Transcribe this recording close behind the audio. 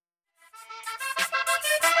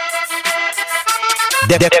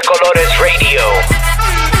De Colores Radio.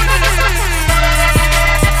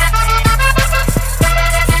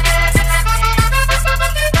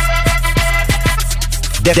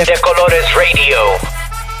 De Colores Radio.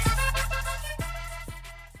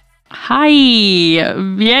 Hi,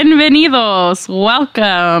 bienvenidos,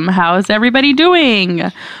 welcome. How's everybody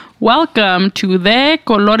doing? Welcome to De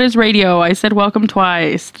Colores Radio. I said welcome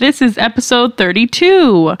twice. This is episode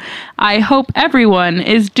 32. I hope everyone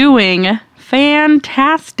is doing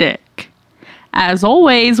fantastic. As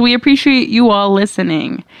always, we appreciate you all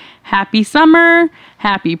listening. Happy summer,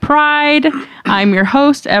 happy Pride. I'm your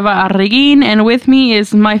host, Eva Arreguin, and with me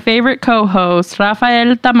is my favorite co-host,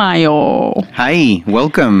 Rafael Tamayo. Hi,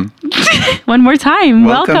 welcome. One more time.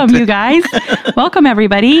 Welcome you guys. Welcome,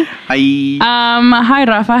 everybody. Hi. Hi,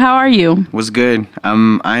 Rafa. How are you? Was good.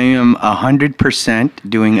 I am 100%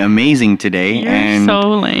 doing amazing today. You're and so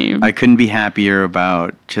lame. I couldn't be happier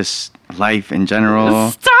about just life in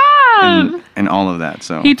general. Stop! And all of that.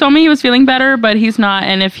 So He told me he was feeling better, but he's not.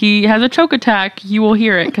 And if he has a choke attack, you will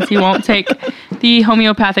hear it because he won't take the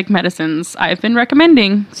homeopathic medicines I've been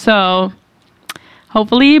recommending. So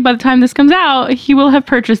hopefully by the time this comes out, he will have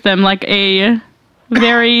purchased them like a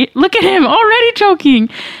very, look at him, already choking,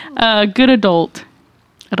 good adult.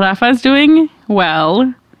 Rafa's doing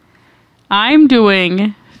well. I'm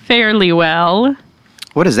doing fairly well.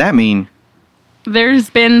 what does that mean? There's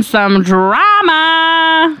been some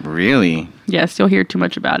drama. Really? Yes, you'll hear too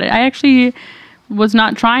much about it. I actually was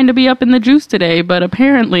not trying to be up in the juice today, but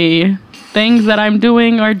apparently things that I'm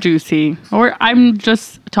doing are juicy. Or I'm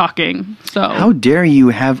just talking. So How dare you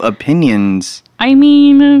have opinions? I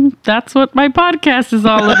mean, that's what my podcast is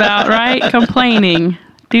all about, right? Complaining.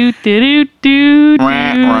 Do do do do do.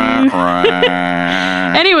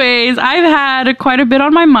 Anyways, I've had quite a bit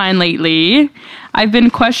on my mind lately. I've been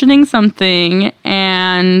questioning something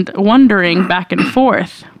and wondering back and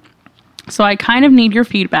forth. So I kind of need your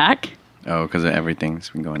feedback. Oh, because of everything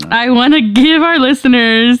that's been going on. I want to give our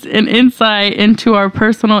listeners an insight into our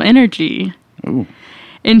personal energy, Ooh.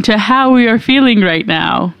 into how we are feeling right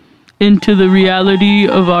now, into the reality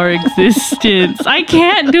of our existence. I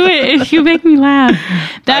can't do it if you make me laugh.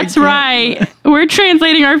 That's right. We're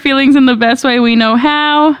translating our feelings in the best way we know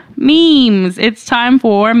how. Memes. It's time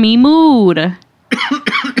for Me Mood.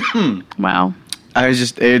 Wow.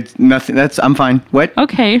 It's nothing. I'm fine. What?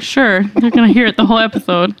 Okay, sure. You're going to hear it the whole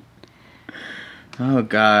episode. Oh,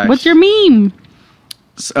 gosh. What's your meme?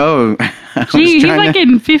 Oh. Gee, he's like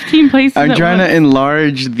in 15 places I'm at trying once. to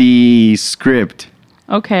enlarge the script.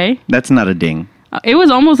 Okay. That's not a ding. It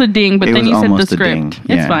was almost a ding, but It then was you said the almost a script. ding, It's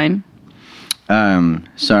yeah. fine.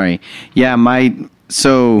 Sorry. Yeah, I'm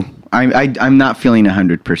not feeling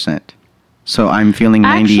 100%. So I'm feeling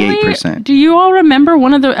 98%. Actually, do you all remember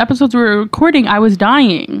one of the episodes we were recording? I was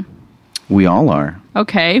dying. We all are.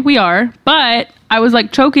 Okay, we are. But I was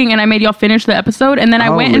like choking and I made y'all finish the episode. And then I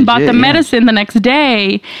Oh, went and bought the legit, yeah. medicine the next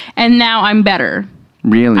day. And now I'm better.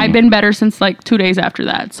 Really? I've been better since like 2 days after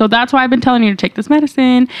that. So that's why I've been telling you to take this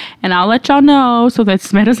medicine. And I'll let y'all know so that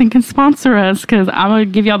this medicine can sponsor us. Because I'm going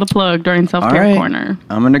to give y'all the plug during All Self-Care right. Corner.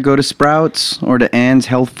 I'm going to go to Sprouts or to Ann's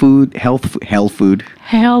Health Food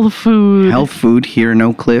here in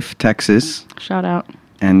Oak Cliff, Texas. Shout out.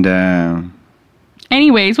 And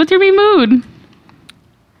Anyways, what's your Me Mood?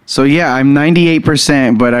 so yeah, I'm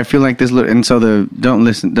 98%, but I feel like this and so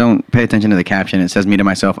don't pay attention to the caption. It says me to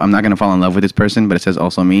myself. I'm not going to fall in love with this person, but it says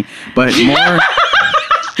also me. But more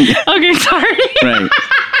Okay, sorry. right.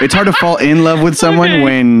 It's hard to fall in love with someone Okay.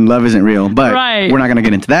 when love isn't real, but Right. we're not going to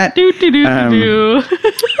get into that. Do, do, do, do, do.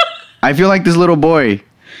 I feel like this little boy.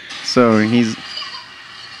 So he's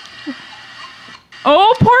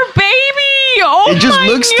Oh, poor baby! Oh, it just my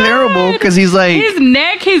looks God. terrible because he's like His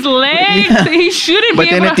neck, his legs. Yeah. He shouldn't but be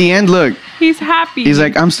then able at the end, look, He's happy. he's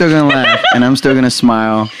like, I'm still gonna laugh and I'm still gonna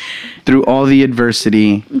smile through all the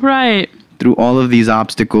adversity, right. through all of these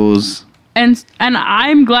obstacles. And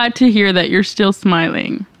I'm glad to hear that you're still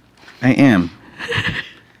smiling. I am.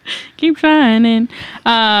 Keep shining.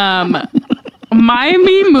 My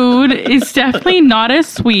Me Mood is definitely not as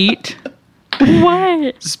sweet.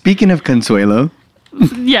 What? Speaking of Consuelo,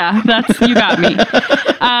 Yeah, you got me.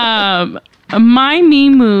 My Me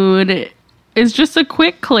Mood is just a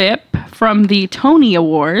quick clip from the Tony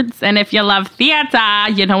Awards. And if you love theater,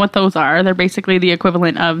 you know what those are. They're basically the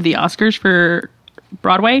equivalent of the Oscars for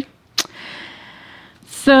Broadway.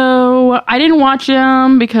 So I didn't watch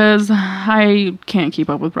them because I can't keep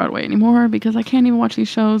up with Broadway anymore because I can't even watch these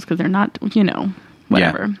shows because they're not,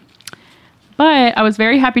 whatever. Yeah. But I was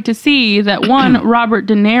very happy to see that one, Robert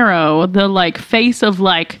De Niro, the face of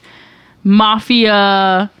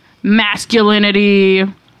mafia, masculinity,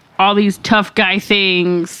 all these tough guy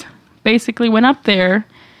things, basically went up there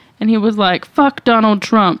and he was like, fuck Donald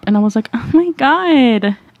Trump. And I was like, oh my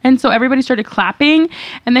God. And so everybody started clapping,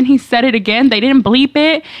 and then he said it again. They didn't bleep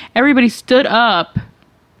it. Everybody stood up,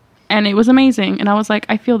 and it was amazing. And I was like,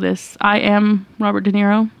 I feel this. I am Robert De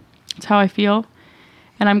Niro. That's how I feel.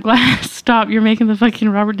 And I'm glad. Stop. You're making the fucking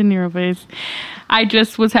Robert De Niro face. I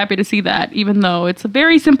just was happy to see that, even though it's a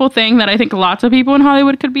very simple thing that I think lots of people in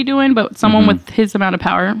Hollywood could be doing, but someone with his amount of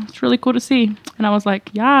power, it's really cool to see. And I was like,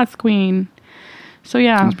 yes, queen. So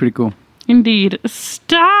yeah. That's pretty cool. Indeed.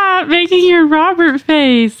 Stop making your Robert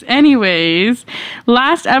face. Anyways,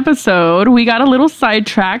 last episode, we got a little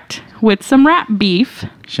sidetracked with some rap beef.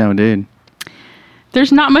 Sure did.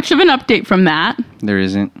 There's not much of an update from that. There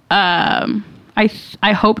isn't.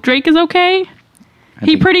 I hope Drake is okay.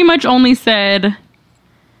 He pretty much only said,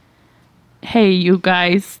 hey, you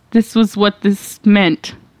guys, this was what this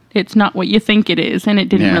meant. It's not what you think it is. And it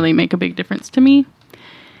didn't really make a big difference to me.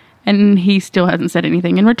 And he still hasn't said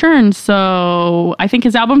anything in return. So I think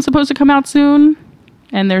his album's supposed to come out soon.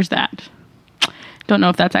 And there's that. Don't know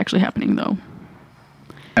if that's actually happening, though.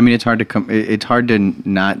 I mean, it's hard to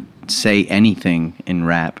not say anything in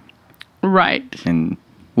rap. Right. And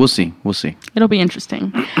we'll see. We'll see. It'll be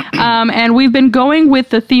interesting. And we've been going with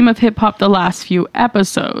the theme of hip-hop the last few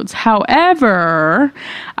episodes. However,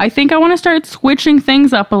 I think I want to start switching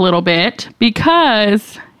things up a little bit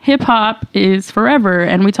because hip-hop is forever,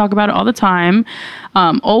 and we talk about it all the time,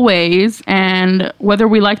 always, and whether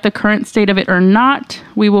we like the current state of it or not,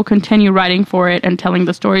 we will continue writing for it and telling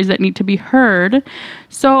the stories that need to be heard.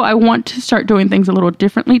 So I want to start doing things a little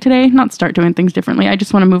differently today. Not start doing things differently. I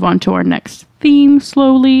just want to move on to our next theme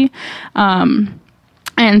slowly,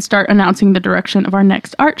 and start announcing the direction of our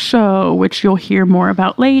next art show, which you'll hear more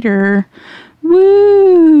about later.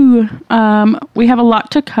 Woo! We have a lot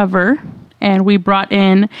to cover. And we brought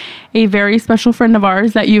in a very special friend of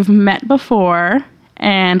ours that you've met before.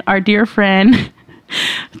 And our dear friend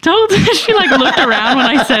she like looked around when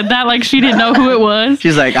I said that, like she didn't know who it was.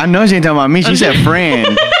 She's like, I know she ain't talking about me. She said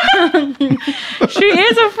friend. She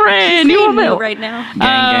is a friend. You want me right now?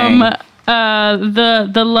 Gang.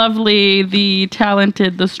 The lovely, the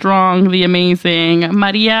talented, the strong, the amazing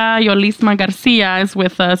Maria Yolisma Garcia is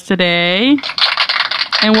with us today.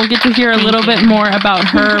 And we'll get to hear a little bit more about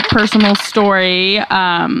her personal story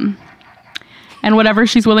and whatever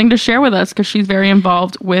she's willing to share with us, because she's very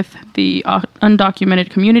involved with the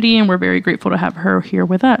undocumented community, and we're very grateful to have her here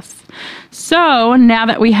with us. So now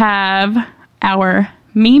that we have our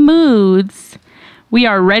Me Moods, we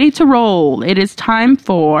are ready to roll. It is time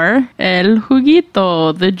for El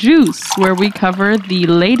Juguito, the juice, where we cover the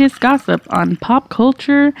latest gossip on pop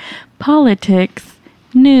culture, politics,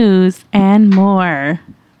 news, and more.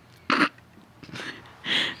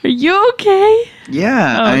 Are you okay?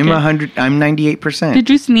 Yeah, Oh, okay. I'm 98%. Did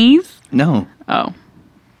you sneeze? No. Oh.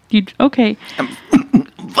 Okay.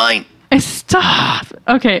 Fine. Stop.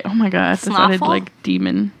 Okay. Oh my God. That sounded Snuffle? like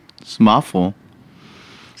demon. Smoffle.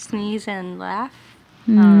 Sneeze and laugh?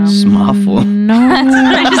 Smoffle. No.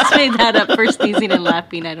 I just made that up for sneezing and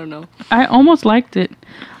laughing. I don't know. I almost liked it.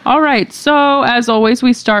 All right. So, as always,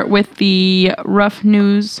 we start with the rough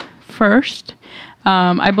news first.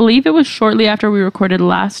 I believe it was shortly after we recorded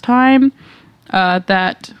last time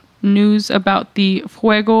that news about the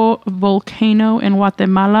Fuego volcano in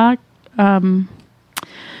Guatemala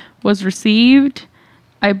was received.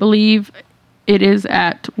 I believe it is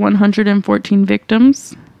at 114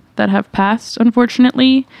 victims that have passed,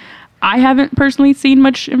 unfortunately. I haven't personally seen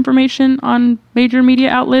much information on major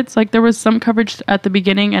media outlets. Like, there was some coverage at the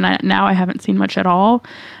beginning, and now I haven't seen much at all.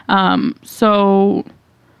 So,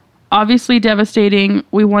 obviously devastating.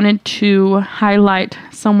 We wanted to highlight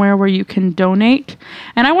somewhere where you can donate.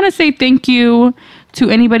 And I want to say thank you to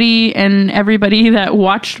anybody and everybody that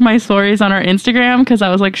watched my stories on our Instagram, because I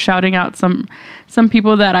was like shouting out some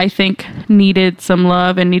people that I think needed some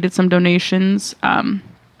love and needed some donations.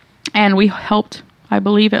 And we helped, I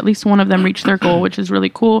believe, at least one of them reach their goal, which is really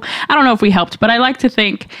cool. I don't know if we helped, but I like to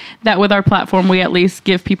think that with our platform, we at least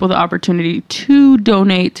give people the opportunity to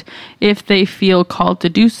donate if they feel called to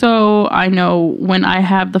do so. I know when I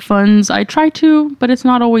have the funds, I try to, but it's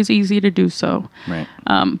not always easy to do so. Right.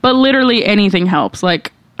 But literally anything helps,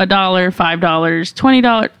 like $1, $5,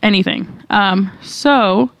 $20, anything.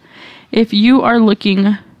 So if you are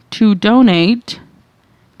looking to donate,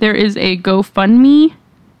 there is a GoFundMe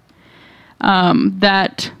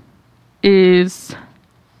that is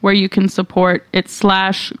where you can support. It's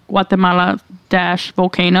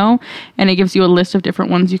 /Guatemala-volcano, and it gives you a list of different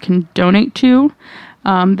ones you can donate to.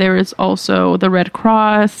 There is also the Red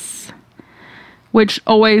Cross, which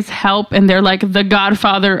always help, and they're like the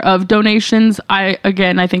godfather of donations. I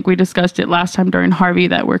think we discussed it last time during Harvey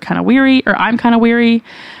that we're kind of weary, or I'm kind of weary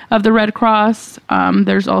of the Red Cross.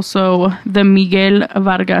 There's also the Miguel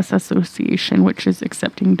Vargas Association, which is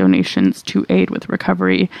accepting donations to aid with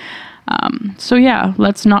recovery. So yeah,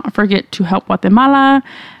 let's not forget to help Guatemala,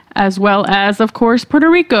 as well as, of course, Puerto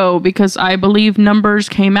Rico, because I believe numbers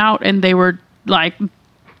came out and they were like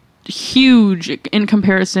huge in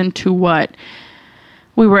comparison to what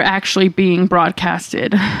we were actually being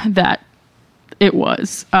broadcasted that it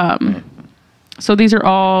was. So these are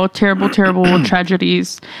all terrible, terrible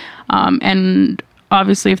tragedies. And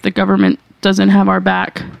obviously, if the government doesn't have our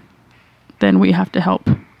back, then we have to help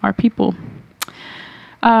our people.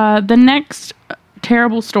 The next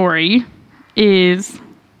terrible story is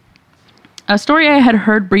a story I had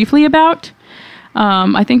heard briefly about.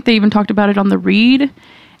 I think they even talked about it on The Read.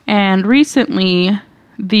 And recently,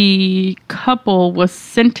 the couple was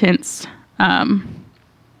sentenced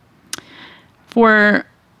for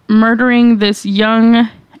murdering this young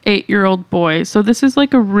 8-year-old boy. So this is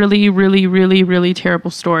like a really, really, really, really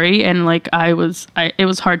terrible story. And like it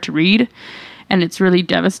was hard to read, and it's really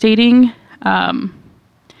devastating.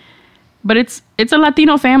 But it's a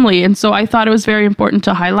Latino family, and so I thought it was very important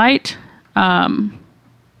to highlight,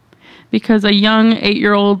 because a young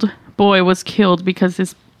 8-year-old boy was killed because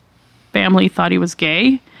his family thought he was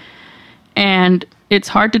gay, and it's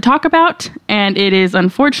hard to talk about, and it is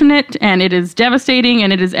unfortunate, and it is devastating,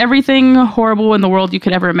 and it is everything horrible in the world you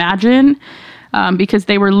could ever imagine, because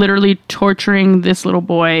they were literally torturing this little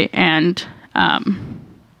boy, and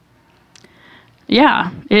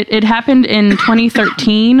yeah, it happened in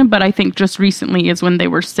 2013, but I think just recently is when they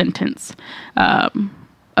were sentenced,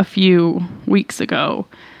 a few weeks ago.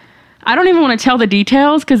 I don't even want to tell the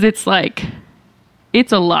details because it's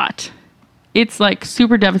a lot. It's like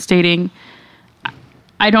super devastating.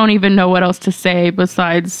 I don't even know what else to say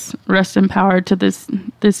besides rest in power to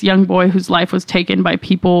this young boy whose life was taken by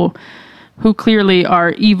people who clearly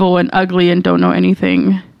are evil and ugly and don't know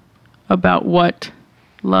anything about what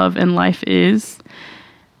love and life is.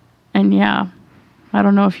 And yeah, I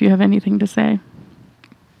don't know if you have anything to say.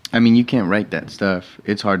 I mean, you can't write that stuff.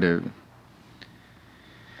 It's hard to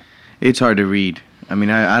read. I mean,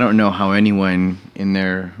 I don't know how anyone in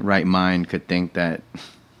their right mind could think that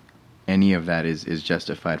any of that is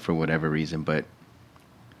justified for whatever reason. But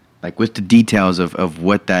like with the details of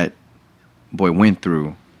what that boy went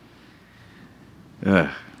through. Ugh.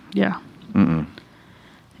 Yeah.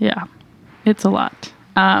 Yeah. It's a lot.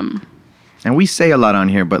 And we say a lot on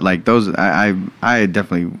here, but like those, I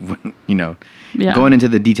definitely, going into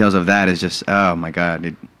the details of that is just, oh my God,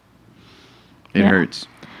 it hurts.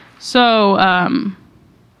 So,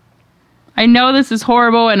 I know this is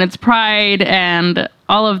horrible and it's pride and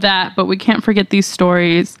all of that, but we can't forget these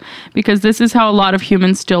stories because this is how a lot of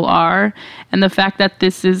humans still are. And the fact that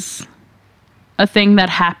this is a thing that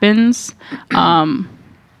happens,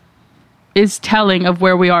 is telling of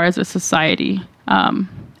where we are as a society.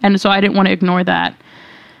 And so I didn't want to ignore that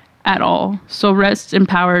at all. So rest in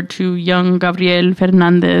power to young Gabriel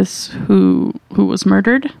Fernandez, who was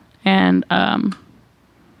murdered. And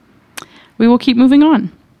we will keep moving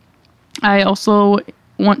on. I also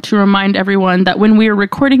want to remind everyone that when we are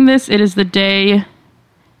recording this, it is the day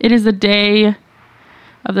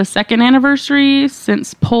of the second anniversary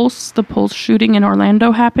since the Pulse shooting in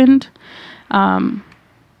Orlando happened.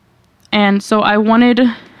 And so I wanted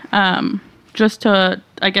just to,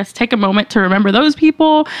 I guess, take a moment to remember those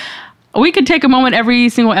people. We could take a moment every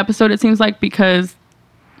single episode, it seems like, because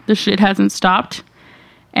the shit hasn't stopped.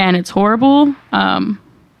 And it's horrible.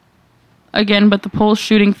 Again, but the Pulse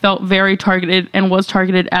shooting felt very targeted and was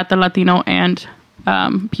targeted at the Latino and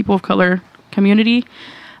people of color community.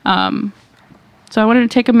 So I wanted to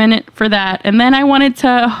take a minute for that. And then I wanted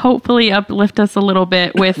to hopefully uplift us a little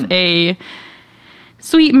bit with a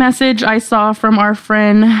sweet message I saw from our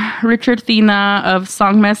friend Richard Thina of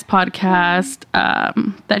Song Mess Podcast,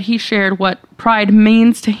 that he shared what pride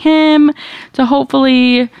means to him, to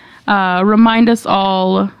hopefully remind us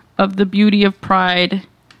all of the beauty of pride.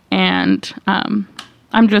 And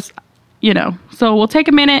I'm just, so we'll take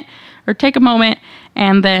a minute or take a moment,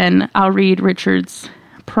 and then I'll read Richard's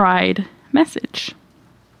pride message.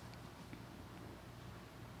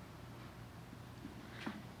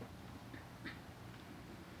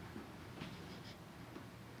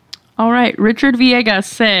 All right, Richard Villegas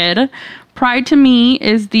said, "Pride to me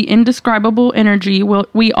is the indescribable energy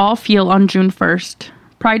we all feel on June 1st.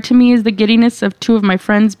 Pride to me is the giddiness of two of my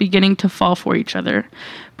friends beginning to fall for each other.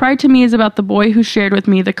 Pride to me is about the boy who shared with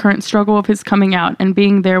me the current struggle of his coming out and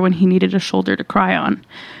being there when he needed a shoulder to cry on.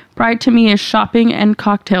 Pride to me is shopping and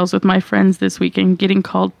cocktails with my friends this weekend, getting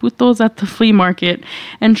called putos at the flea market,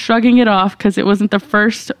 and shrugging it off because it wasn't the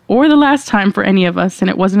first or the last time for any of us, and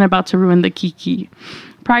it wasn't about to ruin the kiki.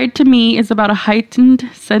 Pride to me is about a heightened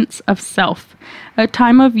sense of self, a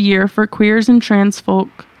time of year for queers and trans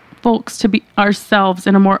folks to be ourselves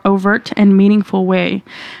in a more overt and meaningful way,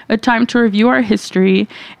 a time to review our history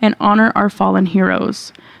and honor our fallen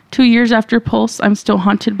heroes. 2 years after Pulse, I'm still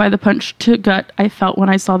haunted by the punch to gut I felt when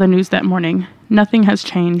I saw the news that morning. Nothing has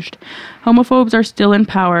changed. Homophobes are still in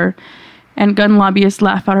power, and gun lobbyists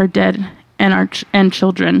laugh at our dead and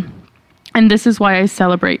children. And this is why I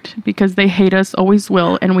celebrate, because they hate us, always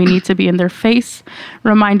will, and we need to be in their face,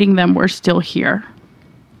 reminding them we're still here.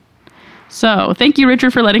 So thank you,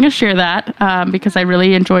 Richard, for letting us share that, because I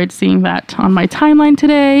really enjoyed seeing that on my timeline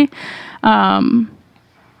today.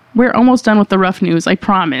 We're almost done with the rough news. I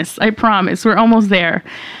promise. We're almost there.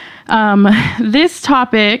 This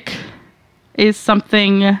topic is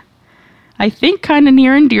something I think kind of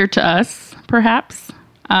near and dear to us, perhaps.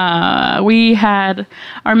 We had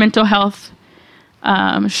our mental health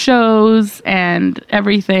shows and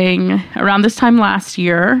everything around this time last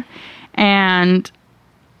year, and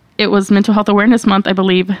it was Mental Health Awareness Month, I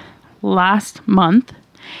believe, last month.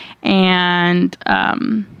 And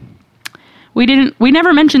we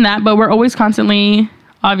never mentioned that, but we're always constantly,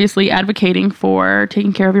 obviously, advocating for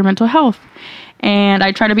taking care of your mental health. And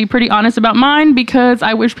I try to be pretty honest about mine because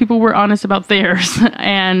I wish people were honest about theirs.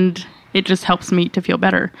 And it just helps me to feel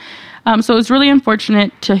better. So it was really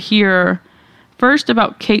unfortunate to hear first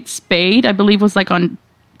about Kate Spade, I believe was like on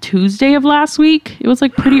Tuesday of last week. It was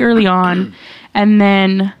like pretty early on. And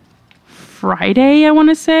then Friday, I want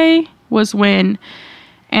to say, was when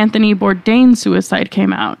Anthony Bourdain's suicide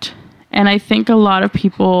came out. And I think a lot of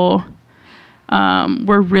people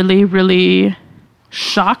were really, really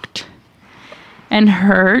shocked and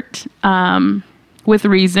hurt with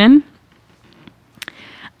reason.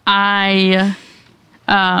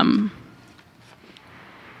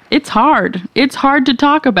 It's hard. It's hard to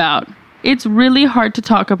talk about. It's really hard to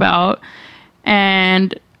talk about.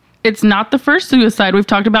 And it's not the first suicide we've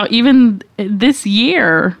talked about even this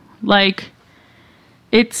year. Like,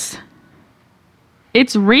 it's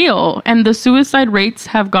real. And the suicide rates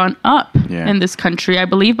have gone up in this country, I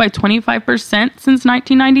believe by 25% since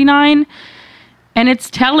 1999. And it's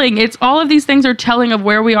telling. It's all of these things are telling of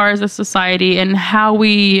where we are as a society and how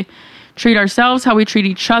we treat ourselves, how we treat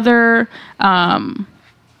each other.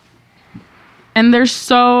 And there's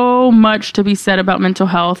so much to be said about mental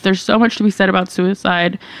health. There's so much to be said about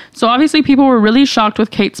suicide. So obviously people were really shocked with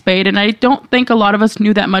Kate Spade. And I don't think a lot of us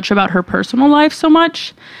knew that much about her personal life so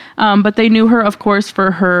much. But they knew her, of course,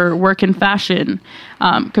 for her work in fashion.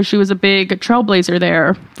 Because she was a big trailblazer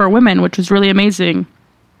there for women, which was really amazing.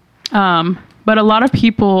 But a lot of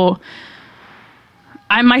people,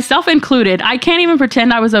 I myself included, I can't even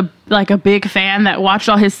pretend I was a big fan that watched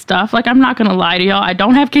all his stuff. Like, I'm not gonna lie to y'all. I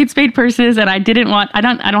don't have Kate Spade purses, and I don't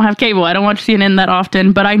have cable. I don't watch CNN that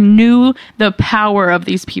often, but I knew the power of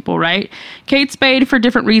these people, right? Kate Spade for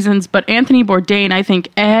different reasons, but Anthony Bourdain, I think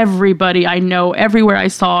everybody I know, everywhere I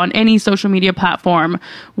saw on any social media platform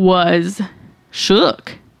was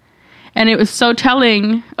shook. And it was so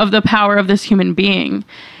telling of the power of this human being.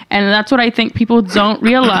 And that's what I think people don't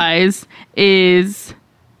realize is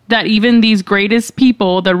that even these greatest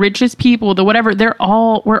people, the richest people, the whatever,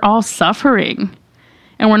 we're all suffering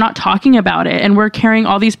and we're not talking about it. And we're carrying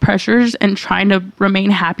all these pressures and trying to remain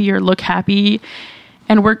happy or look happy.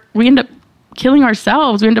 And we end up killing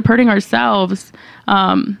ourselves. We end up hurting ourselves.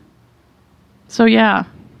 So yeah.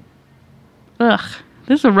 Ugh.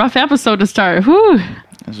 This is a rough episode to start. Whew.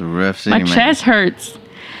 That's a rough city, My chest hurts.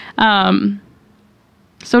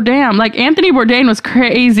 So damn, like Anthony Bourdain was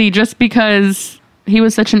crazy just because he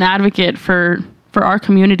was such an advocate for our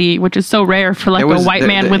community, which is so rare for like a white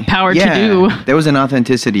man with power to do. There was an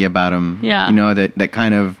authenticity about him. Yeah. You know, that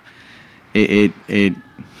kind of, it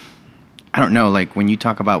I don't know, like when you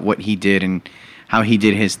talk about what he did and how he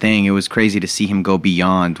did his thing, it was crazy to see him go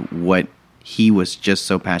beyond what he was just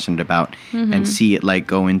so passionate about and see it like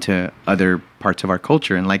go into other parts of our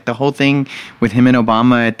culture. And like the whole thing with him and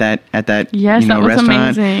Obama at that yes, that was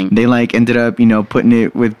restaurant, amazing. They like ended up putting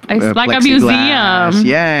it with like a plexiglass. museum.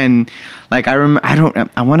 Yeah, and like I remember, I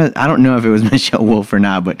don't know if it was Michelle Wolf or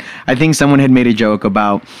not, but I think someone had made a joke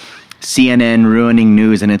about CNN ruining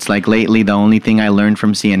news, and it's like lately the only thing I learned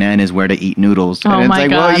from CNN is where to eat noodles. And oh it's my like,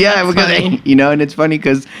 God, well, yeah, that's funny. and it's funny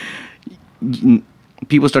because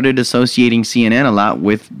people started associating CNN a lot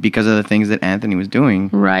because of the things that Anthony was doing.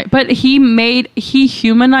 Right. But he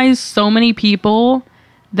humanized so many people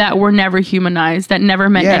that were never humanized, that never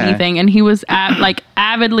meant anything. And he was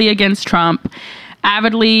avidly against Trump,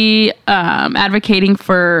 avidly advocating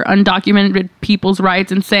for undocumented people's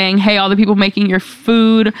rights and saying, hey, all the people making your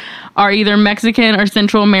food are either Mexican or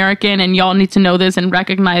Central American, and y'all need to know this and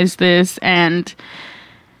recognize this. And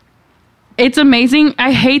it's amazing.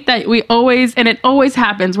 I hate that it always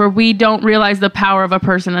happens where we don't realize the power of a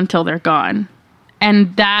person until they're gone.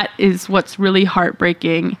 And that is what's really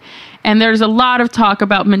heartbreaking. And there's a lot of talk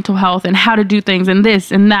about mental health and how to do things and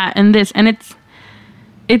this and that and this. And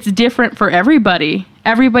it's different for everybody.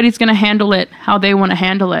 Everybody's going to handle it how they want to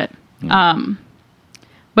handle it.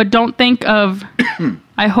 But don't think of,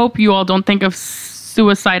 I hope you all don't think of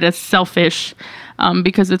suicide as selfish,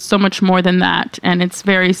 because it's so much more than that. And it's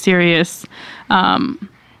very serious.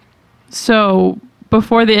 So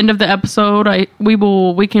before the end of the episode,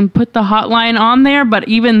 we can put the hotline on there, but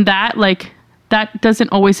even that, that doesn't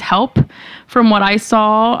always help. From what I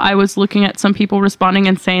saw, I was looking at some people responding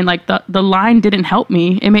and saying the line didn't help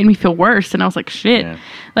me. It made me feel worse. And I was like, shit.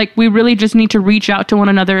 Yeah. We really just need to reach out to one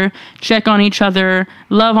another, check on each other,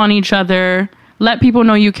 love on each other, let people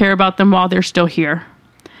know you care about them while they're still here.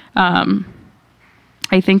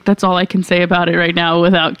 I think that's all I can say about it right now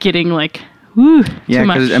without getting too much. Yeah,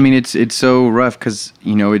 because I mean, it's so rough because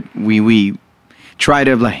we try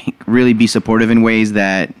to really be supportive in ways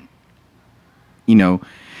that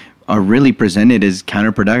are really presented as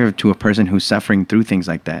counterproductive to a person who's suffering through things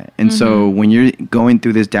like that. And so when you're going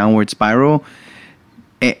through this downward spiral,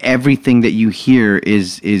 everything that you hear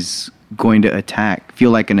is going to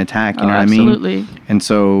feel like an attack. You know what I mean? Absolutely. And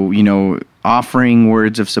so offering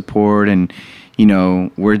words of support and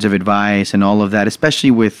words of advice and all of that,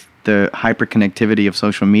 especially with the hyperconnectivity of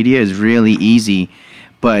social media, is really easy.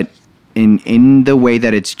 But in the way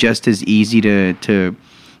that it's just as easy to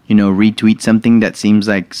retweet something that seems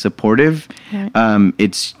like supportive, right.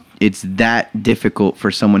 It's that difficult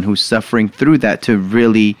for someone who's suffering through that to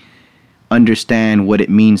really understand what it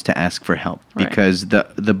means to ask for help, right. Because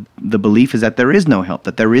the belief is that there is no help,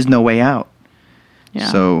 that there is no way out.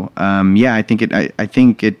 Yeah. So I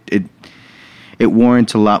think it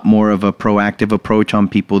warrants a lot more of a proactive approach on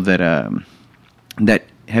people that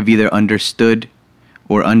have either understood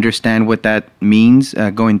or understand what that means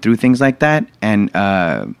going through things like that, and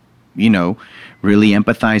really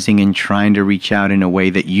empathizing and trying to reach out in a way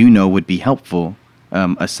that would be helpful,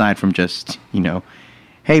 aside from just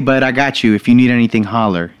hey bud, I got you, if you need anything,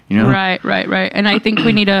 holler. Right. And I think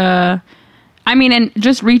we need and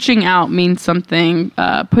just reaching out means something.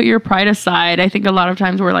 Put your pride aside. I think a lot of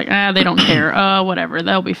times we're like, they don't care. Whatever,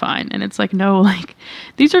 they'll be fine. And it's no,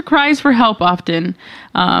 these are cries for help often.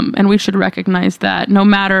 And we should recognize that no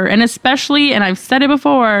matter, and especially, and I've said it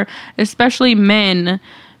before, especially men,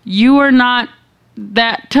 you are not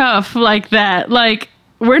that tough like that.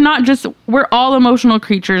 We're all emotional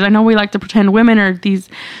creatures. I know we like to pretend women are these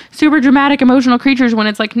super dramatic emotional creatures when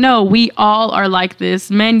it's no, we all are like this.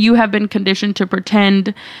 Men, you have been conditioned to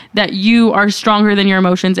pretend that you are stronger than your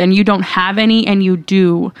emotions, and you don't have any, and you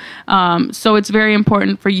do. So it's very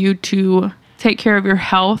important for you to take care of your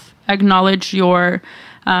health, acknowledge your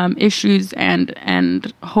issues,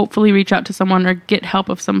 and hopefully reach out to someone or get help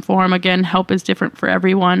of some form. Again, help is different for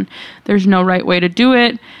everyone. There's no right way to do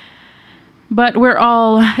it. But we're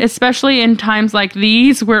all, especially in times like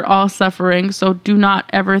these, we're all suffering. So do not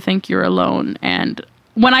ever think you're alone. And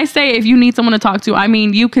when I say if you need someone to talk to, I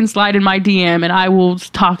mean you can slide in my DM and I will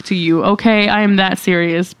talk to you. Okay, I am that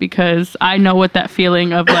serious, because I know what that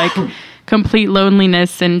feeling of complete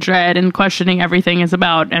loneliness and dread and questioning everything is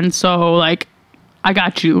about. And so I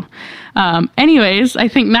got you. Anyways, I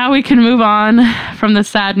think now we can move on from the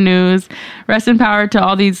sad news. Rest in power to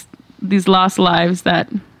all these lost lives that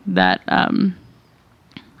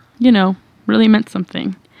really meant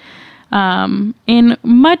something. In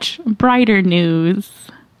much brighter news,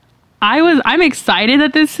 I'm excited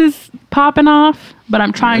that this is popping off, but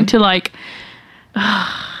I'm trying to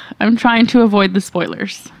I'm trying to avoid the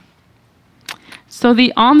spoilers. So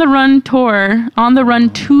the On the Run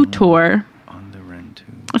 2 tour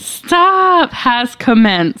has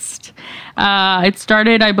commenced. It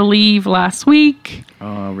started, I believe, last week.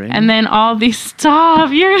 Oh, really? And then all these I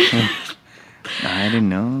didn't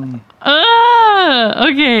know.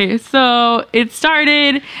 Okay, so it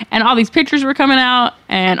started, and all these pictures were coming out,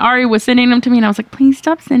 and Ari was sending them to me, and I was like, please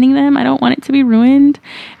stop sending them. I don't want it to be ruined.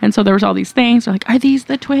 And so there was all these things. They're like, are these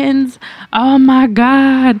the twins? Oh, my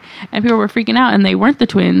God. And people were freaking out, and they weren't the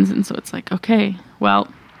twins. And so it's okay, well,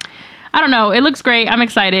 I don't know. It looks great. I'm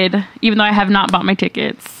excited, even though I have not bought my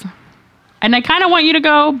tickets. And I kind of want you to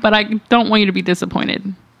go, but I don't want you to be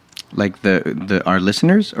disappointed. Like our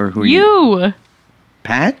listeners, or who are you?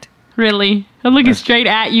 Pat? Really? I'm looking straight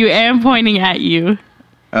at you and pointing at you.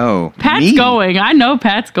 Oh, Pat's me? going. I know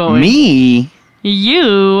Pat's going. Me?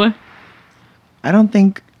 You. I don't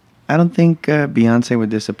think Beyonce would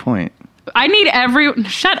disappoint.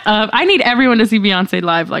 Shut up. I need everyone to see Beyonce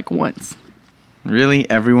live like once. Really,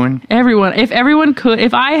 everyone? Everyone. If everyone could,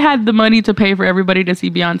 if I had the money to pay for everybody to see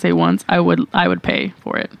Beyonce once, I would pay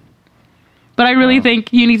for it. But I really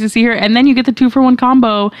think you need to see her, and then you get the 2-for-1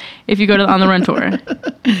 combo if you go on the Run tour.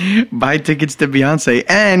 Buy tickets to Beyonce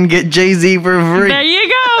and get Jay-Z for free. There you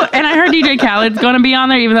go. And I heard DJ Khaled's going to be on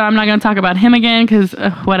there, even though I'm not going to talk about him again because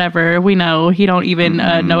whatever. We know he don't even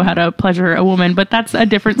know how to pleasure a woman, but that's a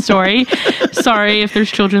different story. Sorry if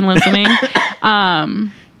there's children listening.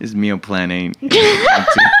 His meal plan ain't.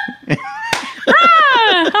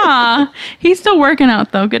 He's still working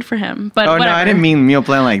out though. Good for him. But Oh whatever. no, I didn't mean meal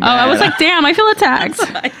plan like that. Oh, I was like, damn, I feel attacked.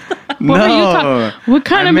 no. What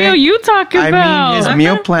kind of meal you talking I about? mean his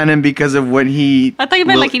meal planning because of what he. I thought you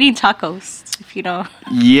meant like eating tacos. If you know.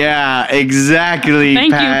 Yeah, exactly.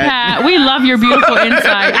 Thank you, Pat. We love your beautiful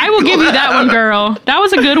insight. I will give you that one, girl. That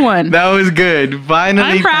was a good one. That was good. Finally,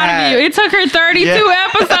 I'm proud Pat. of you. It took her 32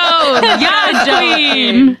 episodes. Yes,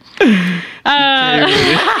 queen.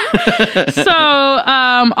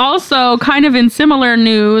 Also, kind of in similar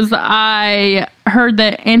news, I heard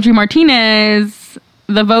that Angie Martinez,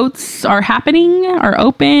 the votes are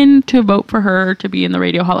open to vote for her to be in the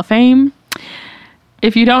Radio Hall of Fame.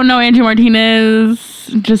 If you don't know Angie Martinez,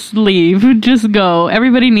 just leave. Just go.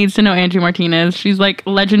 Everybody needs to know Angie Martinez. She's like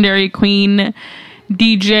legendary queen,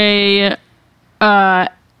 DJ,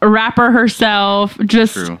 rapper herself.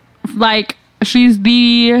 Just True. like she's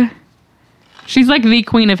like the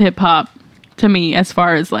queen of hip hop to me, as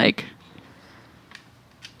far as like,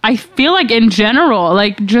 I feel like in general,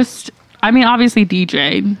 like just, I mean, obviously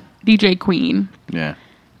DJ queen. Yeah.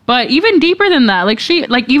 But even deeper than that, like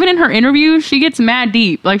even in her interview, she gets mad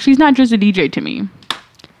deep. Like she's not just a DJ to me.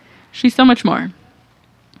 She's so much more.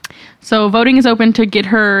 So voting is open to get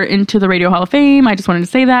her into the Radio Hall of Fame. I just wanted to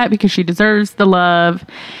say that because she deserves the love.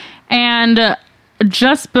 And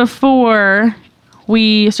just before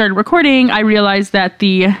we started recording, I realized that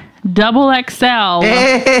the double XL.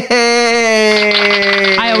 Hey!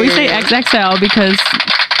 I always say XXL because,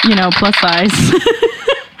 plus size.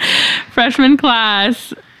 Freshman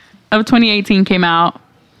class of 2018 came out.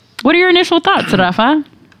 What are your initial thoughts, Rafa?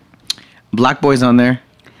 Black Boy's on there.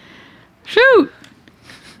 Shoot.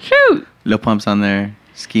 Lil Pump's on there.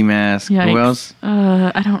 Ski Mask. Yikes. Who else?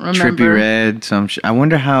 I don't remember. Trippie Redd. I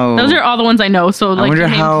wonder how. Those are all the ones I know. So I wonder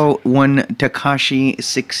how one Tekashi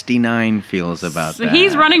 69 feels about that.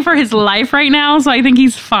 He's running for his life right now, so I think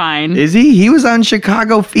he's fine. Is he? He was out in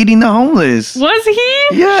Chicago feeding the homeless. Was he?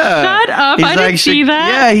 Yeah. Shut up. He's I didn't see that.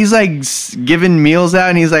 Yeah, he's like giving meals out,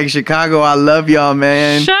 and he's like, Chicago, I love y'all,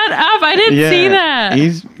 man. Shut up. I didn't see that.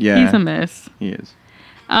 He's a miss. He is.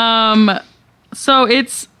 So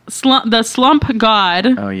it's the Slump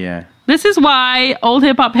God. Oh, yeah. This is why old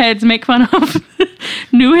hip hop heads make fun of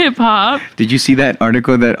new hip hop. Did you see that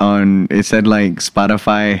article it said like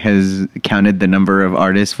Spotify has counted the number of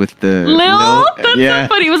artists with the Lil? That's so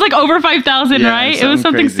funny. It was like over 5,000, right? It was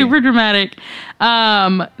something crazy. super dramatic.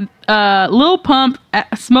 Lil Pump,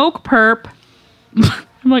 Smoke Perp.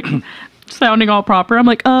 I'm like sounding all proper. I'm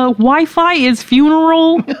like, Wi-Fi is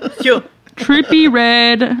funeral. Trippie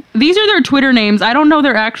Redd. These are their Twitter names. I don't know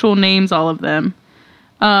their actual names, all of them.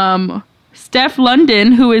 Steph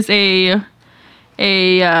London, who is a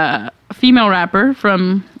female rapper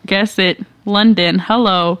from, guess it, London.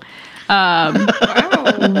 Hello. YBN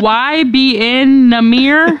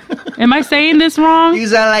Namir. Am I saying this wrong? You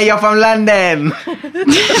sound like you're from London.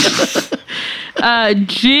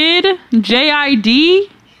 JID. JID.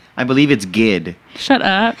 I believe it's Gid. Shut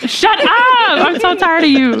up. Shut up! I'm so tired of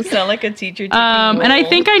you. You sound like a teacher. And I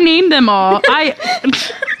think I named them all.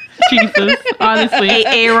 Jesus, honestly.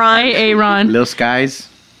 Aaron. Lil Skies.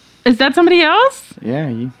 Is that somebody else?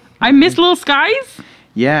 Yeah. I miss Lil Skies?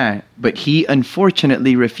 Yeah, but he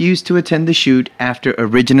unfortunately refused to attend the shoot after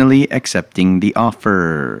originally accepting the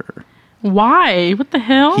offer. Why? What the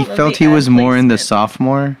hell? He felt he was more in the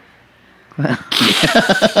sophomore.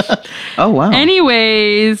 Oh, wow.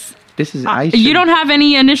 Anyways, This is you don't have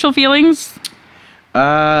any initial feelings?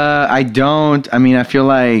 I don't. I mean, I feel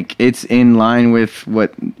like it's in line with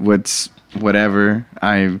what's whatever.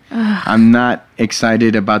 I'm not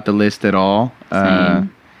excited about the list at all.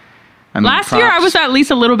 Last year, I was at least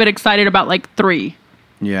a little bit excited about like 3.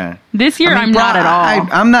 Yeah. This year, I'm not at all.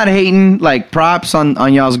 I'm not hating, like, props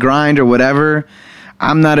on y'all's grind or whatever.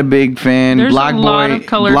 I'm not a big fan. There's a lot of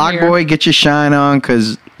color Block here. Boy, get your shine on,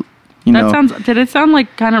 because You That know sounds. Did it sound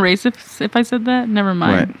like kind of racist if I said that? Never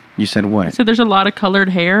mind. what? You said what? So there's a lot of colored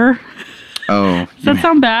hair. Oh, Does that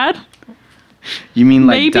sound bad? you mean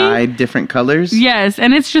like Maybe? dyed different colors? Yes,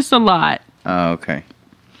 and it's just a lot. Oh, okay.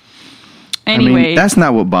 Anyway, I mean, that's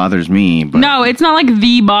not what bothers me. But no, it's not like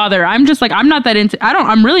the bother. I'm just like I'm not that into.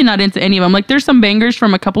 I'm really not into any of them. Like there's some bangers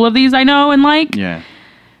from a couple of these I know and like. Yeah.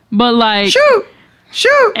 But like.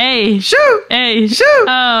 Shoot! Hey. Shoot! Hey. Shoot!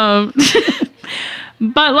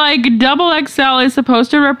 But like Double XL is supposed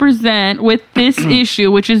to represent with this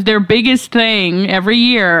issue, which is their biggest thing every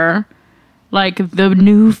year, like the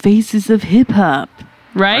new faces of hip hop,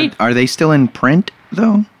 right? Are they still in print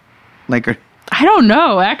though? Like, I don't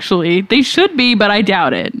know. Actually, they should be, but I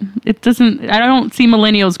doubt it. It doesn't. I don't see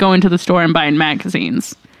millennials going to the store and buying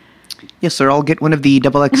magazines. yes, sir. I'll get one of the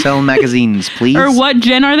Double XL magazines, please. Or what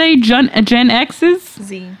gen are they? Gen X's?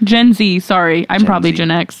 Z. Gen Z. Sorry, I'm Gen probably Z.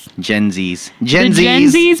 Gen X. Gen Zs. The Gen Zs. Gen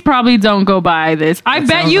Zs probably don't go buy this. I That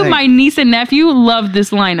bet sounds you like- my niece and nephew love this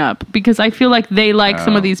lineup because I feel like they like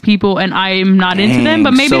some of these people and I'm not into them.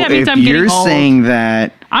 But maybe so that means if I'm getting you're old. saying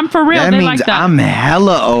that, I'm for real. that They means like that. I'm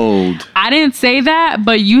hella old. I didn't say that,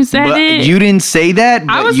 but you said But it. you didn't say that.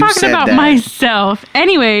 But I was you talking said about that. myself.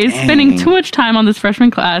 Anyways, spending Dang. too much time on this freshman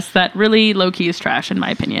class that really low key is trash in my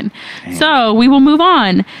opinion. So we will move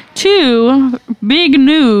on to big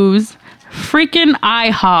news. Freaking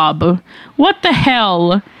IHOB. What the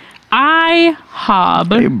hell?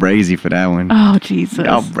 IHOB. You're brazy for that one. Oh Jesus.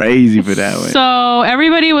 Y'all brazy for that one. So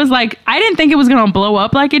everybody was like, I didn't think it was gonna blow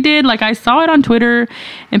up like it did. Like I saw it on Twitter,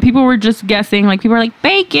 and people were just guessing. Like people were like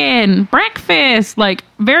bacon, breakfast, like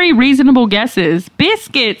very reasonable guesses.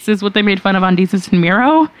 Biscuits is what they made fun of on Desus and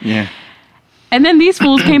Miro. Yeah. And then these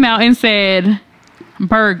fools came out and said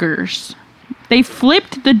burgers. They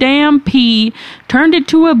flipped the damn P, turned it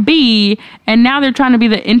to a B, and now they're trying to be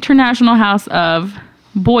the international house of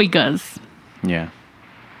boigas. Yeah.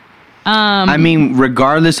 I mean,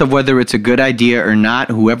 regardless of whether it's a good idea or not,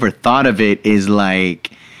 whoever thought of it is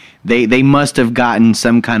like they must have gotten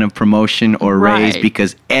some kind of promotion or raise Right.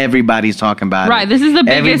 because everybody's talking about it. Right. This is the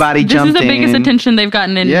biggest. Everybody this is jumped the biggest in. attention they've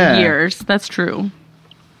gotten in Yeah. years. That's true.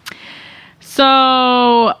 So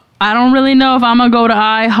I don't really know if I'm gonna go to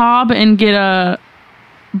IHOB and get a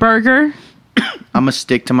burger. I'm gonna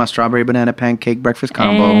stick to my strawberry banana pancake breakfast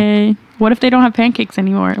combo. What if they don't have pancakes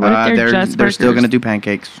anymore? What if they're just they're still burgers? gonna do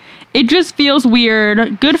pancakes. It just feels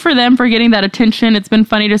weird. Good for them for getting that attention. It's been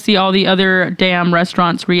funny to see all the other damn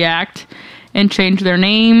restaurants react and change their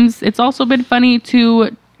names. It's also been funny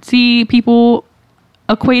to see people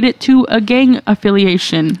equate it to a gang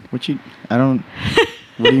affiliation. What do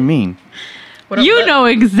you mean? You know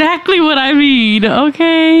exactly what I mean,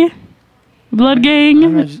 okay? Blood gang. I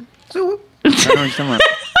don't know what you're talking about.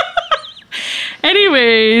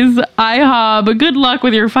 Anyways, IHOB, good luck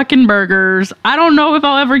with your fucking burgers. I don't know if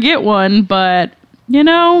I'll ever get one, but, you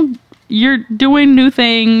know, you're doing new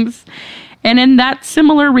things. And in that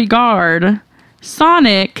similar regard,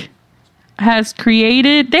 Sonic has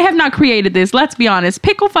created, they have not created this, let's be honest.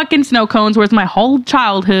 Pickle fucking snow cones was my whole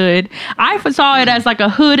childhood. I saw it as like a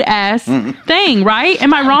hood ass thing, right?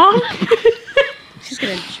 Am I wrong? She's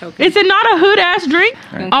gonna choke. Is it not a hood ass drink?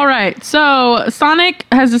 All right. So Sonic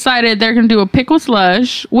has decided they're going to do a pickle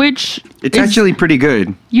slush, which It's is- actually pretty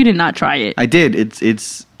good. you did not try it. I did.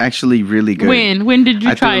 It's actually really good. When did you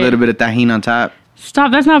I try threw a it? little bit of tahini on top.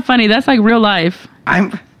 Stop. That's not funny. That's like real life.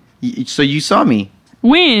 So you saw me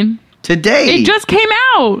When? today. It just came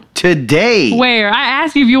out. today. Where? I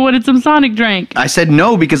asked you if you wanted some Sonic drink. I said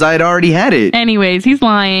no because I had already had it. Anyways, he's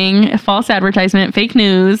lying. False advertisement. Fake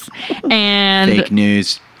news. And Fake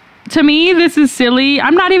news. to me, this is silly.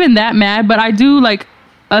 I'm not even that mad, but I do like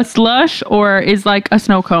a slush or is like a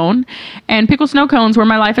snow cone. And pickle snow cones were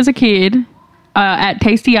my life as a kid. At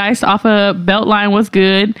Tasty Ice off of Beltline was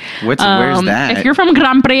good. Where's that? If you're from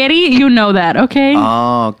Grand Prairie, you know that, okay?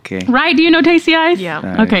 Oh, okay. Right? Do you know Tasty Ice? Yeah.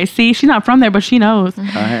 Right. Okay, see, she's not from there, but she knows.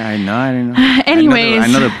 I know. I didn't know. Anyways. I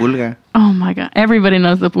know the pulga. Oh my God. Everybody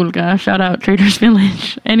knows the pulga. Shout out Traders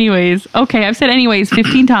Village. Anyways. Okay, I've said anyways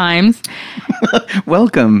 15 times.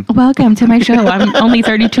 Welcome. Welcome to my show. I'm only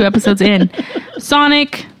 32 episodes in.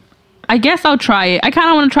 Sonic, I guess I'll try it. I kind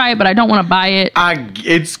of want to try it, but I don't want to buy it.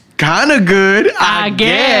 It's kind of good. I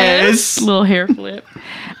guess. Little hair flip.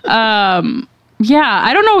 Yeah,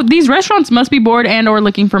 I don't know. These restaurants must be bored and or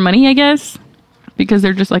looking for money, I guess. Because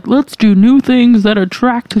they're just like, let's do new things that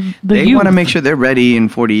attract the They youth. want to make sure they're ready in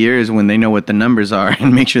 40 years when they know what the numbers are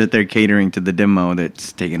and make sure that they're catering to the demo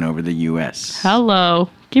that's taking over the U.S. Hello.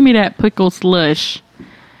 Give me that pickle slush.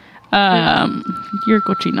 You're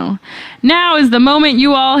cochino. Now is the moment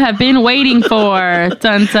you all have been waiting for.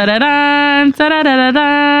 Dun, da-da-dun,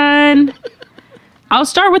 da-da-da-da-dun. I'll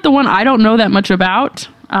start with the one I don't know that much about.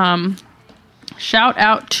 Shout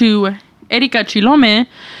out to Erika Chilome,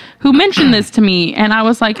 who mentioned this to me, and I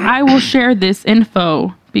was like, I will share this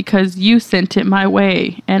info because you sent it my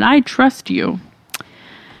way, and I trust you.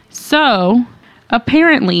 So,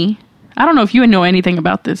 apparently, I don't know if you know anything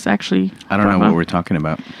about this, actually. I don't know what we're talking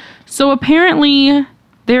about. So, apparently,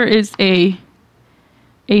 there is a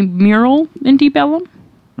mural in Deep Ellum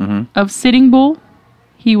of Sitting Bull.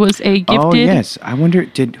 He was a gifted... Oh, yes. I wonder,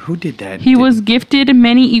 who did that? He was gifted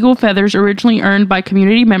many eagle feathers originally earned by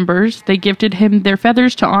community members. They gifted him their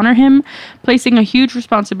feathers to honor him, placing a huge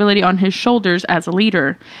responsibility on his shoulders as a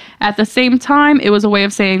leader. At the same time, it was a way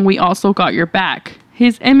of saying, we also got your back.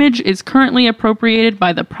 His image is currently appropriated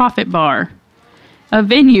by the Prophet Bar, a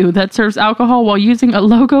venue that serves alcohol while using a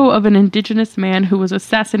logo of an indigenous man who was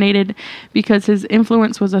assassinated because his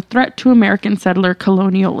influence was a threat to American settler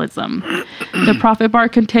colonialism. The Prophet Bar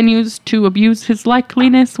continues to abuse his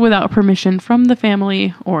likeliness without permission from the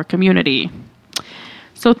family or community.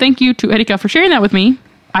 So thank you to Erika for sharing that with me.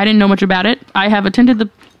 I didn't know much about it. I have attended the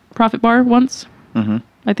Prophet Bar once.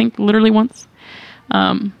 I think literally once.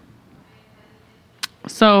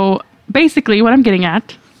 So basically what I'm getting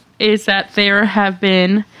at is that there have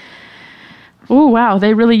been... Oh, wow.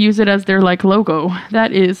 They really use it as their, logo.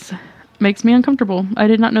 That makes me uncomfortable. I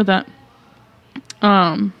did not know that.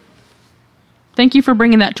 Thank you for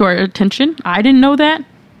bringing that to our attention. I didn't know that.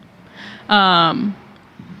 And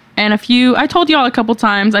I told y'all a couple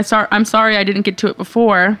times, I'm sorry I didn't get to it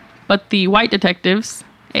before, but the White Detectives,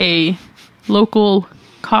 a local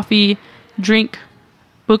coffee, drink,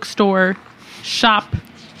 bookstore, shop...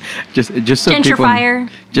 Just so Gentrifier.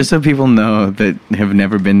 people know that have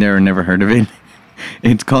never been there or never heard of it.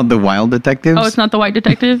 It's called the Wild Detectives. Oh, it's not the White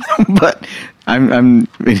Detectives? But I'm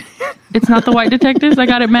It's not the White Detectives? I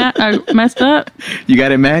got it I messed up. You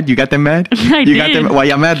got it mad? You got them mad? I you did. Got them. Why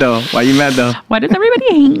you mad though? Why does everybody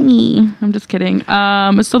hate me? I'm just kidding.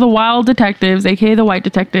 So the Wild Detectives, aka the White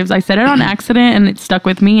Detectives, I said it on accident and it stuck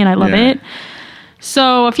with me and I love it.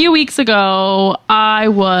 So a few weeks ago, I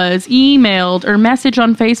was emailed or messaged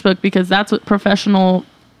on Facebook because that's what professional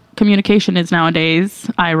communication is nowadays.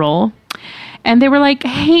 I roll. And they were like,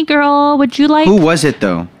 hey, girl, would you like... Who was it,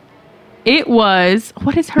 though? It was...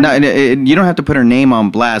 What is her No, you don't have to put her name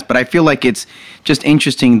on blast, but I feel like it's just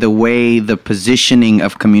interesting the way the positioning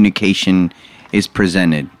of communication is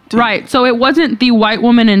presented. Right. So it wasn't the white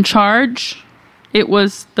woman in charge. It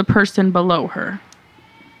was the person below her.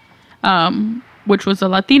 Which was a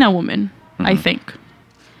Latina woman, I think.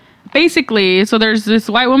 Basically, so there's this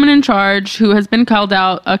white woman in charge who has been called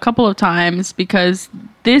out a couple of times because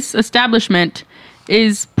this establishment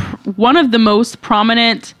is one of the most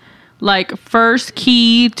prominent, first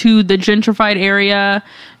key to the gentrified area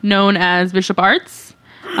known as Bishop Arts.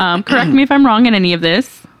 Correct me if I'm wrong in any of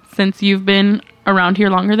this, since you've been around here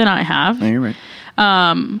longer than I have. No, you're right.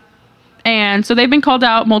 And so they've been called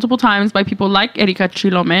out multiple times by people like Erika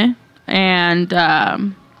Chilome. And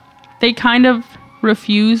they kind of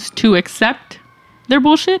refuse to accept their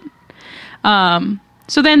bullshit.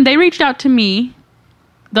 So then they reached out to me.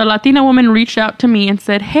 The Latina woman reached out to me and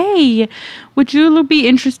said, hey, would you be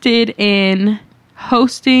interested in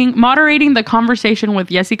moderating the conversation with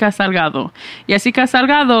Jessica Salgado? Jessica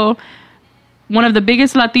Salgado, one of the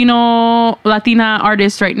biggest Latina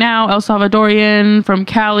artists right now, El Salvadorian from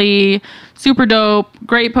Cali, super dope,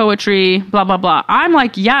 great poetry, blah, blah, blah. I'm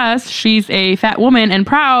like, yes, she's a fat woman and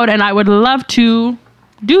proud, and I would love to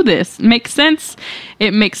do this. Makes sense.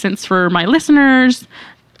 It makes sense for my listeners,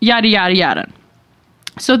 yada, yada, yada.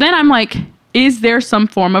 So then I'm like, is there some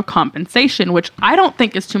form of compensation? Which I don't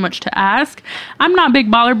think is too much to ask. I'm not Big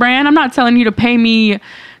Baller Brand. I'm not telling you to pay me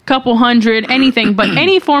couple hundred, anything, but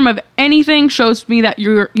any form of anything shows me that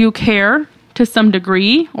you care to some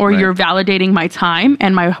degree, or right. You're validating my time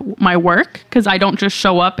and my work, because I don't just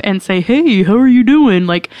show up and say, hey, how are you doing?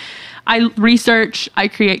 I research, I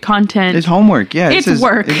create content. It's homework, yeah. It's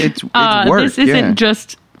work. It's work. This isn't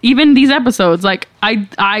just even these episodes.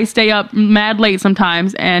 I stay up mad late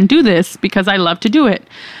sometimes and do this because I love to do it.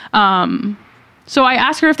 So I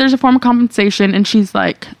ask her if there's a form of compensation, and she's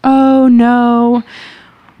like, oh no,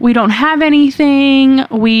 we don't have anything.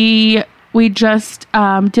 We just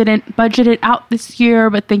didn't budget it out this year,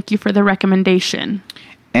 but thank you for the recommendation.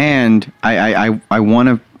 And I want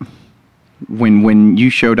to, when you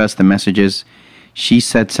showed us the messages, she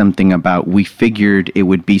said something about, we figured it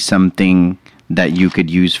would be something that you could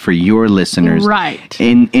use for your listeners. Right.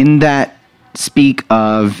 In that speak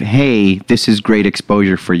of, hey, this is great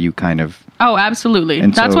exposure for you, kind of. Oh, absolutely.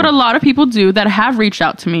 And That's so- what a lot of people do that have reached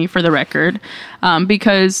out to me, for the record,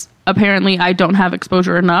 because apparently I don't have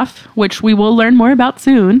exposure enough, which we will learn more about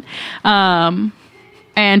soon.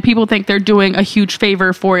 And people think they're doing a huge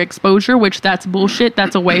favor for exposure, which that's bullshit.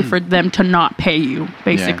 That's a way for them to not pay you,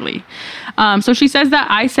 basically. So she says that,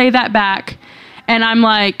 I say that back, and I'm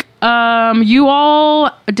like, you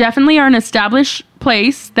all definitely are an established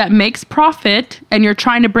place that makes profit, and you're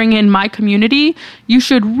trying to bring in my community. You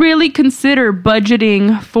should really consider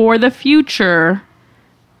budgeting for the future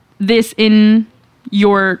this in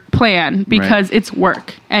your plan, because it's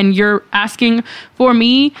work, and you're asking for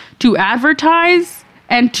me to advertise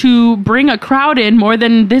and to bring a crowd in more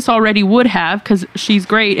than this already would have, because she's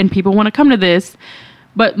great and people want to come to this.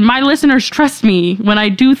 But my listeners trust me when I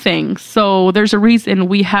do things. So there's a reason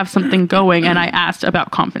we have something going, and I asked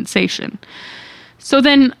about compensation. So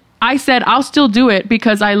then I said, I'll still do it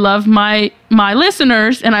because I love my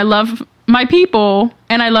listeners, and I love my people,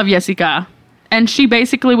 and I love Jessica. And she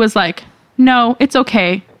basically was like, no, it's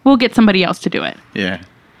okay. We'll get somebody else to do it. Yeah.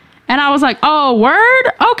 And I was like, oh,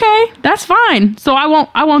 word? Okay, that's fine. So I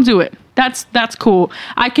won't do it. That's cool.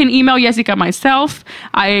 I can email Jessica myself.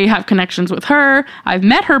 I have connections with her. I've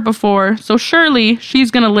met her before. So surely she's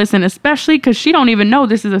going to listen, especially because she don't even know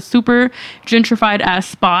this is a super gentrified ass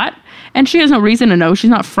spot. And she has no reason to know. She's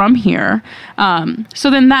not from here. So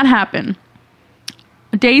then that happened.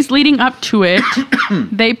 Days leading up to it,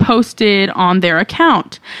 they posted on their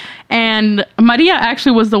account. And Maria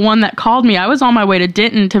actually was the one that called me. I was on my way to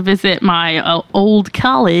Denton to visit my old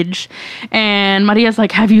college. And Maria's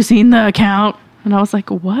like, have you seen the account? And I was like,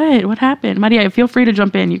 what? What happened? Maria, feel free to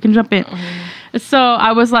jump in. You can jump in. So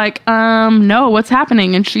I was like, no, what's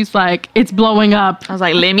happening? And she's like, it's blowing up. I was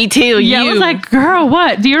like, let me tell you. Yeah, I was like, girl,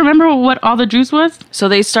 what? Do you remember what all the juice was? So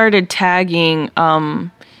they started tagging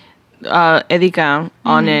Erika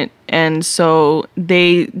on it. And so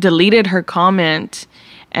they deleted her comment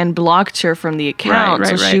and blocked her from the account,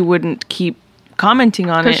 so she wouldn't keep commenting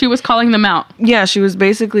on it. Because she was calling them out. Yeah, she was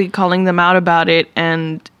basically calling them out about it,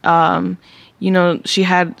 and she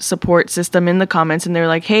had support system in the comments, and they were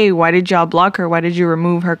like, hey, why did y'all block her? Why did you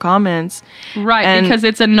remove her comments? Right, and because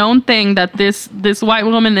it's a known thing that this white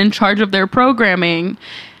woman in charge of their programming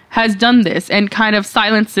has done this and kind of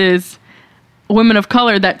silences women of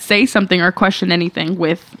color that say something or question anything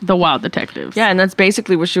with the Wild Detectives. Yeah, and that's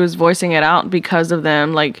basically what she was voicing it out because of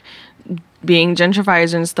them, like, being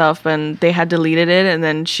gentrifiers and stuff, and they had deleted it, and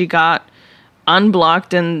then she got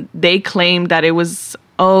unblocked, and they claimed that it was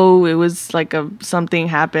like something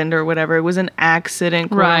happened or whatever. It was an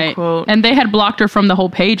accident, quote unquote. And they had blocked her from the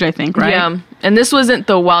whole page, I think, right? Yeah. And this wasn't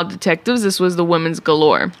the Wild Detectives. This was the Women's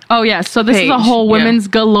Galore. Oh, yeah. So this page. is a whole Women's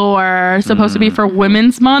Galore, supposed to be for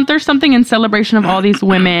Women's Month or something, in celebration of all these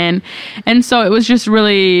women. And so it was just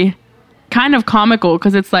really kind of comical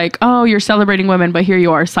because it's like, oh, you're celebrating women, but here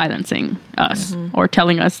you are silencing us or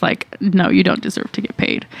telling us, like, no, you don't deserve to get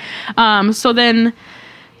paid. So then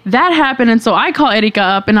that happened, and so I call Erika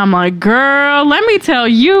up, and I'm like, girl, let me tell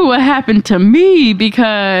you what happened to me,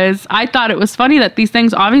 because I thought it was funny that these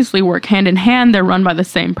things obviously work hand in hand. They're run by the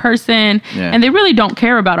same person, and they really don't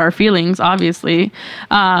care about our feelings, obviously.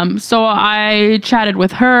 So I chatted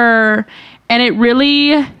with her, and it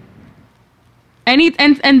really...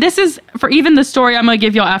 And this is for even the story I'm going to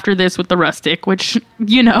give y'all after this with the rustic, which,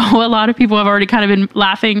 a lot of people have already kind of been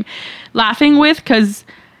laughing with, because...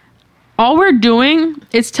 all we're doing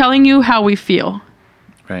is telling you how we feel.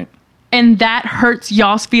 Right. And that hurts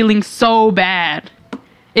y'all's feelings so bad.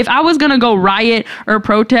 If I was going to go riot or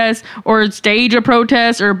protest or stage a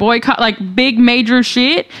protest or boycott, like big major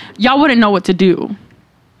shit, y'all wouldn't know what to do.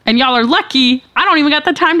 And y'all are lucky I don't even got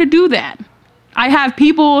the time to do that. I have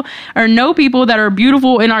people or know people that are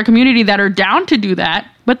beautiful in our community that are down to do that,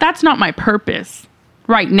 but that's not my purpose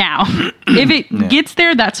right now. If it gets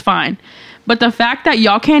there, that's fine. But the fact that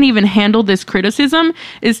y'all can't even handle this criticism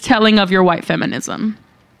is telling of your white feminism,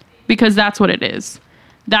 because that's what it is.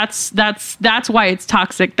 That's why it's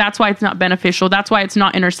toxic. That's why it's not beneficial. That's why it's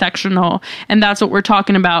not intersectional. And that's what we're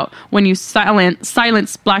talking about when you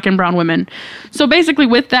silence Black and brown women. So basically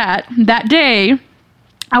with that day,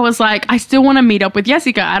 I was like, I still want to meet up with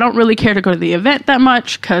Jessica. I don't really care to go to the event that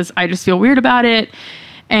much because I just feel weird about it.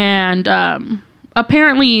 And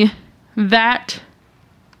apparently that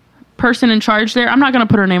person in charge there, I'm not going to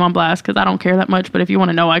put her name on blast because I don't care that much, but if you want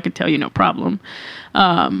to know, I could tell you, no problem.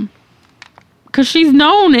 Because she's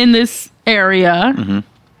known in this area.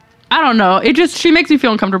 I don't know. She makes me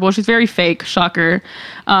feel uncomfortable. She's very fake, shocker.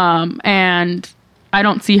 And I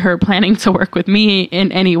don't see her planning to work with me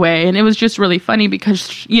in any way. And it was just really funny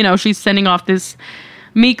because, you know, she's sending off this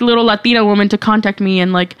meek little Latina woman to contact me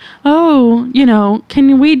and like, oh, you know,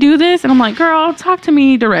 can we do this? And I'm like, girl, talk to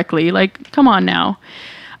me directly. Like, come on now.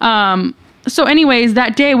 So anyways,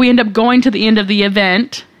 that day we end up going to the end of the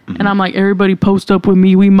event. And I'm like, everybody post up with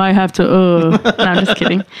me. We might have to, No, I'm just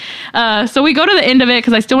kidding. So we go to the end of it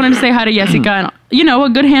because I still wanted to say hi to Jessica. And, you know, a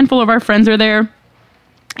good handful of our friends are there.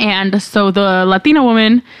 And so the Latina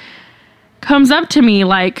woman comes up to me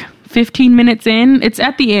like 15 minutes in. It's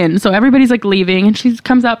at the end. So everybody's like leaving. And she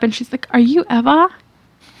comes up and she's like, are you Eva?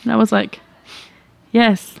 And I was like,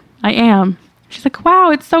 yes, I am. She's like, wow,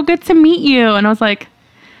 it's so good to meet you. And I was like,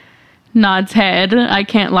 nods head. I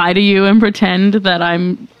can't lie to you and pretend that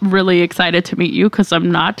I'm really excited to meet you because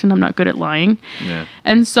I'm not, and I'm not good at lying. Yeah.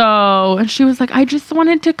 And so she was like, I just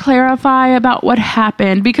wanted to clarify about what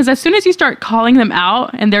happened, because as soon as you start calling them out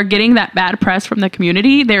and they're getting that bad press from the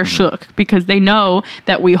community, they're shook because they know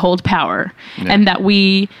that we hold power and that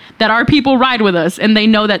our people ride with us, and they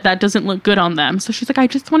know that that doesn't look good on them. So she's like, I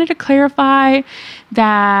just wanted to clarify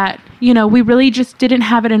that, you know, we really just didn't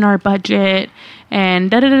have it in our budget.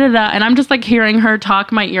 And da-da-da-da-da. And I'm just like hearing her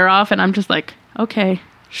talk my ear off. And I'm just like, okay,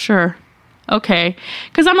 sure. Okay.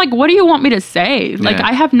 Because I'm like, what do you want me to say? Like,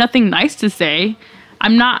 I have nothing nice to say.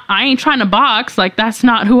 I ain't trying to box. Like, that's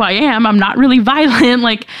not who I am. I'm not really violent.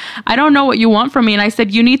 Like, I don't know what you want from me. And I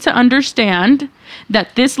said, you need to understand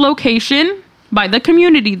that this location by the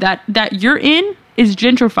community that you're in is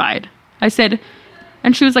gentrified. I said,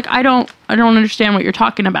 and she was like, I don't understand what you're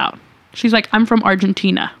talking about. She's like, I'm from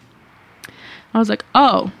Argentina. I was like,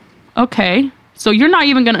 oh, okay. So you're not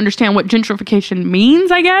even going to understand what gentrification means,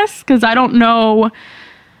 I guess, because I don't know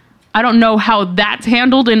how that's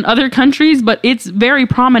handled in other countries, but it's very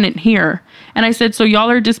prominent here. And I said, so y'all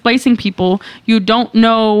are displacing people. You don't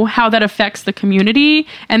know how that affects the community,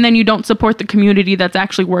 and then you don't support the community that's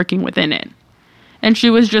actually working within it. And she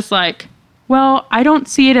was just like, well, I don't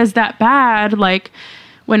see it as that bad. Like,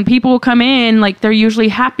 when people come in, like, they're usually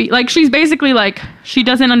happy. Like, she's basically like, she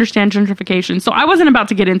doesn't understand gentrification. So I wasn't about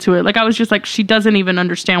to get into it. Like, I was just like, she doesn't even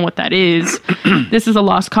understand what that is. This is a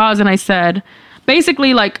lost cause. And I said,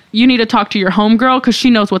 basically, like, you need to talk to your homegirl because she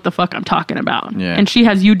knows what the fuck I'm talking about. Yeah. And she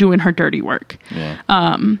has you doing her dirty work. Yeah.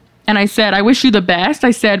 And I said, I wish you the best.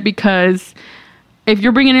 I said, because if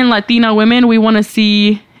you're bringing in Latina women, we want to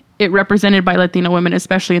see it represented by Latina women,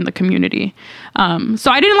 especially in the community.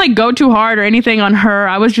 So I didn't like go too hard or anything on her.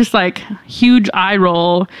 I was just like huge eye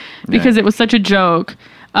roll because it was such a joke.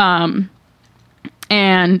 Yeah.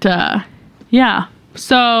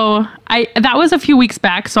 So that was a few weeks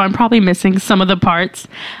back, so I'm probably missing some of the parts.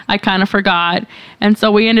 I kind of forgot. And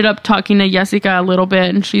so we ended up talking to Jessica a little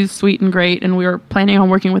bit, and she's sweet and great, and we were planning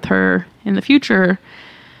on working with her in the future.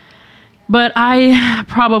 But I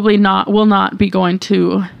probably will not be going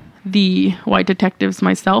to the White Detectives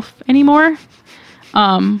myself anymore.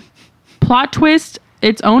 Plot twist,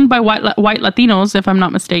 it's owned by white Latinos, if I'm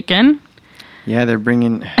not mistaken. Yeah, they're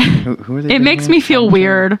bringing... Who are they? It makes me feel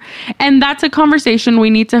weird. And that's a conversation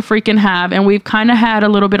we need to freaking have. And we've kind of had a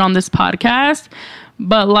little bit on this podcast.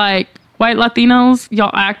 But, like, white Latinos,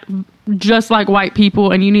 y'all act just like white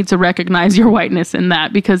people. And you need to recognize your whiteness in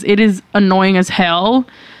that. Because it is annoying as hell.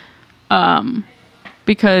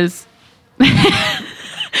 Because...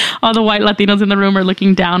 all the white Latinos in the room are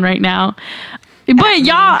looking down right now. But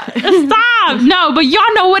y'all, stop. No, but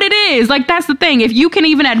y'all know what it is. Like, that's the thing. If you can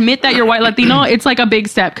even admit that you're white Latino, it's like a big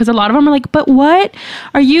step. Because a lot of them are like, but what?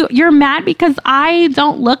 You're mad because I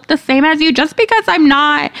don't look the same as you? Just because I'm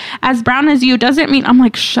not as brown as you doesn't mean... I'm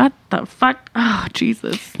like, shut the fuck... Oh,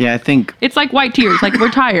 Jesus. Yeah, I think... It's like white tears. Like, we're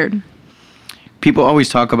tired. People always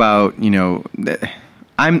talk about, you know...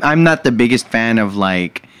 I'm not the biggest fan of,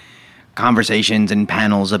 like... conversations and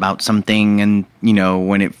panels about something, and you know,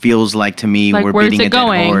 when it feels like to me like, we're beating a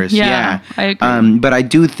dead horse. Yeah, I agree. But I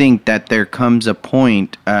do think that there comes a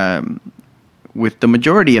point with the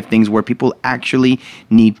majority of things where people actually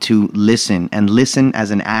need to listen, and listen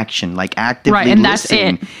as an action, like actively right, and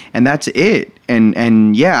listen. That's it. And that's it.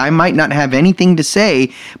 And yeah, I might not have anything to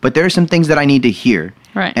say, but there are some things that I need to hear.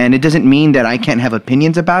 Right. And it doesn't mean that I can't have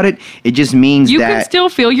opinions about it. It just means you that can still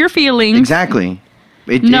feel your feelings. Exactly.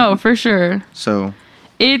 For sure. So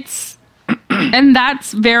it's And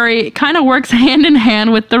that's kind of works hand in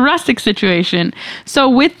hand with the rustic situation. So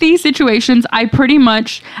with these situations, I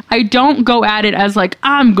don't go at it as like,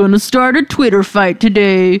 I'm going to start a Twitter fight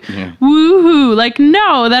today. Yeah. Woohoo. Like,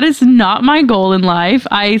 no, that is not my goal in life.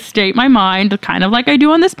 I state my mind kind of like I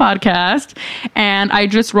do on this podcast. And I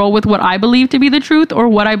just roll with what I believe to be the truth or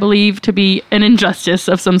what I believe to be an injustice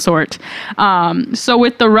of some sort. So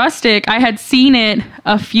with the rustic, I had seen it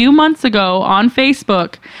a few months ago on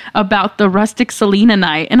Facebook about the rustic Selena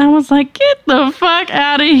night. And I was like, get the fuck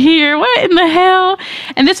out of here. What in the hell?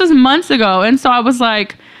 And this was months ago. And so I was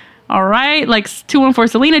like, all right, like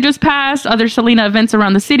 214 Selena just passed. Other Selena events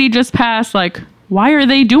around the city just passed. Like, why are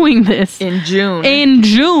they doing this? In June.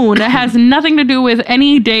 It has nothing to do with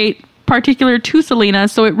any date particular to Selena.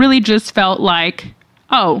 So it really just felt like,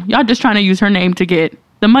 oh, y'all just trying to use her name to get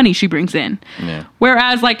the money she brings in. Yeah.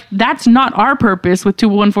 Whereas, like, that's not our purpose with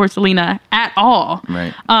 214 Selena at all.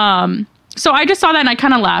 Right. So I just saw that and I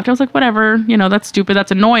kind of laughed. I was like, whatever, that's stupid.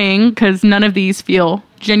 That's annoying because none of these feel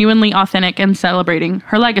genuinely authentic and celebrating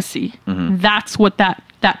her legacy. Mm-hmm. That's what that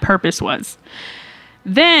purpose was.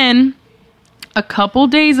 Then a couple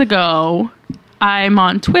days ago, I'm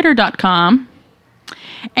on twitter.com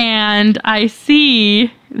and I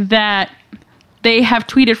see that they have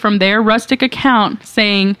tweeted from their rustic account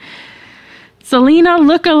saying, Selena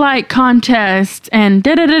lookalike contest and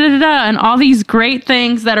da-da-da-da-da and all these great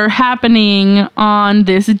things that are happening on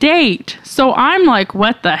this date. So I'm like,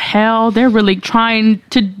 what the hell? They're really trying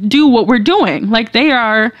to do what we're doing. Like, they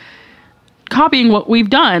are copying what we've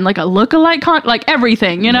done, like a lookalike like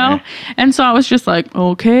everything, Yeah. And so I was just like,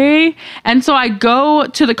 okay. And so I go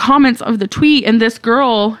to the comments of the tweet, and this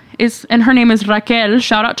girl and her name is Raquel.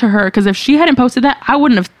 Shout out to her, because if she hadn't posted that, I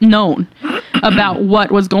wouldn't have known about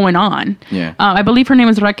what was going on. Yeah. I believe her name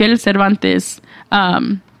is Raquel Cervantes.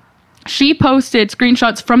 She posted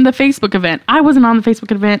screenshots from the Facebook event. I wasn't on the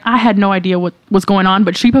Facebook event. I had no idea what was going on,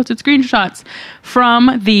 but she posted screenshots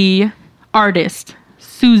from the artist,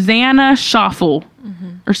 Susanna Schaffel,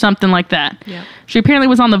 or something like that. Yep. She apparently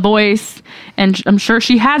was on The Voice, and I'm sure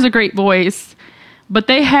she has a great voice, but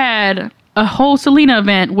they had a whole Selena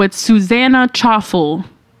event with Susanna Schaffel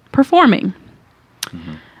performing.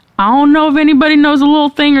 Mm-hmm. I don't know if anybody knows a little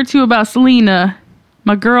thing or two about Selena.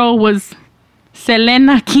 My girl was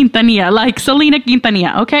Selena Quintanilla, like Selena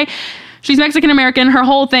Quintanilla, okay? She's Mexican-American. Her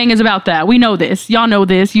whole thing is about that. We know this. Y'all know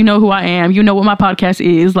this. You know who I am. You know what my podcast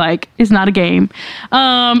is. Like, it's not a game.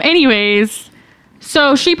 Anyways,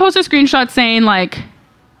 so she posted a screenshot saying, like,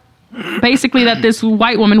 basically that this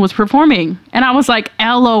white woman was performing. And I was like,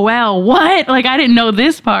 LOL, what? Like, I didn't know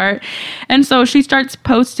this part. And so she starts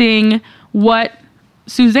posting what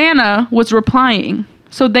Susanna was replying.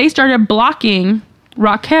 So they started blocking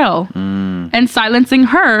Raquel and silencing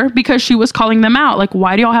her because she was calling them out. Like,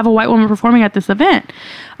 why do y'all have a white woman performing at this event?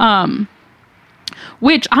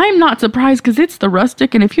 Which I'm not surprised, because it's the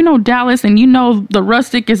Rustic. And if you know Dallas and you know the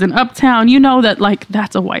Rustic is in Uptown, you know that, like,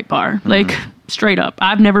 that's a white bar. Like, straight up.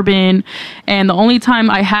 I've never been. And the only time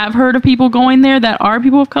I have heard of people going there that are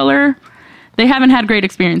people of color, they haven't had great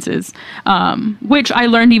experiences, which I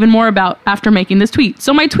learned even more about after making this tweet.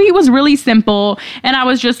 So my tweet was really simple, and I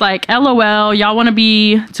was just like, LOL, y'all want to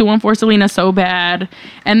be 214 Selena so bad.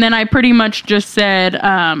 And then I pretty much just said,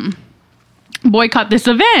 boycott this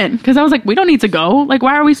event, because I was like, we don't need to go. Like,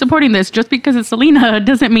 why are we supporting this? Just because it's Selena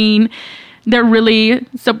doesn't mean they're really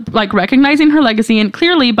recognizing her legacy. And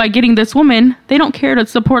clearly, by getting this woman, they don't care to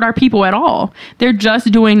support our people at all. They're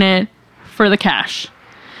just doing it for the cash.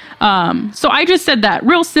 So I just said that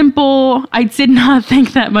real simple. I did not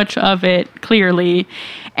think that much of it, clearly.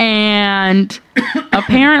 And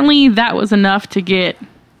apparently that was enough to get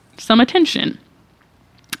some attention.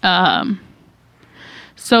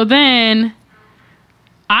 So then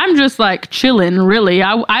I'm just like chilling, really.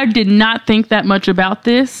 I did not think that much about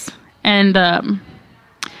this. And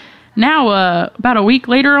now, about a week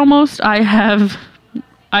later almost,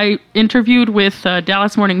 I interviewed with a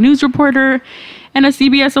Dallas Morning News reporter and a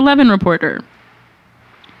CBS 11 reporter.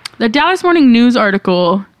 The Dallas Morning News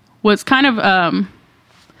article was kind of,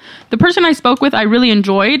 the person I spoke with I really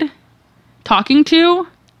enjoyed talking to.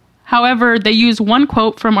 However, they used one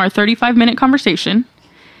quote from our 35-minute conversation.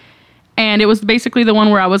 And it was basically the one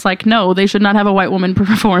where I was like, no, they should not have a white woman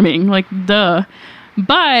performing. Like, duh.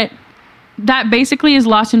 But that basically is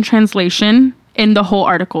lost in translation in the whole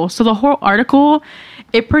article. So the whole article,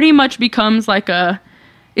 it pretty much becomes like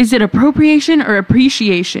is it appropriation or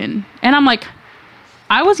appreciation? And I'm like,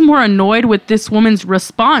 I was more annoyed with this woman's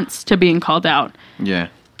response to being called out. Yeah.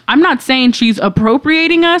 I'm not saying she's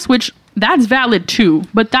appropriating us, which that's valid too,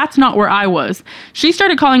 but that's not where I was. She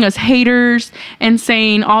started calling us haters and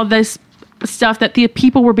saying all this stuff that the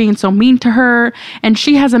people were being so mean to her, and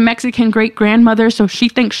she has a Mexican great-grandmother, so she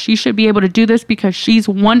thinks she should be able to do this because she's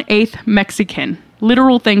 1/8 Mexican.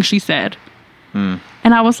 Literal thing she said. And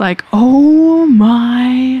I was like, oh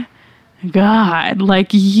my God, like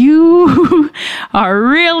you are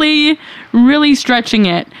really, really stretching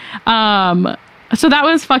it. So that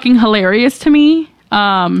was fucking hilarious to me.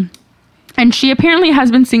 And she apparently has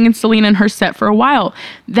been singing Selena in her set for a while.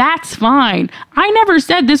 That's fine. I never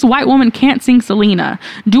said this white woman can't sing Selena.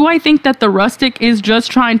 Do I think that the Rustic is just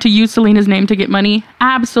trying to use Selena's name to get money?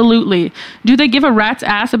 Absolutely. Do they give a rat's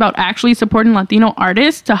ass about actually supporting Latino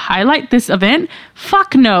artists to highlight this event?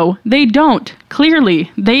 Fuck no, they don't. Clearly,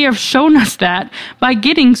 they have shown us that by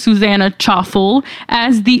getting Susanna Chaffel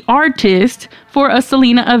as the artist for a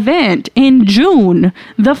Selena event in June.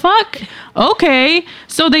 The fuck? Okay,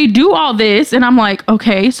 so they do all this, and I'm like,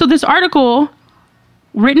 okay, so this article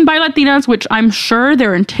written by Latinas, which I'm sure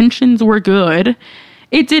their intentions were good,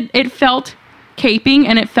 it felt caping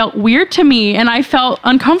and it felt weird to me, and I felt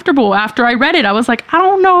uncomfortable after I read it. I was like, I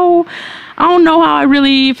don't know how I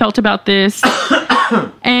really felt about this.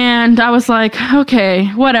 And I was like, okay,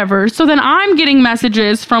 whatever. So then I'm getting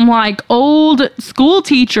messages from like old school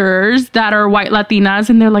teachers that are white Latinas,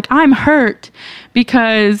 and they're like, I'm hurt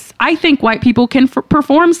because I think white people can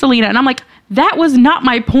perform Selena. And I'm like, that was not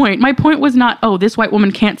my point. My point was not, oh, this white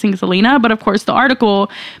woman can't sing Selena. But of course, the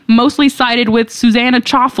article mostly sided with Susanna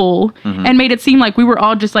Chaffel and made it seem like we were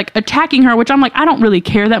all just like attacking her, which I'm like, I don't really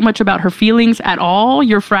care that much about her feelings at all.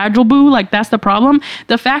 You're fragile, boo. Like, that's the problem.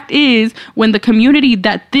 The fact is, when the community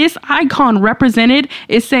that this icon represented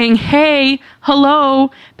is saying, hey,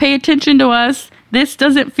 hello, pay attention to us, this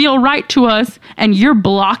doesn't feel right to us, and you're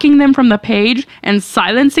blocking them from the page and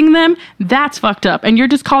silencing them, that's fucked up. And you're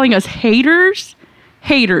just calling us haters?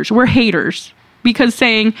 Haters. We're haters. Because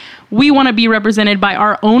saying we want to be represented by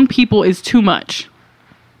our own people is too much.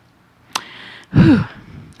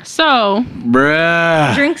 So,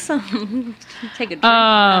 Bruh. Drink some. Take a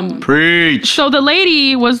drink. Preach. So the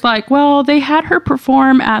lady was like, well, they had her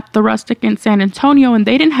perform at the Rustic in San Antonio and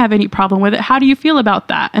they didn't have any problem with it. How do you feel about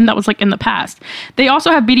that? And that was like in the past. They also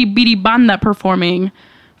have Bidi Bidi Banda performing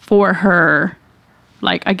for her,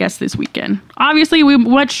 like, I guess this weekend. Obviously, we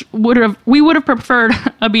would have preferred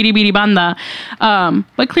a Bidi Bidi Banda,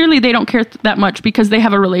 but clearly they don't care that much because they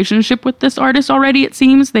have a relationship with this artist already. It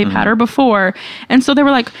seems they've had her before, and so they were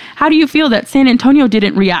like, "How do you feel that San Antonio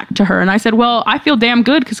didn't react to her?" And I said, "Well, I feel damn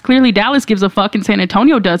good because clearly Dallas gives a fuck and San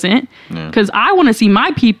Antonio doesn't, because I want to see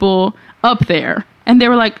my people up there." And they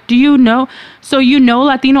were like, "Do you know? So you know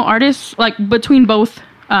Latino artists?" Like between both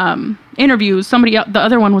interviews, the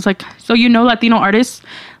other one was like, so you know Latino artists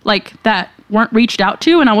like that weren't reached out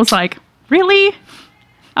to? And I was like, really?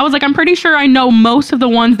 I was like, I'm pretty sure I know most of the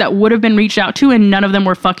ones that would have been reached out to, and none of them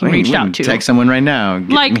were fucking reached out to. Text someone right now.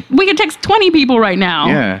 We could text 20 people right now.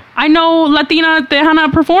 Yeah. I know Latina Tejana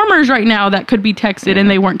performers right now that could be texted and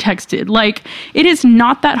they weren't texted. Like, it is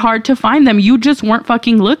not that hard to find them. You just weren't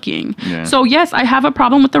fucking looking. Yeah. So yes, I have a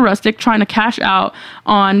problem with the Rustic trying to cash out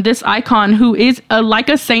on this icon who is like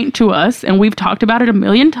a saint to us, and we've talked about it a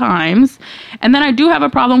million times. And then I do have a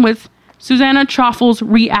problem with Susanna Chaffel's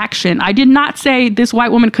reaction. I did not say this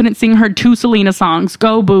white woman couldn't sing her 2 Selena songs.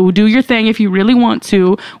 Go, boo. Do your thing if you really want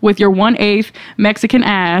to with your 1/8 Mexican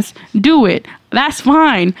ass. Do it. That's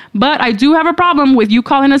fine. But I do have a problem with you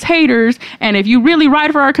calling us haters. And if you really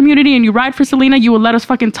ride for our community and you ride for Selena, you will let us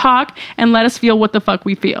fucking talk and let us feel what the fuck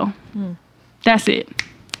we feel. That's it.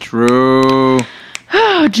 True.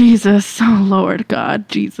 Oh, Jesus. Oh, Lord God.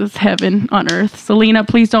 Jesus, heaven on earth. Selena,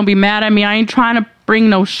 please don't be mad at me. I ain't trying to bring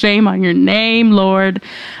no shame on your name, Lord.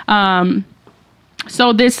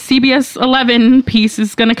 So this CBS 11 piece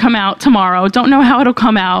is going to come out tomorrow. Don't know how it'll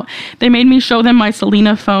come out. They made me show them my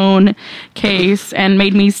Selena phone case and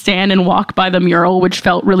made me stand and walk by the mural, which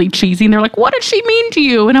felt really cheesy. And they're like, what did she mean to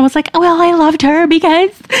you? And I was like, oh, well, I loved her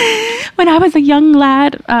because when I was a young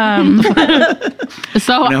lad.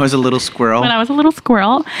 So when I was a little squirrel. When I was a little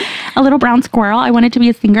squirrel, a little brown squirrel, I wanted to be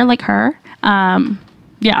a singer like her.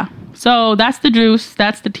 Yeah. So that's the juice.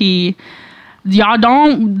 That's the tea. Y'all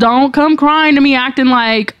don't come crying to me acting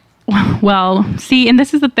like, well, see, and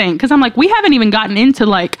this is the thing, because I'm like, we haven't even gotten into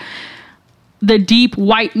like the deep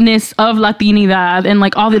whiteness of Latinidad and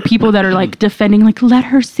like all the people that are like defending, like, let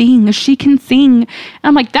her sing, she can sing. And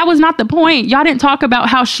I'm like, that was not the point. Y'all didn't talk about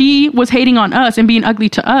how she was hating on us and being ugly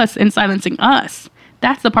to us and silencing us.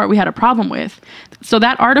 That's the part we had a problem with. So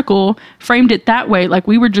that article framed it that way, like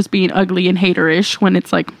we were just being ugly and haterish, when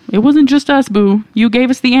it's like, it wasn't just us, boo. You gave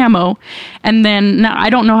us the ammo. And then, now I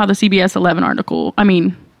don't know how the CBS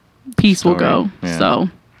 11 piece will go. Yeah. So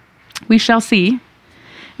we shall see.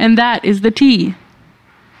 And that is the tea.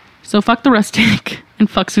 So fuck the rustic and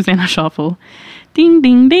fuck Susanna Schaffel. Ding,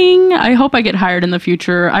 ding, ding. I hope I get hired in the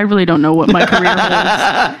future. I really don't know what my career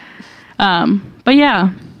holds. But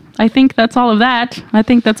yeah, I think that's all of that. I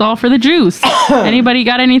think that's all for the juice. Anybody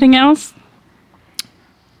got anything else?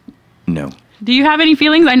 No. Do you have any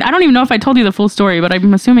feelings? I don't even know if I told you the full story, but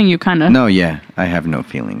I'm assuming you kind of... No, yeah. I have no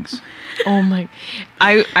feelings. Oh my!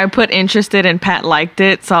 I put interested and Pat liked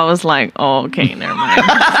it, so I was like, oh, okay, never mind.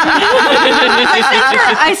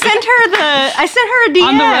 I sent her a DM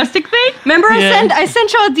On the rustic thing? Remember, I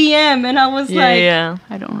sent you a DM, and I was Yeah.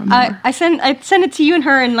 I don't remember. I sent it to you and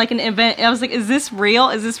her in like an event. I was like, "Is this real?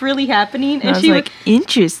 Is this really happening?" And I was like,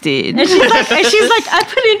 interested. and she's like, "I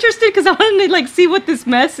put interested because I wanted to like see what this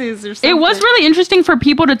mess is or something." It was really interesting for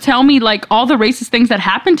people to tell me like all the racist things that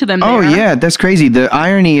happened to them there. Oh, yeah. That's crazy. The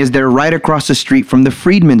irony is they're right across the street from the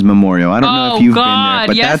Freedmen's Memorial. I don't know if you've been there,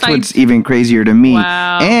 but yes, that's what's even crazier to me.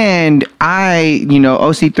 Wow. And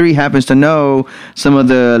OC3 happens to know some of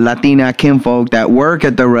the Latina kinfolk that work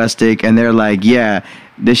at the rustic, and they're like, yeah,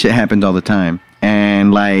 this shit happens all the time.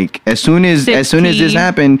 And like as soon as this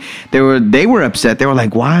happened, they were upset. They were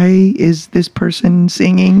like, "Why is this person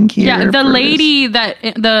singing here?" Yeah, the for lady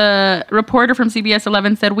the reporter from CBS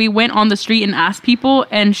 11 said we went on the street and asked people,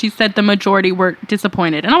 and she said the majority were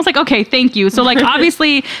disappointed. And I was like, okay, thank you. So like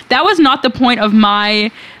obviously that was not the point of my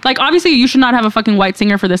obviously you should not have a fucking white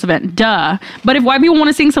singer for this event, duh. But if white people want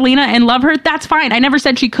to sing Selena and love her, that's fine. I never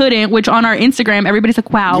said she couldn't. Which on our Instagram everybody's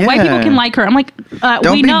like, wow, Yeah. white people can like her. I'm like,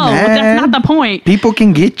 Don't we be know mad. that's not the point. People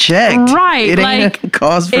can get checked. Right, It ain't a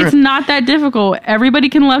cause for... It's not that difficult. Everybody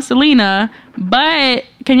can love Selena, but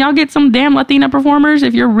can y'all get some damn Latina performers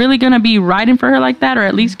if you're really going to be riding for her like that, or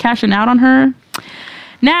at least cashing out on her?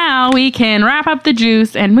 Now we can wrap up the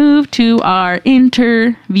juice and move to our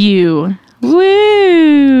interview.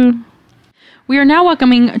 Woo! We are now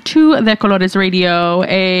welcoming to the Colores Radio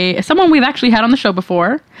someone we've actually had on the show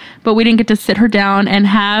before, but we didn't get to sit her down and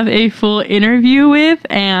have a full interview with,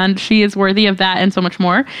 and she is worthy of that and so much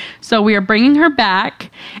more. So we are bringing her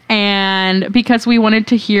back, and because we wanted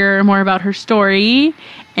to hear more about her story.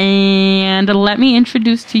 And let me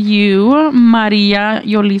introduce to you Maria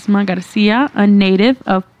Yolisma Garcia, a native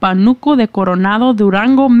of Panuco de Coronado,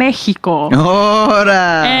 Durango, Mexico.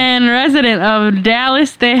 Ora! And resident of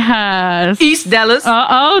Dallas, Texas. East Dallas.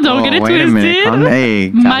 Don't get it wait a minute. twisted.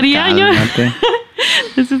 Hey, Maria calmate.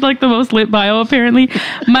 This is like the most lit bio, apparently.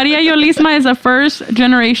 Maria Yolisma is a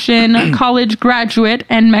first-generation college graduate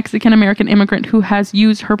and Mexican-American immigrant who has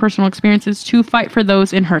used her personal experiences to fight for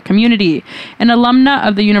those in her community. An alumna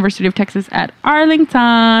of the University of Texas at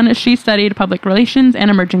Arlington, she studied public relations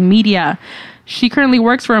and emerging media. She currently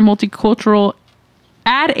works for a multicultural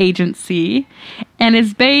ad agency and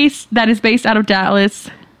is based out of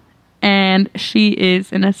Dallas. And she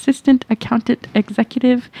is an assistant accountant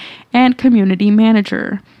executive and community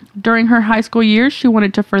manager. During her high school years, she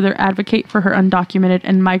wanted to further advocate for her undocumented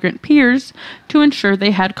and migrant peers to ensure they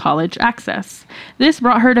had college access. This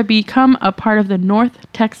brought her to become a part of the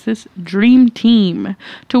North Texas Dream Team,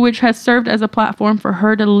 to which has served as a platform for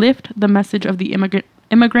her to lift the message of the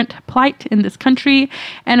immigrant plight in this country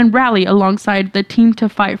and rally alongside the team to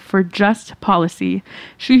fight for just policy.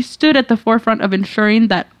 She stood at the forefront of ensuring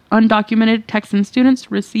that undocumented Texan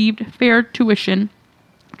students received fair tuition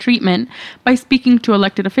treatment by speaking to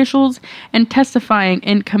elected officials and testifying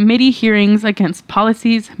in committee hearings against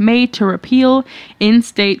policies made to repeal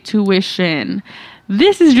in-state tuition.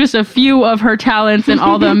 This is just a few of her talents and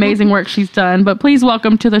all the amazing work she's done. But please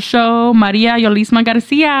welcome to the show, Maria Yolisma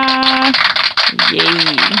Garcia.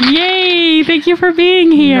 Yay. Yay! Thank you for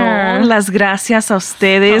being here. No, las gracias a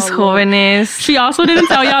ustedes, jóvenes. She also didn't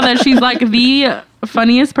tell y'all that she's like the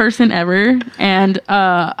funniest person ever, and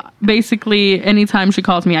basically anytime she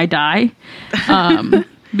calls me I die,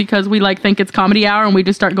 because we like think it's comedy hour and we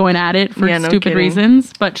just start going at it for stupid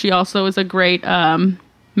reasons. But she also is a great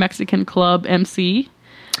Mexican club MC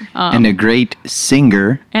and a great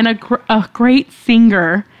singer and a great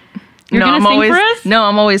singer. You're gonna sing for us? No,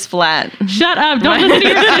 I'm always flat. Shut up! Don't listen to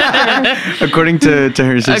your sister. according to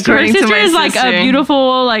her sister. Her sister is like a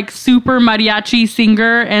beautiful, like super mariachi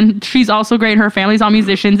singer, and she's also great. Her family's all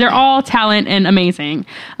musicians. They're all talent and amazing.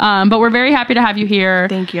 But we're very happy to have you here.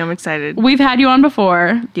 Thank you. I'm excited. We've had you on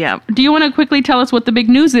before. Yeah. Do you want to quickly tell us what the big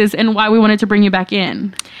news is and why we wanted to bring you back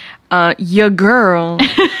in? Your girl.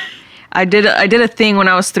 I did a thing when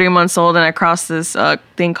I was 3 months old, and I crossed this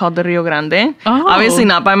thing called the Rio Grande. Oh. Obviously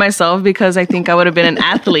not by myself, because I think I would have been an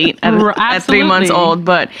athlete at 3 months old.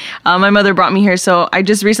 But my mother brought me here, so I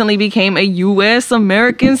just recently became a U.S.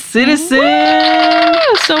 American citizen.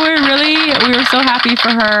 Woo! So So we were so happy for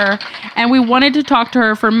her, and we wanted to talk to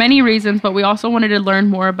her for many reasons, but we also wanted to learn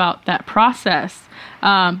more about that process,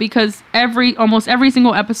 because almost every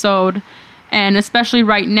single episode, and especially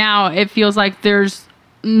right now, it feels like there's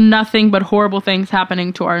nothing but horrible things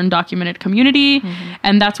happening to our undocumented community.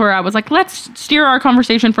 And that's where I was like, let's steer our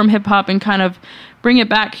conversation from hip hop and kind of bring it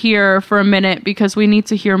back here for a minute, because we need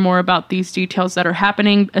to hear more about these details that are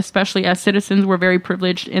happening, especially as citizens. We're very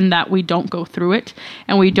privileged in that we don't go through it,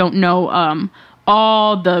 and we don't know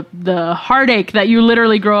all the heartache that you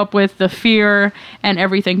literally grow up with, the fear and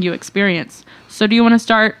everything you experience. So do you want to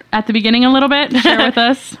start at the beginning a little bit? Share with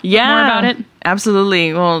us more about it?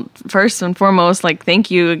 Absolutely. Well, first and foremost,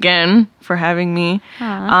 thank you again for having me.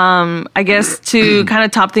 I guess to kind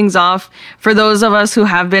of top things off, for those of us who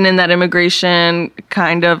have been in that immigration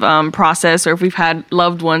kind of process, or if we've had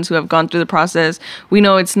loved ones who have gone through the process, we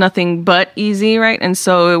know it's nothing but easy, right? And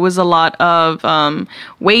so it was a lot of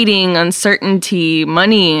waiting, uncertainty,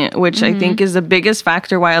 money, which I think is the biggest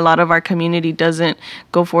factor why a lot of our community doesn't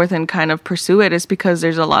go forth and kind of pursue it, is because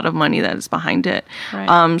there's a lot of money that is behind it.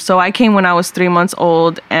 Right. So I came when I was 3 months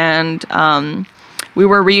old, and we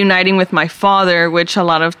were reuniting with my father, which a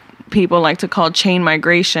lot of people like to call chain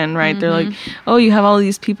migration, right? They're like, oh, you have all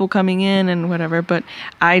these people coming in and whatever, but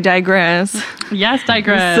I digress. Yes,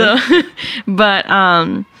 digress. So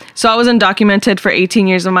I was undocumented for 18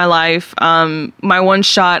 years of my life. My one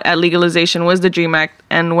shot at legalization was the DREAM Act,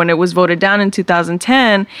 and when it was voted down in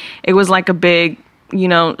 2010, it was like a big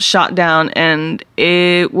shot down, and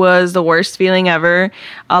it was the worst feeling ever.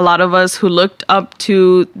 A lot of us who looked up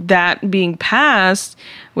to that being passed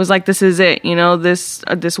was like, this is it,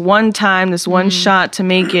 this one time, this one shot to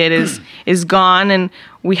make it is gone, and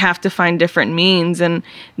we have to find different means. And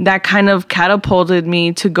that kind of catapulted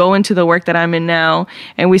me to go into the work that I'm in now.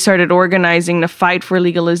 And we started organizing to fight for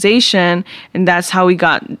legalization, and that's how we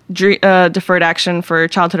got deferred action for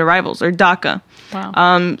childhood arrivals, or DACA.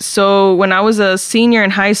 Wow. So when I was a senior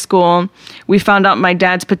in high school, we found out my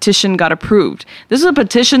dad's petition got approved. This is a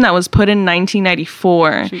petition that was put in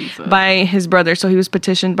 1994 by his brother. So he was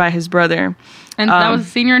petitioned by his brother. And that was a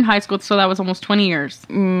senior in high school, so that was almost 20 years.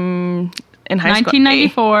 In high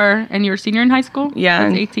 1994, and you were senior in high school? Yeah.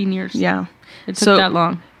 That's 18 years. Yeah. It took that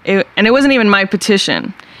long. And it wasn't even my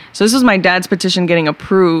petition. So this was my dad's petition getting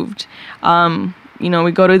approved.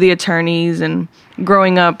 We go to the attorneys, and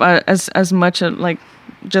growing up as much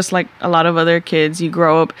just like a lot of other kids, you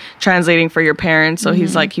grow up translating for your parents. So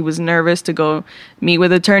he was nervous to go meet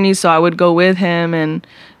with attorneys. So I would go with him and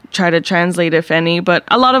try to translate, if any. But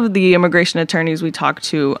a lot of the immigration attorneys we talked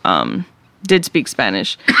to did speak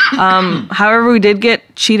Spanish. However, we did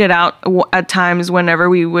get cheated out at times whenever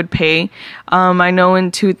we would pay. I know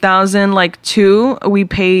in 2002, we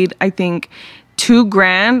paid, I think,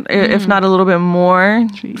 $2,000, if not a little bit more,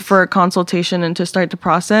 for a consultation and to start the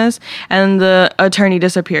process. And the attorney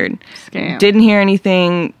disappeared. Scam. Didn't hear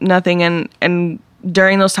anything, nothing. And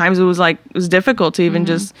during those times, it was difficult to even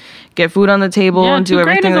just get food on the table and do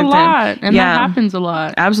everything like that. And that happens a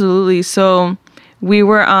lot. Absolutely. So we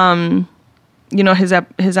were,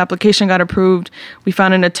 his application got approved. We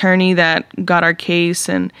found an attorney that got our case,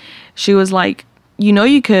 and she was like,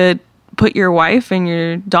 you could put your wife and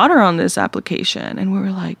your daughter on this application. And we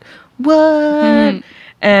were like, what?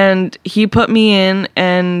 And he put me in,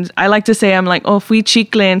 and I like to say, I'm like, fui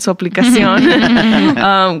chicle en su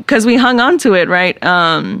aplicación, because we hung on to it, right?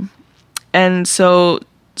 And so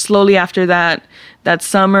slowly after that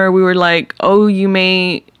summer, we were like, you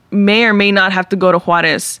may or may not have to go to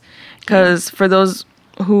Juarez, because for those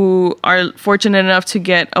who are fortunate enough to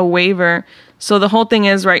get a waiver, so the whole thing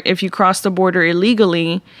is, right, if you cross the border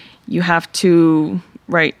illegally, you have to,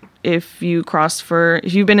 right, if you've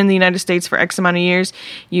been in the United States for X amount of years,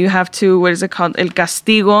 you have to, what is it called? El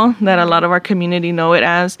castigo, that a lot of our community know it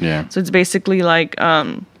as. Yeah. So it's basically like,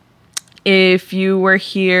 if you were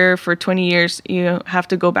here for 20 years, you have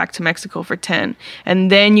to go back to Mexico for 10,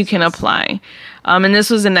 and then you can apply. And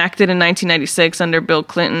this was enacted in 1996 under Bill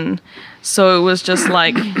Clinton. So it was just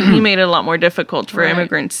like, he made it a lot more difficult for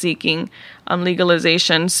immigrants seeking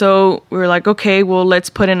legalization. So we were like, okay, well, let's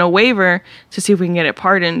put in a waiver to see if we can get it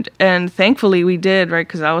pardoned. And thankfully we did, right?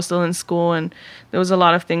 Because I was still in school, and there was a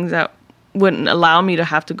lot of things that wouldn't allow me to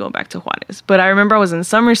have to go back to Juarez. But I remember I was in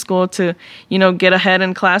summer school to, get ahead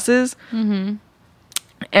in classes.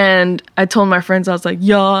 And I told my friends, I was like,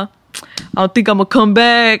 yeah, I think I'm going to come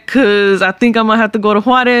back because I think I'm going to have to go to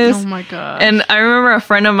Juarez. Oh, my God. And I remember a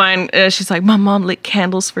friend of mine, she's like, my mom lit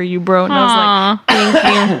candles for you, bro. And I was like, thank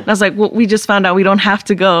you. And I was like, well, we just found out we don't have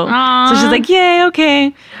to go. Aww. So she's like, yay,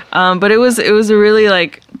 okay. But it was a really,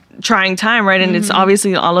 trying time, right? And it's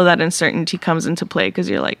obviously all of that uncertainty comes into play because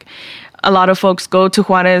you're like, a lot of folks go to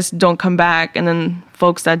Juarez, don't come back, and then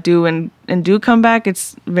folks that do and do come back,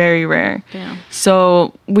 it's very rare. Damn.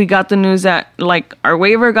 So we got the news that like our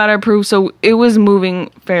waiver got approved, so it was moving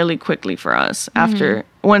fairly quickly for us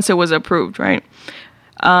once it was approved, right?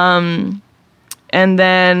 And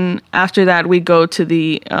then after that, we go to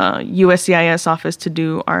the USCIS office to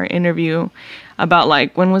do our interview about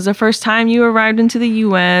like, when was the first time you arrived into the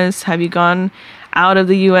U.S.? Have you gone out of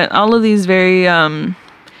the U.S.? All of these very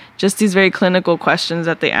just these very clinical questions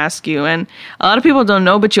that they ask you. And a lot of people don't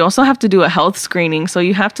know, but you also have to do a health screening. So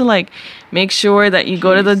you have to like make sure that you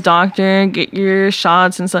go to the doctor, get your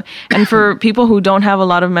shots and stuff. And for people who don't have a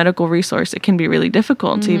lot of medical resource, it can be really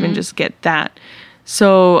difficult to even just get that.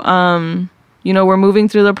 So, we're moving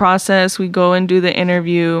through the process. We go and do the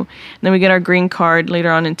interview, and then we get our green card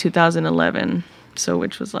later on in 2011. So,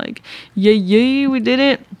 which was like, yay, we did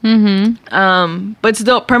it. But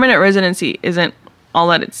still, permanent residency isn't all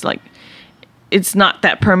that it's like. It's not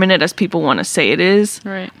that permanent as people want to say it is.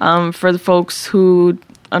 Right. For the folks who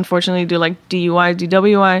unfortunately do like DUI,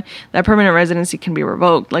 DWI, that permanent residency can be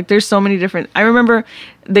revoked. Like there's so many different, I remember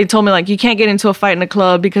they told me like, you can't get into a fight in a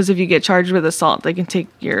club because if you get charged with assault, they can take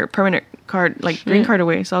your permanent card, like green card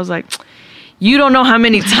away. So I was like, you don't know how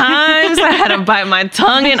many times I had to bite my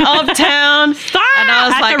tongue in Uptown. Stop! And I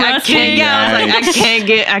was At like, the I wrestling.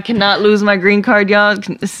 can't, I cannot lose my green card, y'all.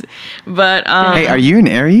 But, Hey, are you an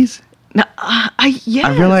Aries? no, yes.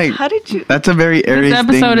 I feel like How did you? that's a very Aries This thing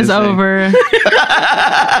episode to is say. over.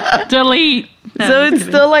 Delete. So it's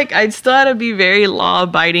still like I still had to be very law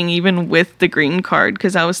abiding even with the green card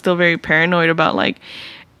because I was still very paranoid about like,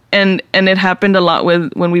 and it happened a lot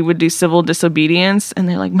with when we would do civil disobedience and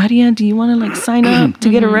they're like, Maria, do you want to like sign up to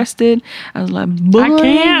get arrested? I was like, boy,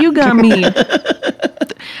 can't. you got me.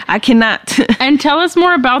 I cannot. And tell us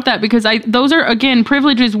more about that because those are again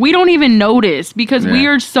privileges we don't even notice because we Yeah.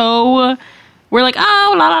 are so we're like,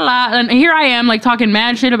 oh la la la, and here I am like talking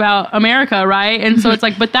mad shit about America, right? And so it's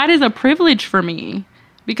like, but that is a privilege for me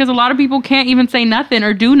because a lot of people can't even say nothing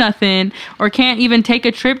or do nothing or can't even take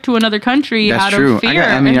a trip to another country That's out true. of fear.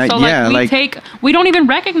 I and so we don't even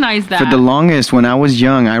recognize that. For the longest, when I was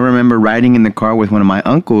young, I remember riding in the car with one of my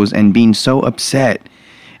uncles and being so upset.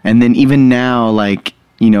 And then even now, like,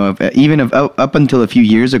 up until a few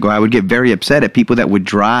years ago, I would get very upset at people that would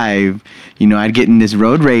drive. I'd get in this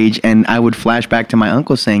road rage and I would flash back to my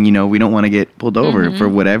uncle saying, we don't want to get pulled over for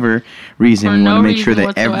whatever reason. For We want no to make sure reason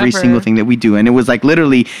that every whatsoever. single thing that we do. And it was like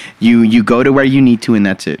literally you go to where you need to and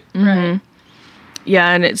that's it. right.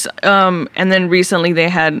 Yeah, and it's and then recently they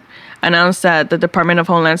had announced that the Department of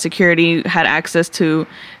Homeland Security had access to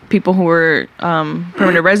people who were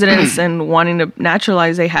permanent residents and wanting to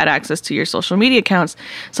naturalize. They had access to your social media accounts.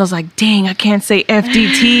 So I was like, dang, I can't say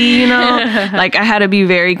FDT, like I had to be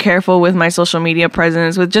very careful with my social media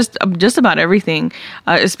presence with just about everything,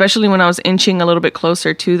 especially when I was inching a little bit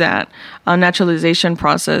closer to that naturalization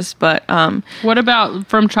process. But What about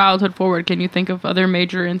from childhood forward? Can you think of other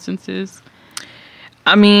major instances?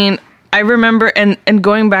 I mean, I remember, and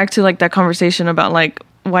going back to like that conversation about like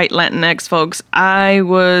white Latinx folks, I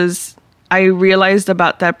realized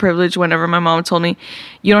about that privilege whenever my mom told me,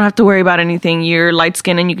 you don't have to worry about anything. You're light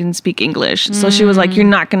skinned and you can speak English. So she was like, you're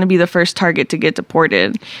not going to be the first target to get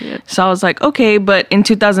deported. Shit. So I was like, okay. But in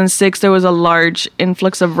 2006, there was a large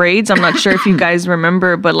influx of raids. I'm not sure if you guys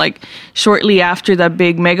remember, but like shortly after that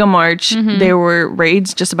big mega march, there were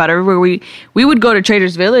raids just about everywhere. We would go to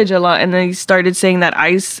Traders Village a lot, and they started saying that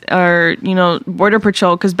ICE or, Border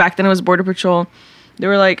Patrol, because back then it was Border Patrol. They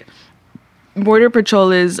were like, Border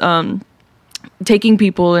Patrol is taking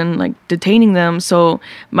people and like detaining them. So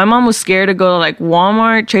my mom was scared to go to like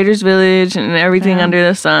Walmart, Traders Village, and everything under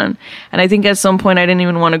the sun. And I think at some point I didn't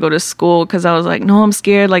even want to go to school because I was like, no, I'm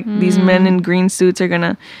scared. Like these men in green suits are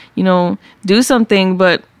gonna, do something.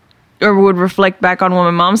 Or would reflect back on what my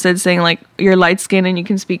mom said, saying like, you're light skinned and you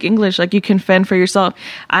can speak English, like you can fend for yourself.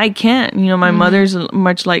 I can't. My mother's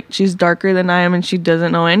much like, she's darker than I am and she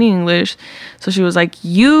doesn't know any English. So she was like,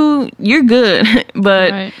 you're good.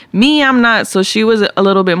 But Right. me, I'm not. So she was a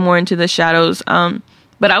little bit more into the shadows.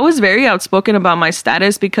 But I was very outspoken about my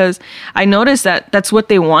status because I noticed that that's what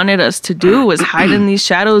they wanted us to do, was hide in these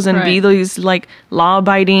shadows and be Right. these like law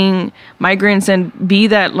abiding migrants and be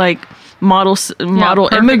that like model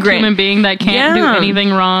Perfect immigrant human being that can't do Yeah.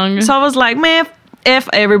 anything wrong. So I was like, man, F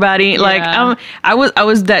everybody. Like Yeah. I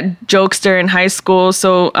was that jokester in high school.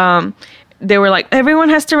 So they were like, everyone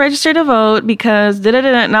has to register to vote because da da da.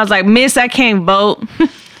 And I was like, miss, I can't vote.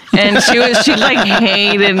 And she like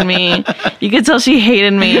hated me. You could tell she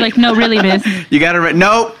hated me. You're like, no, really, miss. You gotta.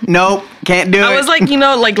 Nope, can't do it. I was like,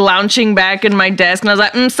 like lounging back in my desk, and I was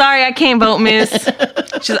like, sorry, I can't vote, miss.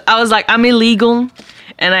 I was like, I'm illegal,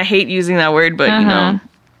 and I hate using that word, but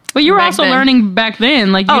But you were back also then. learning back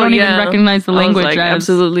then. Like, you don't even recognize the language. I was like, as...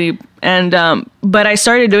 absolutely. And but I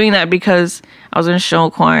started doing that because I was in show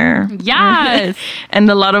choir. Yes. And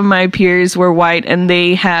a lot of my peers were white, and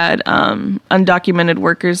they had undocumented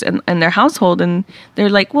workers in their household, and they're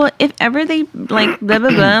like, well, if ever they like blah blah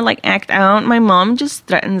blah like act out, my mom just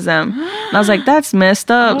threatens them. And I was like, that's messed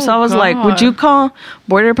up. Oh, so I was like, would you call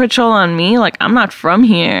Border Patrol on me? Like, I'm not from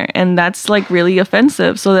here, and that's like really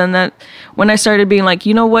offensive. So then when I started being like,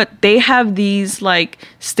 you know what, they have these like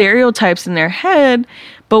stereotypes in their head,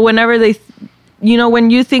 but whenever they when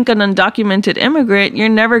you think an undocumented immigrant, you're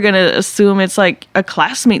never going to assume it's like a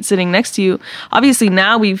classmate sitting next to you. Obviously,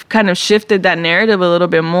 now we've kind of shifted that narrative a little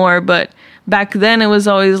bit more, but back then it was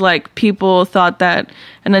always like people thought that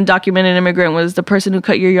an undocumented immigrant was the person who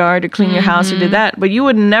cut your yard or cleaned your house or did that. But you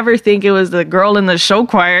would never think it was the girl in the show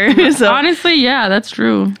choir. So, honestly, yeah, that's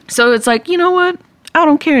true. So it's like, you know what? I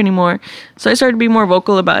don't care anymore. So I started to be more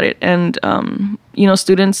vocal about it. And,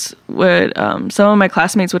 students would, some of my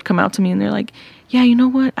classmates would come out to me and they're like, yeah, you know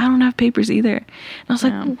what? I don't have papers either. And I was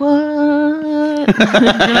like, what?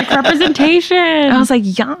 You're like, representation. I was like,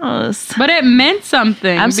 yes. But it meant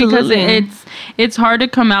something. Absolutely. Because it's hard to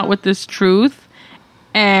come out with this truth,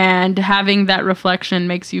 and having that reflection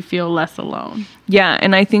makes you feel less alone. Yeah,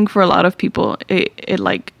 and I think for a lot of people, it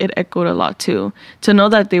echoed a lot too, to know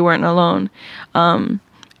that they weren't alone.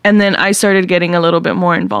 And then I started getting a little bit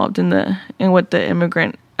more involved in what the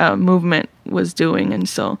immigrant movement was doing, and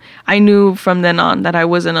so I knew from then on that I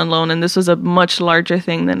wasn't alone, and this was a much larger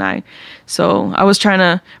thing than I. So I was trying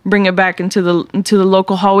to bring it back into the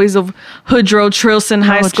local hallways of Woodrow Trilson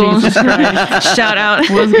High School. Shout out, it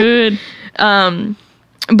was good.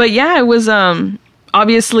 But yeah, it was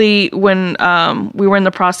obviously when we were in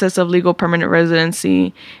the process of legal permanent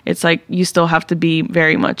residency, it's like you still have to be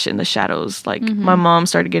very much in the shadows. Like my mom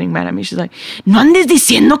started getting mad at me. She's like, "No andes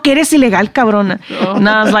diciendo que eres ilegal, cabrona." And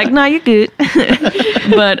I was like, "No, you're good."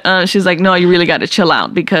 But she's like, "No, you really got to chill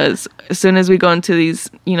out, because as soon as we go into these,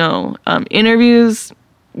 interviews,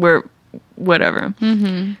 we're whatever."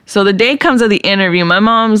 So the day comes of the interview, my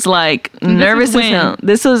mom's like nervous as hell.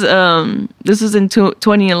 This was in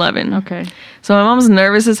 2011. Okay. So my mom's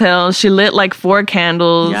nervous as hell. She lit like 4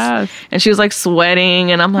 candles. Yes. And she was like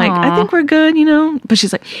sweating, and I'm like, I think we're good, But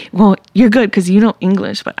she's like, well, you're good because you know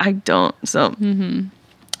English, but I don't. So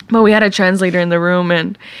But we had a translator in the room,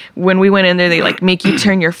 and when we went in there, they like make you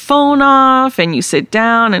turn your phone off and you sit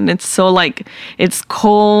down, and it's so like it's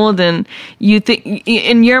cold, and you think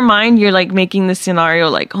in your mind you're like making the scenario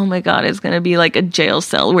like, oh my god, it's gonna be like a jail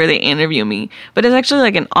cell where they interview me, but it's actually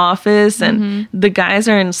like an office, and the guys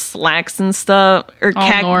are in slacks and stuff, or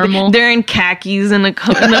normal. They're in khakis and a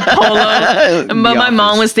polo. But my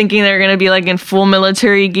mom was thinking they were gonna be like in full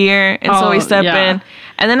military gear, and so we step in.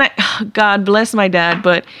 And then God bless my dad,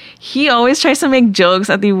 but he always tries to make jokes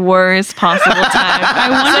at the worst possible time. I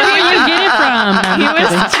wonder where you get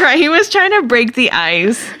it from. He was trying to break the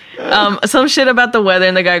ice. Some shit about the weather,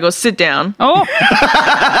 and the guy goes, "Sit down." Oh.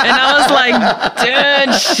 And I was like,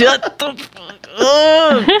 "Dude, shut the fuck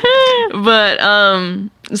up."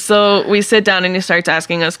 But so we sit down, and he starts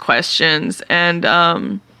asking us questions, and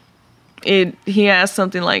he asked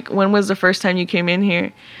something like, when was the first time you came in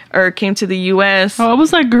here or came to the U.S.? Oh, I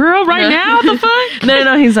was like, girl, right now? What the fuck?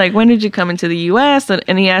 No. He's like, when did you come into the U.S.?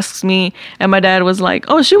 And he asks me, and my dad was like,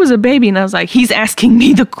 oh, she was a baby. And I was like, he's asking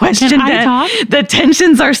me the question. Can I Dad. talk? The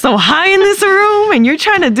tensions are so high in this room, and you're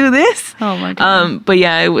trying to do this. Oh, my God. But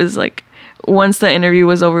yeah, it was like, once the interview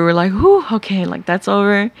was over, we were like, whew, okay, like that's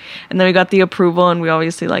over. And then we got the approval, and we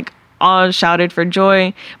obviously like all shouted for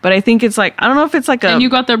joy. But I think it's like, I don't know if it's like And you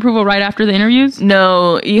got the approval right after the interviews?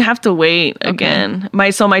 No, you have to wait again. My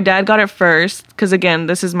dad got it first, because again,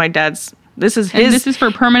 this is his. And this is for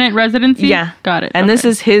permanent residency? Yeah. Got it. And this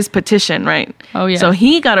is his petition, right? Oh, yeah. So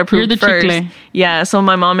he got approved You're the first. chicle. Yeah, so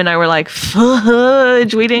my mom and I were like,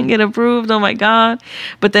 fudge, we didn't get approved, oh my God.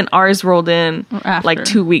 But then ours rolled in After. like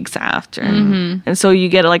 2 weeks after. And so you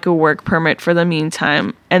get like a work permit for the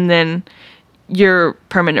meantime, and then your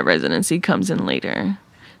permanent residency comes in later.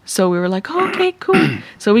 So we were like, oh, okay, cool.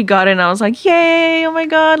 So we got it, and I was like, yay, oh my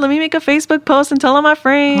God, let me make a Facebook post and tell all my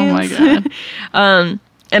friends. Oh my God.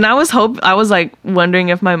 And I was like wondering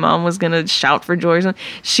if my mom was gonna shout for joy or something.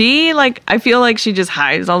 She like, I feel like she just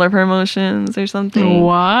hides all of her emotions or something.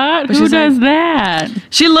 What? But Who she's does like, that?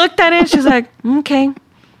 She looked at it, she's like, okay.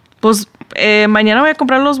 Pues mañana voy a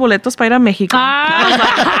comprar los boletos para ir a Mexico.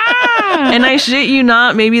 And I shit you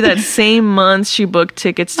not, maybe that same month she booked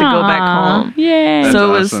tickets to go back home. Yay. That's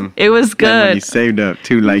So awesome. it was Like when good. you saved up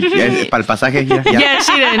too, like para el pasaje, ya Yeah,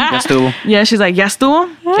 she did. estuvo. Yeah, she's like, ¿ya estuvo?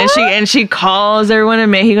 And she calls everyone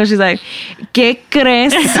in Mexico. She's like, ¿qué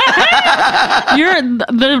crees?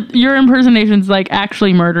 Your impersonations like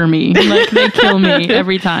actually murder me. Like they kill me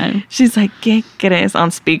every time. She's like, ¿qué crees?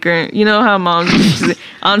 On speaker. You know how mom, she's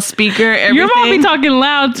on speaker, everything. Your mom be talking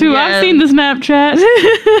loud too. Yeah. I've seen the Snapchat.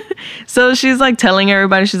 So she's like telling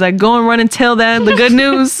everybody, she's like, go and run and tell that the good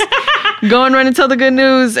news. Go and run and tell the good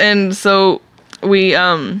news. And so we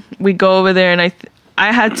go over there, and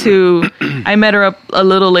I met her up a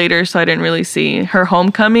little later, so I didn't really see her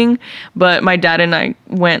homecoming, but my dad and I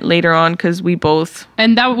went later on because we both.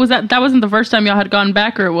 And that wasn't the first time y'all had gone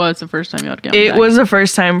back, or it was the first time y'all had gone back? It was the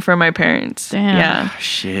first time for my parents. Damn. Yeah.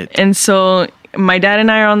 Shit. And so my dad and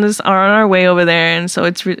I are on our way over there, and so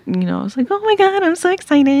it's I was like, oh my god, I'm so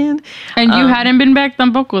excited. And you hadn't been back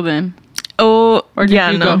tampoco then? Oh, Or did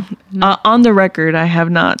yeah, you no. go? On the record, I have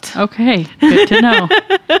not. Okay, good to know.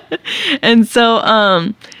 And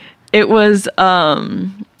so it was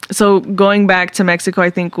so going back to Mexico, I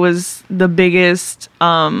think was the biggest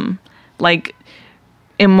like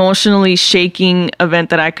emotionally shaking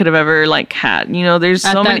event that I could have ever like had. You know, there's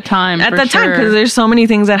At so that many time, at for that time, sure. because there's so many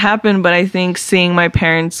things that happened, but I think seeing my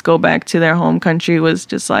parents go back to their home country was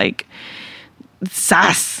just like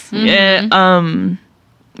sass. Yeah,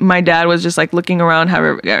 my dad was just like looking around how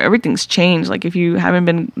everything's changed. Like if you haven't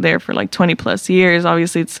been there for like 20 plus years,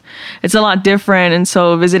 obviously it's a lot different. And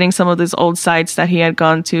so visiting some of these old sites that he had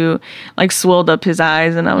gone to like swelled up his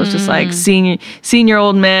eyes, and I was just like seeing your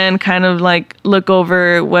old man kind of like look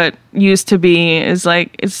over what used to be is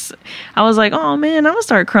like I was like, oh man, I'm gonna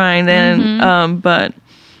start crying then. But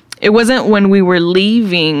it wasn't when we were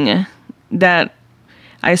leaving that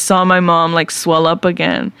I saw my mom like swell up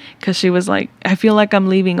again, because she was like, I feel like I'm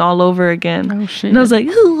leaving all over again. Oh, shit. And I was like,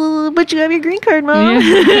 "Ooh, but you have your green card, Mom."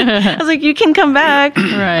 I was like, you can come back.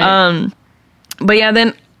 Right. But yeah,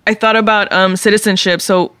 then I thought about citizenship.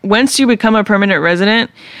 So once you become a permanent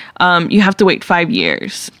resident, you have to wait 5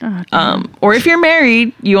 years. Or if you're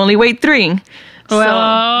married, you only wait 3. Well,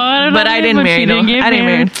 I don't but know, I didn't but marry. she No, didn't get I didn't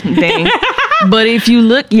marry. Dang. But if you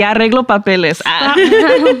look, ya arreglo papeles.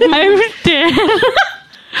 I'm dead.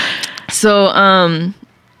 So,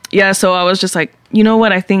 yeah, so I was just like, you know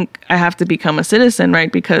what? I think I have to become a citizen,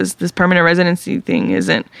 right? Because this permanent residency thing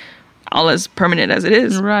isn't all as permanent as it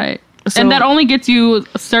is. Right. So- And that only gets you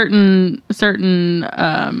a certain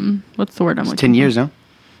what's the word I'm looking 10 years, no?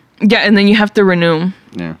 Yeah, and then you have to renew.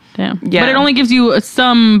 Yeah. Damn. Yeah. But it only gives you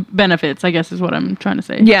some benefits, I guess is what I'm trying to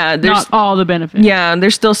say. Yeah, there's- not all the benefits. Yeah,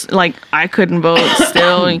 there's still, like, I couldn't vote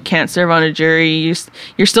still. You can't serve on a jury.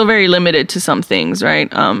 You're still very limited to some things, right?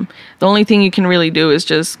 The only thing you can really do is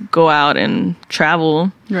just go out and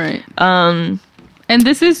travel. Right. And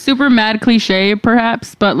this is super mad cliche,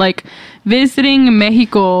 perhaps, but like visiting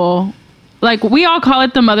Mexico, like we all call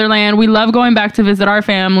it the motherland. We love going back to visit our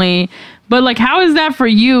family. But like, how is that for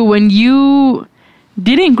you when you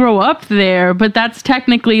didn't grow up there, but that's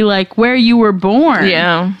technically like where you were born?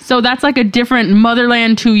 Yeah. So that's like a different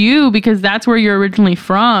motherland to you because that's where you're originally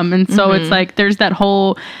from. And so it's like, there's that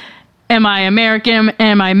whole, am I American?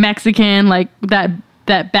 Am I Mexican? Like that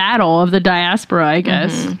battle of the diaspora, I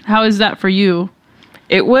guess. How is that for you?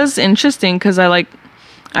 It was interesting because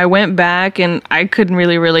I went back and I couldn't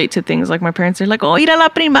really relate to things. Like my parents are like, oh, ir a la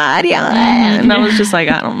primaria. And I was just like,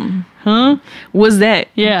 huh? Was that?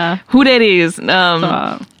 Yeah. Who that is?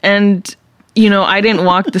 Stop. And, you know, I didn't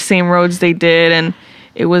walk the same roads they did. And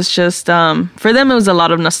it was just, for them, it was a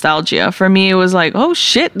lot of nostalgia. For me, it was like, oh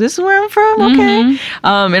shit, this is where I'm from? Okay.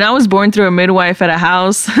 And I was born through a midwife at a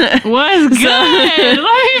house. Was good.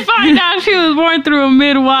 Let me find out she was born through a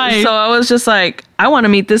midwife. So I was just like, I want to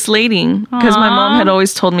meet this lady, because my mom had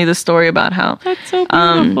always told me the story about how That's so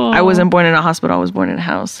beautiful. I wasn't born in a hospital, I was born in a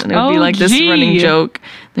house. And it would be Oh, like this gee. running joke.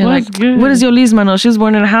 They're What's like, good? what is your Lisma? No, she was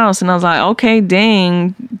born in a house. And I was like, okay,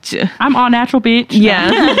 dang. I'm all natural, bitch.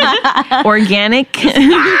 Yeah. Organic.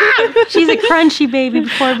 She's a crunchy baby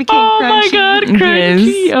before it became Oh crunchy. my god,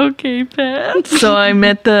 crunchy. Yes. Okay, Pat. So I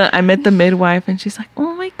met the midwife, and she's like,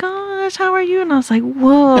 oh my gosh, how are you? And I was like,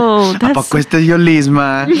 whoa, ¿A that's poco este es yo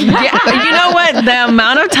Lisma? yeah, you know what? The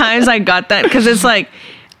amount of times I got that, because it's like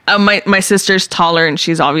my sister's taller and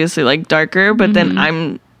she's obviously like darker, but then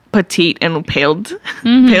I'm petite and pale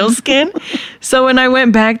skin. So when I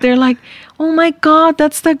went back, they're like, oh my God,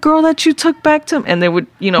 that's the girl that you took back to. And they would,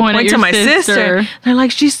 Point at point to your my sister. They're like,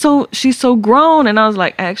 she's so grown. And I was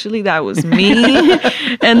like, actually, that was me.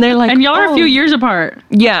 And they're like, And y'all are a "Oh." few years apart.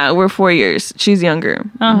 Yeah, we're 4 years. She's younger.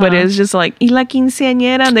 But it's just like, y la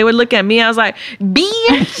quinceañera. And they would look at me. I was like,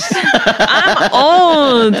 bitch, I'm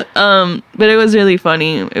old. But it was really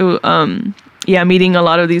funny. Yeah, meeting a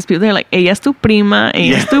lot of these people. They're like, ella es tu prima,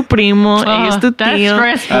 ella es tu primo, ella es tu That's tío.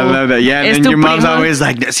 stressful. I love that. Yeah, Es and tu then your mom's prima. always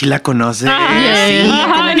like, si la conoce.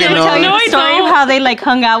 Uh-huh, Did they no, tell you no, the I story don't. of how they like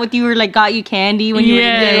hung out with you or like got you candy when you were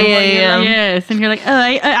Yeah, little? yes. And you're like,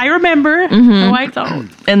 I remember. Mm-hmm. The white zone.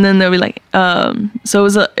 And then they'll be like, so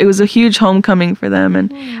it was a huge homecoming for them,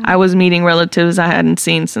 and I was meeting relatives I hadn't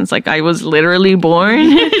seen since like I was literally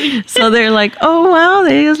born. So they're like, oh wow,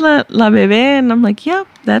 there's la bebé, and I'm like, yep,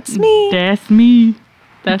 that's me. That's me.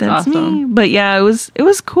 That's awesome. me. But yeah, it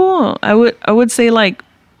was cool. I would say like,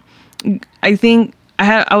 I think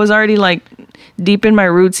I was already like deep in my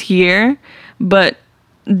roots here, but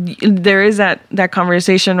there is that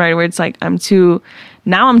conversation, right, where it's like I'm too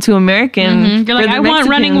American. You're like, for the I want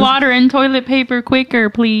running Mexicans. water and toilet paper quicker,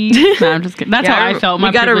 please. No, I'm just kidding. That's how I felt.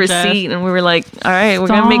 We got a receipt, and we were like, all right, we're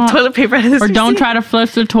gonna make Stop. toilet paper out of this. Or don't receipt. try to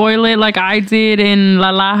flush the toilet like I did in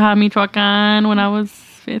La Laja, Michoacan when I was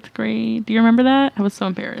 5th grade. Do you remember that? I was so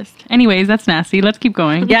embarrassed. Anyways, that's nasty. Let's keep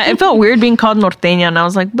going. Yeah, it felt weird being called norteña, and I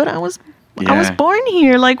was like, but I was Yeah. born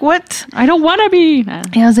here. Like, what? I don't want to be. Nah.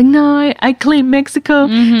 Yeah, I was like, no, I claim Mexico.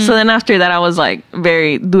 So then after that, I was like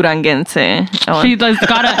very duranguense. She just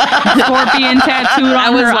got a scorpion tattooed on I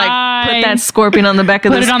was her like, eye. put that scorpion on the back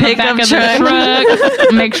of Put this it on the pickup back of truck. the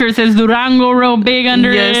truck. Make sure it says Durango real big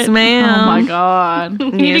under Yes, it. ma'am. Oh my god.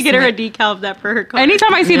 You need to Yes, get her a ma'am. decal of that for her car.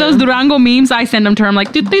 Anytime I see those Durango memes, I send them to her. I'm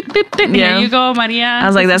like, "Doot, doot, doot, doot. Yeah. Here you go, Maria. I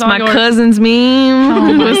was like, This is that's all my yours." cousin's meme.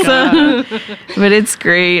 Oh my What's up? God. But it's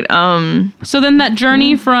great. So then that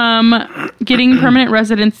journey from getting permanent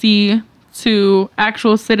residency to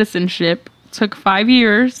actual citizenship took 5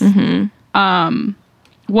 years.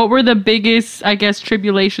 What were the biggest, I guess,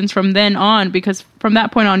 tribulations from then on? Because from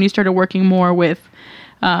that point on, you started working more with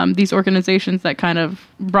these organizations that kind of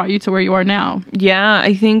brought you to where you are now. Yeah,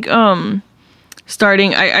 I think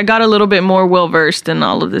starting, I got a little bit more well versed in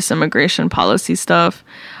all of this immigration policy stuff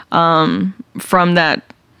from that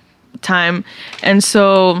time. And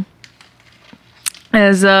so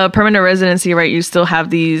as a permanent residency, right, you still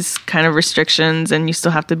have these kind of restrictions, and you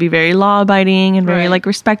still have to be very law abiding and very Right. like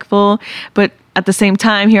respectful. But at the same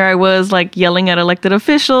time, here I was like yelling at elected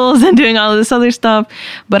officials and doing all of this other stuff,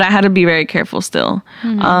 but I had to be very careful still.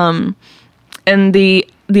 And the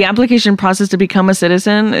application process to become a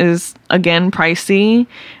citizen is again pricey.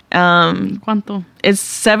 ¿Cuánto? It's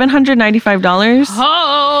 $795.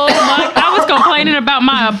 Oh, I was complaining about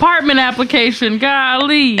my apartment application.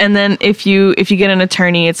 Golly. And then if you get an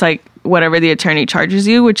attorney, it's like whatever the attorney charges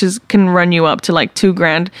you, which can run you up to like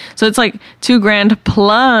 $2,000. So it's like $2,000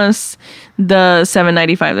 plus the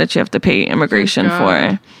 $795 that you have to pay immigration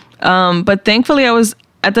God. for. But thankfully,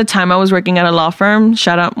 at the time I was working at a law firm.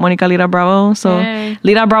 Shout out Monica Lira Bravo. So Hey.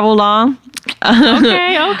 Lira Bravo Law.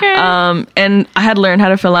 okay. And I had learned how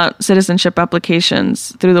to fill out citizenship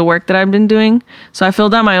applications through the work that I've been doing. So I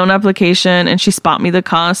filled out my own application, and she spot me the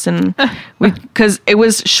cost. And because it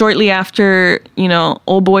was shortly after,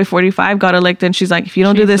 old boy 45 got elected, and she's like, if you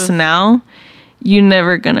don't do this Jesus. now, you're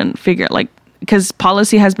never gonna figure like, because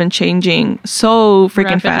policy has been changing so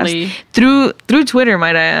freaking Rapidly. fast through Twitter,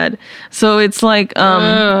 might I add. So it's like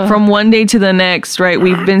from one day to the next, right?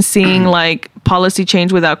 We've been seeing like policy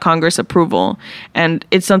change without Congress approval, and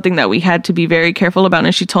it's something that we had to be very careful about.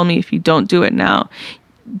 And she told me, if you don't do it now,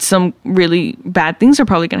 some really bad things are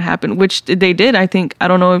probably going to happen, which they did. I think, I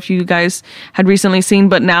don't know if you guys had recently seen,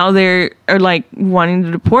 but now they are like wanting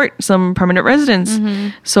to deport some permanent residents.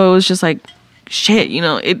 So it was just like, shit,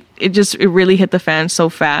 it really hit the fan so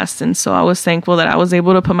fast. And so I was thankful that I was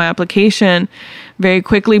able to put my application very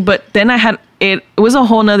quickly. But then it was a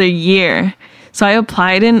whole nother year. So I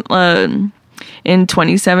applied in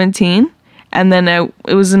 2017, and then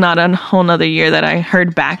it was not a whole nother year that I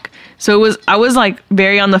heard back. So I was like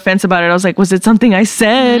very on the fence about it. I was like, was it something I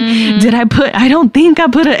said? I don't think I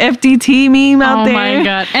put an FDT meme out there. Oh my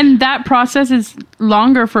god! And that process is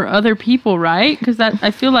longer for other people, right? Because I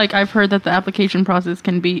feel like I've heard that the application process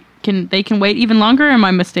can wait even longer. Am I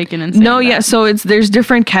mistaken in saying No, that? yeah. So there's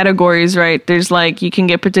different categories, right? There's like, you can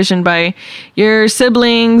get petitioned by your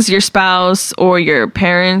siblings, your spouse, or your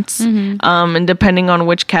parents. And depending on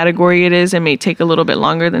which category it is, it may take a little bit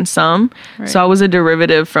longer than some. Right. So I was a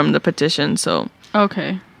derivative from the petition. So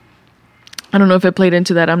Okay. I don't know if it played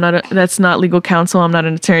into that. That's not legal counsel. I'm not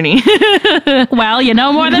an attorney. Well, you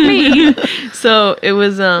know more than me. So it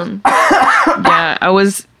was Yeah,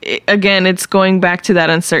 again, it's going back to that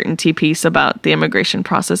uncertainty piece about the immigration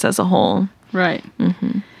process as a whole. Right.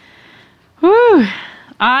 Whew.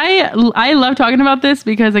 I love talking about this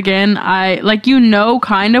because, again, I like,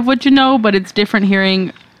 kind of what you know, but it's different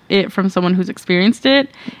hearing it from someone who's experienced it.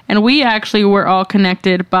 And we actually were all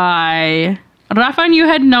connected by Rafa and you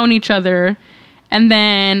had known each other, and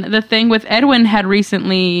then the thing with Edwin had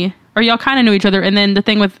recently, or y'all kind of knew each other, and then the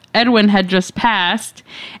thing with Edwin had just passed,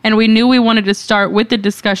 and we knew we wanted to start with the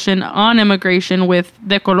discussion on immigration with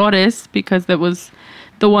De Colores because that was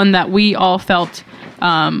the one that we all felt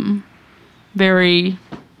very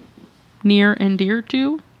near and dear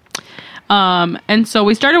to. And so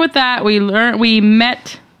we started with that. We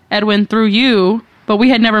met Edwin through you, but we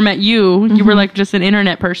had never met you. You were like just an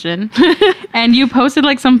internet person. And you posted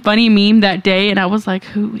like some funny meme that day, and I was like,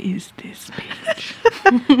 who is this bitch?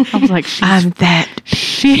 I was like, I'm that.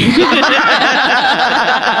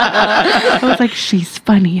 I was like, she's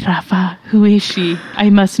funny, Rafa. Who is she? I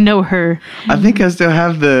must know her. I think I still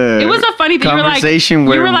have the. It was a funny thing. Conversation you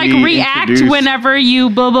were like react whenever you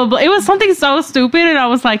blah blah blah. It was something so stupid, and I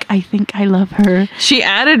was like, I think I love her. She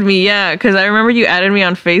added me, yeah, because I remember you added me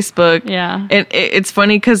on Facebook. Yeah, and it's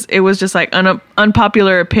funny because it was just like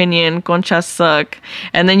unpopular opinion, conchas suck,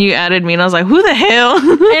 and then you added me, and I was like, who the hell?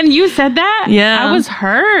 And you said that? Yeah, I was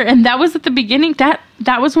her, and that was at the beginning.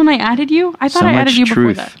 That was when I added you. I thought I added you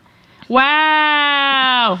before that.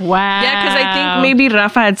 Wow. Yeah, because I think maybe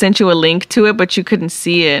Rafa had sent you a link to it, but you couldn't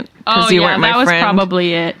see it because you weren't my friend. That was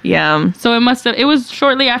probably it. Yeah. So it was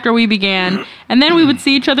shortly after we began, and then we would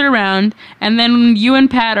see each other around, and then you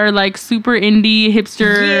and Pat are like super indie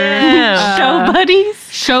hipster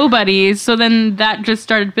show buddies. So then that just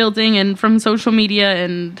started building, and from social media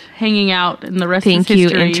and hanging out, and the rest is history.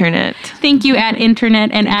 Thank you, internet. Thank you, at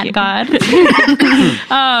internet and at God.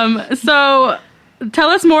 So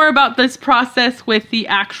tell us more about this process with the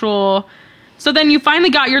actual. So then you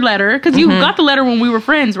finally got your letter, because you got the letter when we were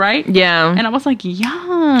friends, right? Yeah. And I was like, yes.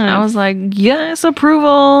 I was like, yes,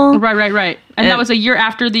 approval. Right. And that was a year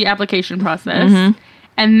after the application process.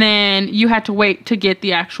 And then you had to wait to get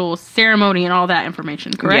the actual ceremony and all that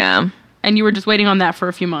information, correct? Yeah. And you were just waiting on that for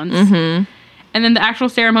a few months. And then the actual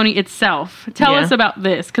ceremony itself. Tell us about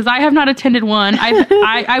this, because I have not attended one.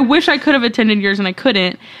 I wish I could have attended yours and I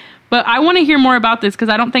couldn't. But I want to hear more about this, because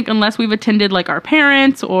I don't think unless we've attended like our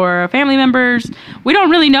parents or family members, we don't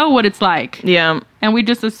really know what it's like. Yeah. And we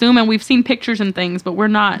just assume, and we've seen pictures and things, but we're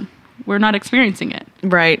not experiencing it.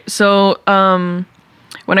 Right. So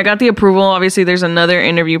when I got the approval, obviously there's another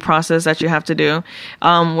interview process that you have to do,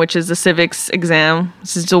 which is the civics exam.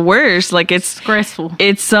 This is the worst. Like, it's stressful.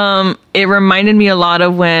 It's it reminded me a lot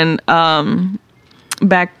of when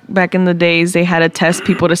back in the days they had to test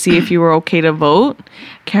people to see if you were okay to vote.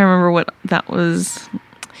 Can't remember what that was.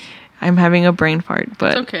 I'm having a brain fart,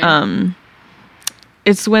 but it's okay.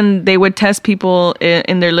 It's when they would test people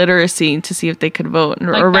in their literacy to see if they could vote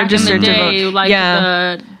or register to vote. Like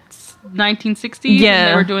the 1960s, yeah,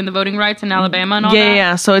 when they were doing the voting rights in Alabama and all that.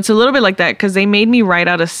 Yeah. So it's a little bit like that, because they made me write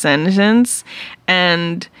out a sentence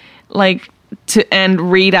and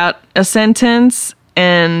read out a sentence.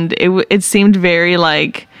 And it seemed very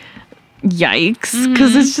like, yikes,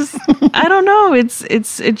 because it's just, I don't know, it's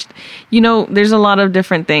there's a lot of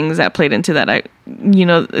different things that played into that.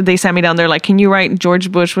 They sat me down there like, can you write George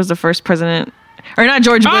Bush was the first president, or not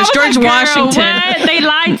George Bush, George Washington. What? They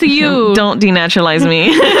lied to you. Don't denaturalize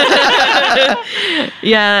me.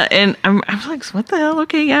 Yeah, and I'm like, what the hell?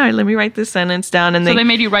 Okay, yeah, let me write this sentence down. And so they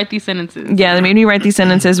made you write these sentences. Yeah, they made me write these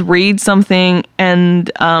sentences, read something,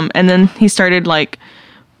 and then he started like,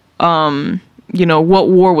 what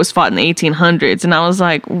war was fought in the 1800s, and I was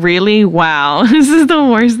like, really? Wow, this is the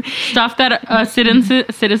worst stuff that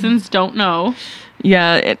citizens don't know.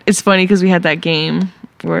 Yeah, it's funny because we had that game.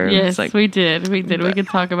 Yes, like, we did. We could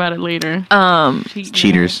talk about it later.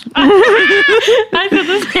 Cheaters. I said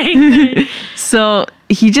the same thing. So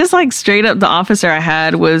he just like straight up, the officer I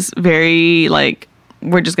had was very like,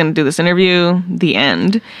 we're just gonna do this interview, the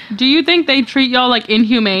end. Do you think they treat y'all like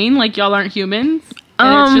inhumane, like y'all aren't humans?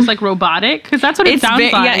 And it's just like robotic? Because that's what it sounds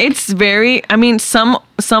like. Yeah, it's very, I mean, some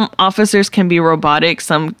officers can be robotic,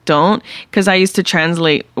 some don't. Because I used to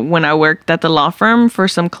translate when I worked at the law firm for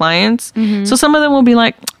some clients. So some of them will be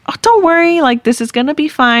like, oh, don't worry, like this is going to be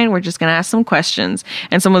fine. We're just going to ask some questions.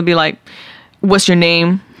 And some will be like, what's your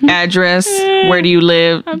name, address, where do you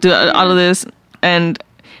live, all of this. And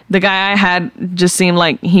the guy I had just seemed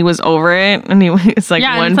like he was over it, and it's like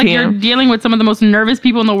 1 it's like p.m. you're dealing with some of the most nervous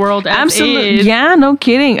people in the world. Absolutely, yeah, no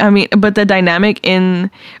kidding. I mean, but the dynamic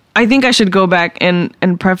I think I should go back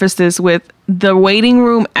and preface this with the waiting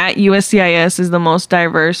room at USCIS is the most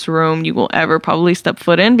diverse room you will ever probably step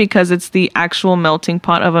foot in because it's the actual melting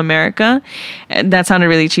pot of America. And that sounded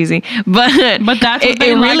really cheesy, but that's what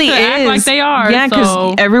they like to act like they are. Yeah,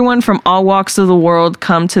 because everyone from all walks of the world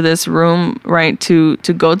come to this room, right, to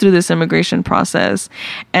go through this immigration process.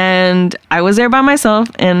 And I was there by myself,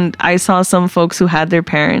 and I saw some folks who had their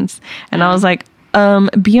parents, and I was like,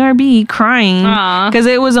 BRB crying because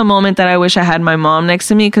it was a moment that I wish I had my mom next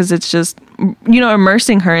to me because it's just, you know,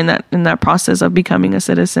 immersing her in that process of becoming a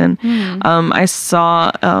citizen. I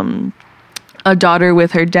saw a daughter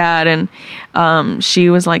with her dad, and she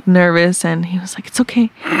was like nervous, and he was like, it's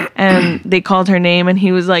okay, and they called her name, and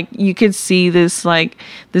he was like, you could see this like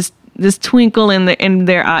this twinkle in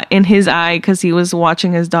his eye because he was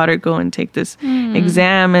watching his daughter go and take this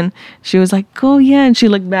exam, and she was like, oh yeah, and she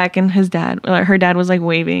looked back, and her dad was like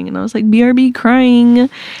waving, and I was like, BRB crying.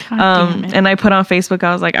 And I put on Facebook,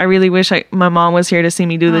 I was like, I really wish my mom was here to see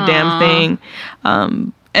me do the damn thing.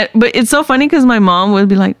 But it's so funny because my mom would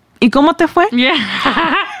be like, ¿Y cómo te fue?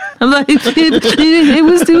 Yeah. I'm like,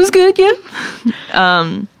 it was good,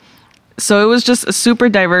 yeah. So it was just a super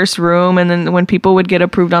diverse room, and then when people would get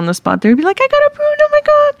approved on the spot, they'd be like, I got approved, oh my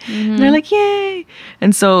God. And they're like, yay.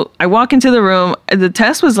 And so I walk into the room. The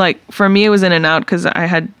test was like, for me, it was in and out because I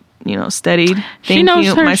had, you know, studied. She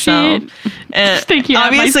knows her shit.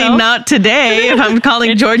 Obviously not today if I'm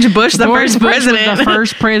calling George Bush the first president. Was the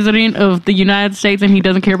first president of the United States, and he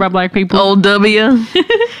doesn't care about black people. Old W.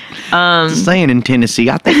 Saying in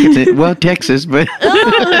Tennessee, I think it's Texas, but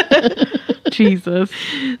Jesus.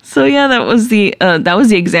 So yeah, that was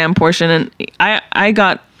the exam portion, and I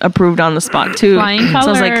got approved on the spot too. Flying colors. So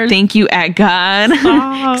I was like, thank you at God,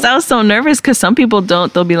 because I was so nervous because some people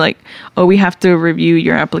don't. They'll be like, oh, we have to review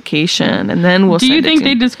your application, and then we'll. Do you think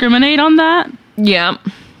they discriminate on that? Yeah.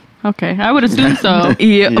 Okay, I would assume so.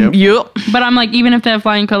 Yep. But I'm like, even if they have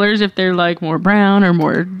flying colors, if they're like more brown or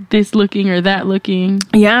more this looking or that looking.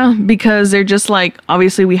 Yeah, because they're just like,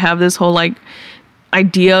 obviously we have this whole like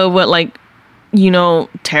idea of what like, you know,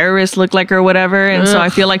 terrorists look like or whatever. And so I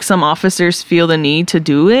feel like some officers feel the need to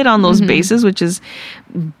do it on those bases, which is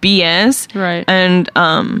BS. Right. And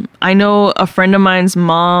I know a friend of mine's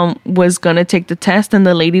mom was going to take the test, and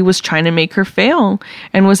the lady was trying to make her fail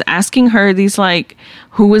and was asking her these like,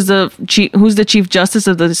 who's the chief justice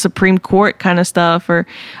of the Supreme Court kind of stuff, or,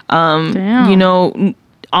 you know,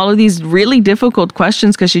 all of these really difficult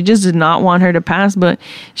questions because she just did not want her to pass, but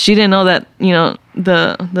she didn't know that, you know,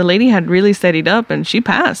 the lady had really studied up and she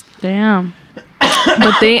passed. Damn.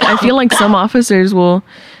 But I feel like some officers will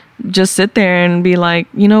just sit there and be like,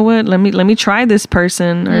 you know what, let me try this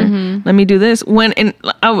person, or let me do this. And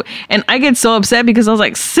I get so upset because I was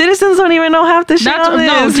like, citizens don't even know half the shit on this.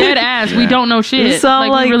 No, dead ass. We don't know shit. So,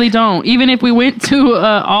 like, we really don't. Even if we went to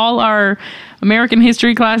all our American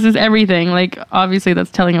history classes, everything, like, obviously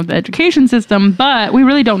that's telling of the education system, but we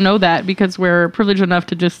really don't know that because we're privileged enough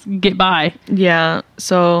to just get by. Yeah.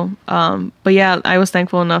 So, but yeah, I was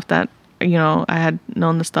thankful enough that, you know, I had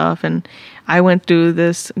known the stuff, and I went through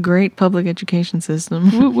this great public education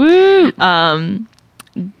system. Woo woo.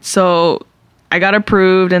 So I got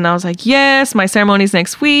approved, and I was like, yes, my ceremony's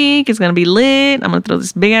next week. It's going to be lit. I'm going to throw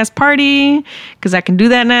this big ass party because I can do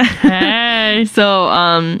that now. Hey.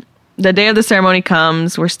 So, the day of the ceremony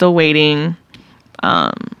comes, we're still waiting.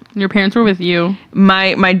 Your parents were with you.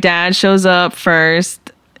 My dad shows up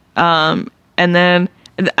first, and then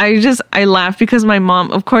I laugh because my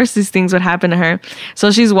mom, of course these things would happen to her.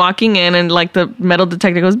 So she's walking in, and like the metal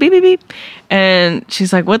detector goes beep beep beep, and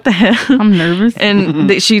she's like, what the hell? I'm nervous.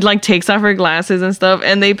 And she like takes off her glasses and stuff,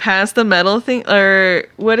 and they pass the metal thing, or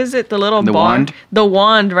what is it, the wand? The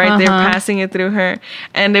wand, right? They're passing it through her,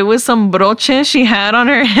 and it was some broche she had on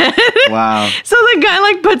her head. Wow. So the guy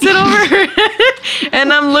like puts it over her head,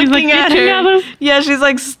 and I'm looking at her. Yeah, she's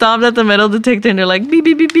like stopped at the metal detector, and they're like beep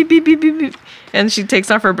beep beep beep beep beep beep beep. And she takes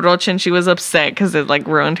off her brooch, and she was upset because it like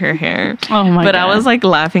ruined her hair. Oh my God. But I was like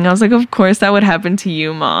laughing. I was like, of course that would happen to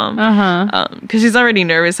you, Mom. Because she's already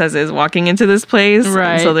nervous as is walking into this place.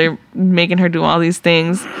 Right. And so they're making her do all these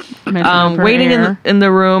things. Waiting in the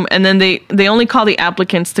room, and then they only call the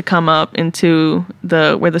applicants to come up into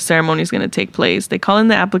where the ceremony is going to take place. They call in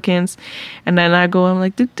the applicants, and then I'm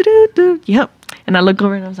like, yep. And I look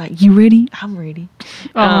over and I was like, you ready? I'm ready.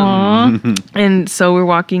 And so we're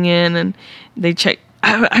walking in, and they check.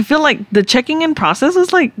 I feel like the checking in process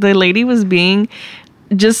was like the lady was being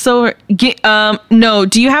just so no,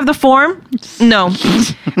 do you have the form? No.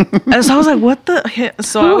 And so I was like, what the heck?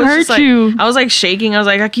 So Who I was hurt just like, you? I was like shaking. I was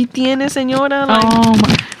like, aquí tiene, señora. Like, Oh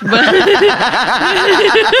my.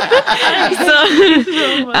 so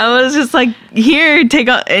I was just like, here, take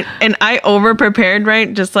out. And I over prepared,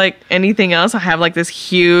 right? Just like anything else. I have like this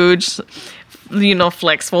huge,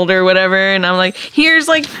 flex folder or whatever. And I'm like, here's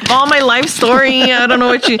like all my life story. I don't know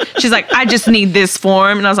what she's like, I just need this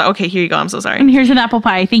form. And I was like, okay, here you go. I'm so sorry. And here's an apple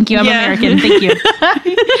pie. Thank you. I'm American. Thank you.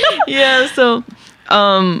 Yeah. So,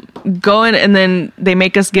 go in, and then they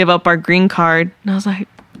make us give up our green card. And I was like,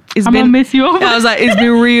 I'm gonna miss you over. I was like, it's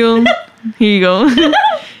been real. Here you go.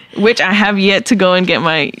 Which I have yet to go and get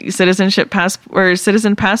my citizen passport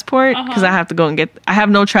because I have to go and I have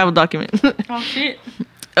no travel document. Oh shit.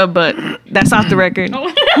 But that's off the record.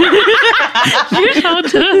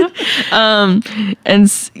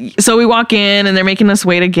 So we walk in and they're making us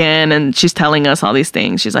wait again, and she's telling us all these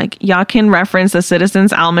things. She's like, y'all can reference the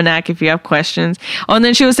Citizen's Almanac if you have questions. Oh, and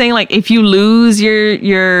then she was saying, like, if you lose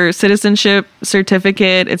your citizenship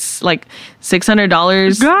certificate, it's like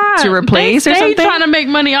 $600 to replace or something. They trying to make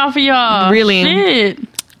money off of y'all. Really? Shit.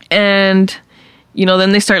 And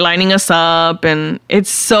then they start lining us up, and it's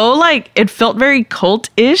so like, it felt very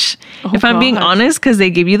cult-ish, if I'm being honest, because they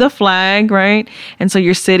give you the flag, right? And so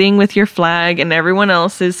you're sitting with your flag, and everyone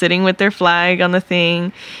else is sitting with their flag on the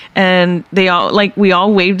thing, and we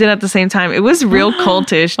all waved it at the same time. It was real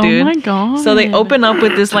cultish, dude. Oh my God. So they open up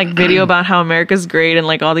with this like video about how America's great, and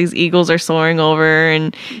like all these eagles are soaring over,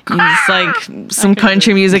 and it's like some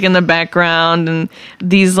country music in the background, and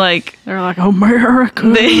these like, They're like, America.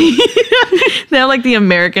 they have like the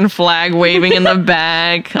American flag waving in the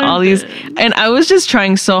back, all these, and I was just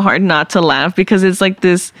trying so hard not to laugh because it's like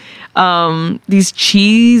this, these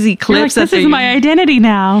cheesy clips. Like, this is my identity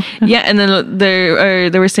now. Yeah, and then they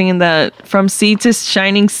were singing that From Sea to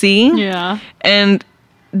Shining Sea. Yeah. And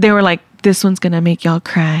they were like, this one's gonna make y'all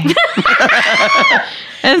cry.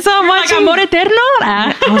 And so I'm Like, watching. amor eterno?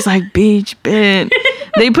 I was like, bitch.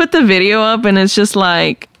 They put the video up, and it's just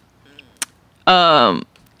like,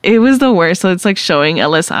 it was the worst. So it's like showing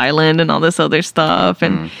Ellis Island and all this other stuff,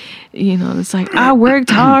 and it's like, I worked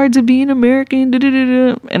hard to be an American,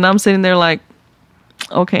 and I'm sitting there like,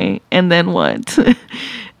 okay, and then what?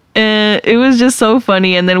 And it was just so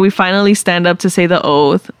funny. And then we finally stand up to say the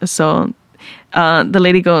oath. So the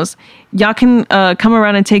lady goes, y'all can come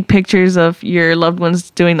around and take pictures of your loved ones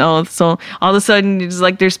doing the oath. So all of a sudden, it's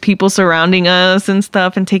like there's people surrounding us and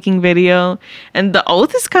stuff and taking video. And the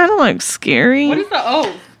oath is kind of like scary. What is the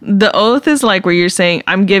oath? The oath is like where you're saying,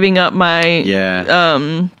 I'm giving up my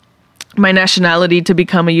my nationality to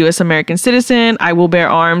become a U.S. American citizen. I will bear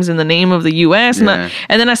arms in the name of the U.S. Yeah.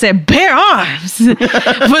 And then I said, bear arms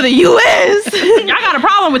for the U.S. I got a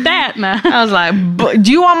problem with that, man. I was like,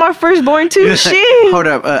 do you want my firstborn too? Shit. Hold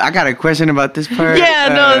up. I got a question about this part.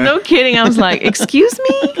 Yeah, no kidding. I was like, excuse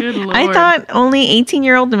me? Good Lord. I thought only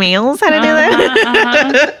 18-year-old males had to do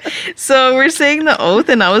that. So we're saying the oath,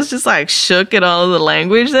 and I was just like shook at all of the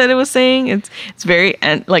language that it was saying. It's very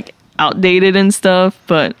like outdated and stuff,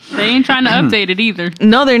 but They ain't trying to update it either.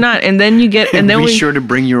 no, they're not. And then Be sure to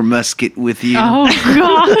bring your musket with you. Oh,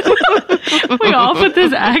 God. We all put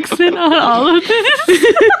this accent on all of this.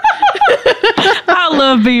 I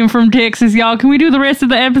love being from Texas, y'all. Can we do the rest of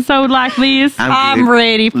the episode like this? I'm good.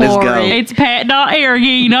 ready for Let's go. it. It's Pat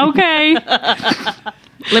Argine, okay?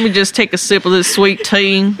 let me just take a sip of this sweet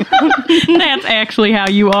tea. That's actually how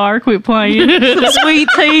you are. Quit playing. Sweet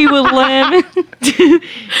tea with lemon.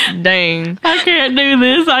 Dang. I can't do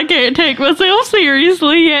this. I can't take myself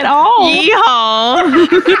seriously at all. Yeehaw.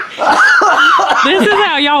 This is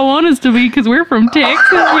how y'all want us to be because we're from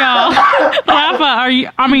Texas, y'all.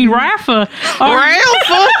 Rafa, Rafa.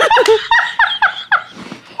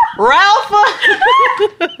 Ralph.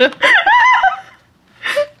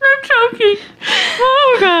 I'm choking.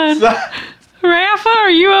 Oh, God. Rafa, are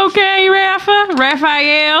you okay, Rafa?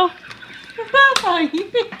 Raphael?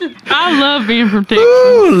 I love being from Texas.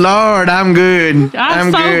 Ooh, Lord, I'm good.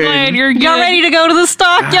 I'm so good. glad you're good. Y'all ready to go to the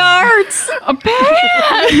stockyards?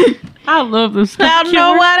 Pat! I love the I stuff. don't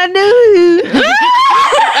know what I do.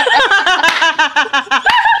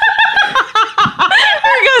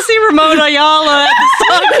 We're gonna see Ramon Ayala at the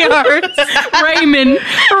stockyards. Raymond.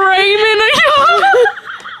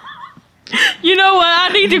 You know what? I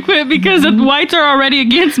need to quit because the whites are already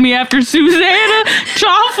against me after Susanna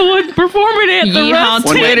Choffel performing at the Yeehaw, rest.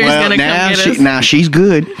 Twitter's gonna now come get us. Now she's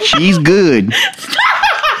good. She's good.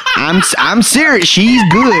 I'm serious. She's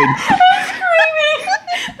good.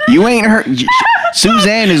 You ain't her.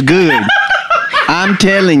 Suzanne is good. I'm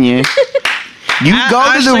telling you. You go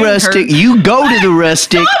to the rustic. You go to the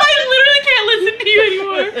rustic. I literally can't listen to you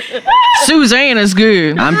anymore. Suzanne is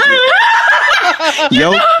good.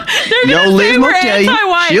 Yo, Liz will tell you.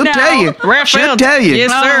 anti-white She'll now. tell you. Raphael. She'll tell you.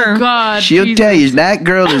 Yes, sir. Oh, God. She'll Jesus. tell you that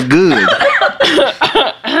girl is good.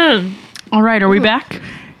 All right, are we back?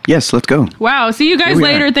 Yes, let's go. Wow. See you guys we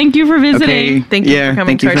later. are. Thank you for visiting. Thank you Yeah, for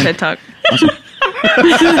coming thank to you our for- TED Talk.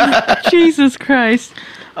 Jesus Christ.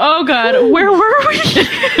 Oh, God. Where were we?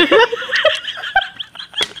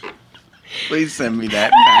 Please send me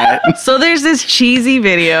that, Pat. So there's this cheesy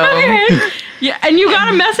video. Yeah, and you got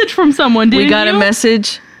a message from someone, didn't you? We got a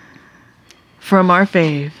message from our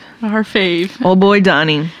fave. Our fave. Old boy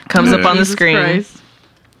Donnie comes up on the Jesus screen. Christ.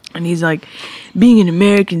 And he's like, being an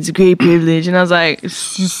American is a great privilege. And I was like,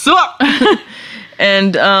 sup?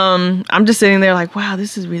 And I'm just sitting there like, wow,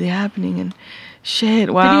 this is really happening. And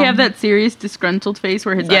shit, wow. Did he have that serious disgruntled face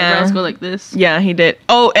where his Yeah. eyebrows go like this? Yeah, he did.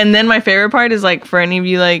 Oh, and then my favorite part is like, for any of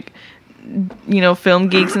you like, you know, film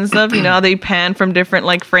geeks and stuff, you know how they pan from different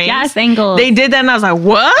like frames? Yes, angles. They did that and I was like,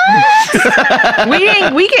 what?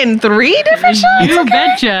 we getting 3 different shots? You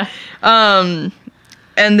betcha.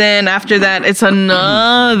 And then after that, it's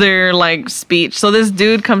another like speech. So this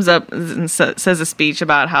dude comes up and says a speech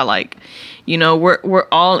about how like, you know, we're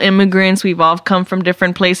all immigrants. We've all come from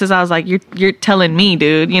different places. I was like, you're telling me,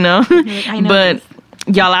 dude, you know, like, I know but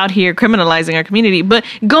this. y'all out here criminalizing our community. But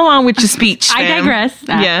go on with your speech. I fam. digress.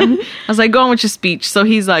 Yeah, I was like, go on with your speech. So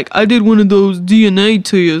he's like, I did one of those DNA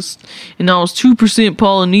tests, and I was 2%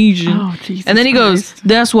 Polynesian. Oh, Jesus and then he goes, Christ.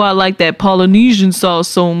 that's why I like that Polynesian sauce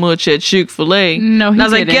so much at Chick-fil-A. No, he and I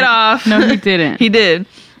was didn't. like, get off. No, he didn't. He did.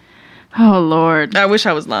 Oh, Lord. I wish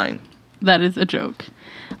I was lying. That is a joke.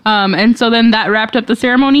 And so then that wrapped up the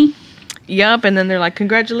ceremony? Yup, and then they're like,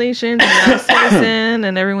 congratulations, you're a citizen,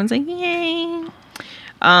 and everyone's like, yay.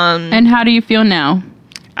 And how do you feel now?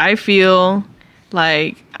 I feel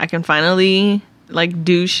like I can finally like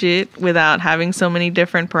do shit without having so many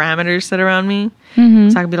different parameters set around me. Mm-hmm.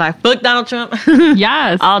 So I can be like, fuck Donald Trump.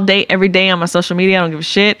 Yes. All day, every day on my social media. I don't give a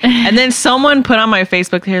shit. And then someone put on my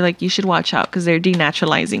Facebook, they're like, you should watch out because they're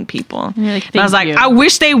denaturalizing people. you're like, And I was "Thank like, you." I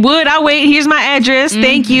wish they would. I wait. Here's my address.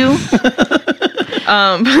 Thank you.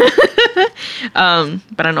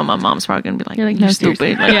 But I know my mom's probably gonna be like, You're like, you're "No, stupid.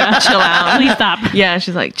 seriously." Like, Yeah. chill out. Please stop. Yeah,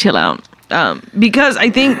 she's like, chill out. Because I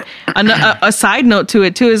think a side note to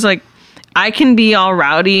it too is like, I can be all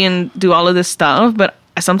rowdy and do all of this stuff, but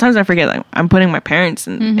sometimes I forget like I'm putting my parents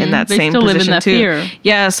in that They same still live in position that too. fear.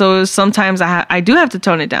 Yeah, so sometimes I do have to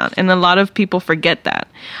tone it down, and a lot of people forget that,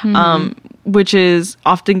 which is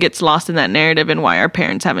often gets lost in that narrative and why our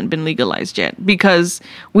parents haven't been legalized yet, because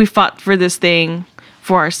we fought for this thing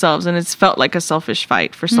for ourselves, and it's felt like a selfish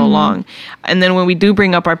fight for so long. And then when we do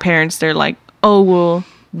bring up our parents, they're like, oh well,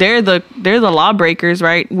 they're the lawbreakers,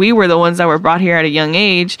 right? We were the ones that were brought here at a young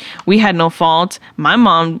age. We had no fault. My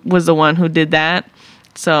mom was the one who did that.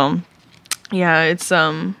 So yeah, it's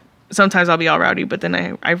sometimes I'll be all rowdy, but then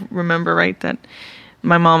I remember, right, that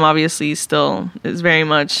my mom obviously still is very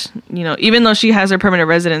much, you know, even though she has her permanent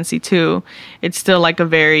residency too, it's still like a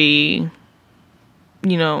very,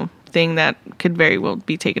 you know, thing that could very well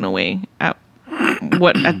be taken away at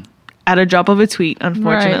a drop of a tweet,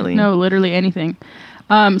 unfortunately. Right. No, literally anything.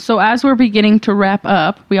 So as we're beginning to wrap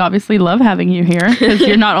up, we obviously love having you here because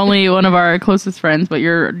you're not only one of our closest friends, but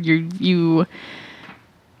you.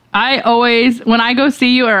 I always, when I go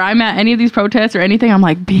see you or I'm at any of these protests or anything, I'm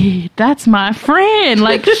like, B, that's my friend.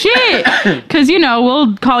 Like, shit. Because, you know,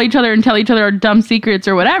 we'll call each other and tell each other our dumb secrets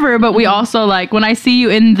or whatever. But we also, like, when I see you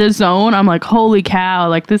in the zone, I'm like, holy cow.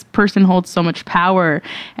 Like, this person holds so much power.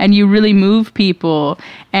 And you really move people.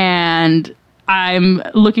 And I'm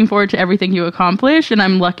looking forward to everything you accomplish. And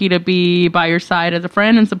I'm lucky to be by your side as a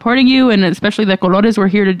friend and supporting you. And especially the Colores, we're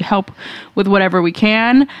here to help with whatever we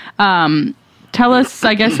can. Tell us,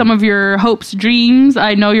 I guess, some of your hopes, dreams.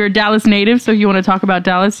 I know you're a Dallas native, so if you want to talk about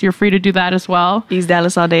Dallas, you're free to do that as well. East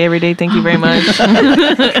Dallas all day, every day. Thank you very much.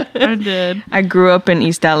 I did. I grew up in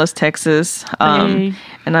East Dallas, Texas, Yay.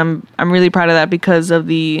 and I'm really proud of that because of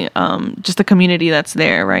the just the community that's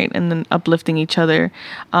there, right, and then uplifting each other.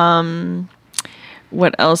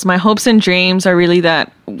 What else? My hopes and dreams are really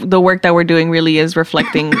that the work that we're doing really is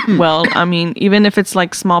reflecting well. I mean, even if it's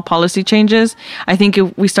like small policy changes, I think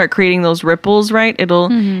if we start creating those ripples, right, it'll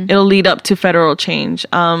lead up to federal change.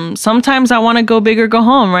 Sometimes I want to go big or go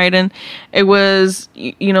home, right? And it was,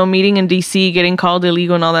 you know, meeting in DC, getting called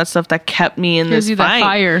illegal and all that stuff that kept me in Gives this you fight. that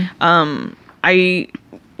fire.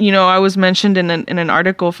 I was mentioned in an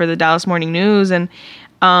article for the Dallas Morning News, and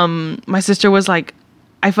my sister was like,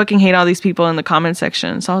 I fucking hate all these people in the comment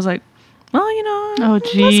section. So I was like, well, you know, Oh,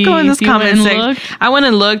 let's go in this geez. You went comment and section. looked? I went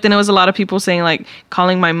and looked, and it was a lot of people saying, like,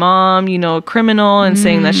 calling my mom, you know, a criminal, and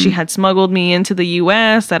saying that she had smuggled me into the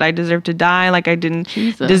U.S., that I deserved to die, like I didn't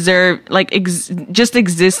Jesus. deserve, like, just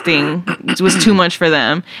existing was too much for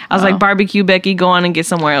them. I was like, barbecue Becky, go on and get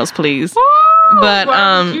somewhere else, please. But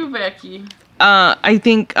Becky. I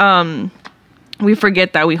think we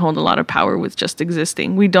forget that we hold a lot of power with just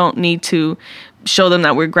existing. We don't need to show them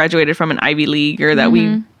that we're graduated from an Ivy League or that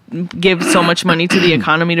we give so much money to the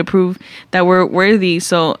economy to prove that we're worthy.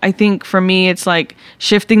 So I think for me, it's like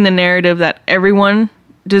shifting the narrative that everyone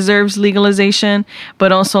deserves legalization,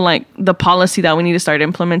 but also like the policy that we need to start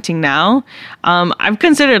implementing now. I've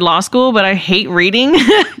considered law school, but I hate reading.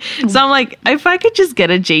 So I'm like, if I could just get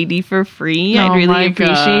a JD for free, I'd Oh really my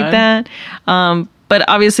appreciate God. that. But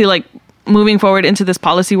obviously, like, moving forward into this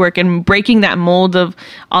policy work and breaking that mold of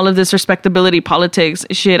all of this respectability politics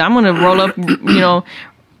shit, I'm gonna roll up, you know,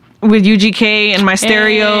 with UGK and my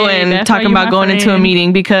stereo Hey, and that's talking why you about my going into a friend.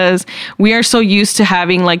 meeting, because we are so used to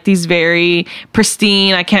having like these very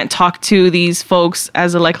pristine, I can't talk to these folks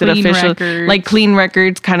as elected Clean officials, records. like clean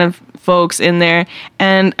records kind of folks in there.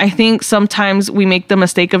 And I think sometimes we make the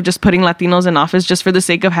mistake of just putting Latinos in office just for the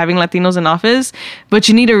sake of having Latinos in office, but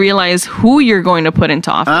you need to realize who you're going to put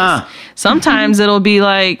into office. Sometimes it'll be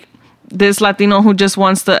like this Latino who just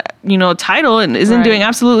wants the, you know, title and isn't Right. doing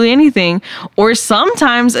absolutely anything. Or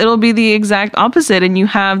sometimes it'll be the exact opposite, and you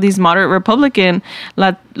have these moderate Republican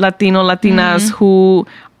Latino, Latinas who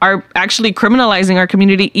are actually criminalizing our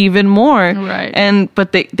community even more. Right.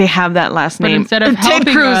 But they have that last But name. instead of Ted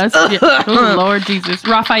helping Cruz. us, oh, Lord Jesus,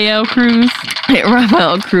 Raphael Cruz.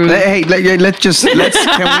 Rafael Cruz. Hey, let's can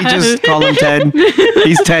we just call him Ted?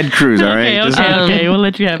 He's Ted Cruz, all right? Okay, Just- okay, we'll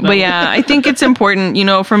let you have that. But yeah, I think it's important. You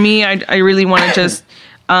know, for me, I really want to just,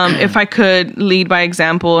 if I could lead by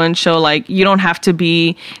example and show, like, you don't have to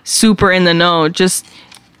be super in the know. Just,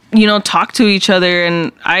 you know, talk to each other.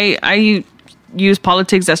 And I use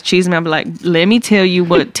politics as cheese, and I'm like, let me tell you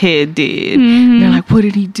what Ted did. And they're like, what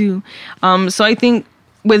did he do? So I think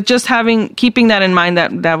with just keeping that in mind,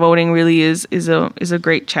 that voting really is a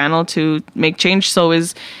great channel to make change. So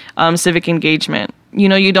is civic engagement. You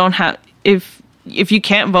know, you don't have, if you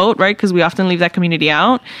can't vote, right, because we often leave that community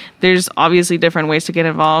out, there's obviously different ways to get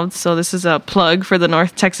involved. So this is a plug for the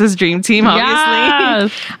North Texas Dream Team,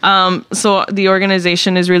 obviously. Yes. So the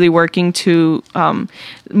organization is really working to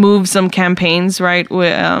move some campaigns, right?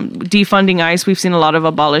 With defunding ICE. We've seen a lot of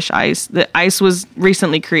abolish ICE. The ICE was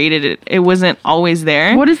recently created. It wasn't always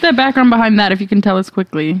there. What is the background behind that, if you can tell us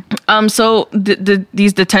quickly? So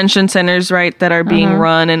these detention centers, right, that are being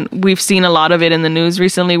run, and we've seen a lot of it in the news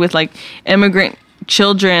recently with like immigrant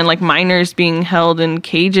children, like minors being held in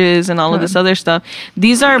cages and all of this other stuff.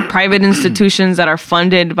 These are private institutions that are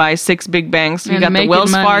funded by 6 big banks. You And got the making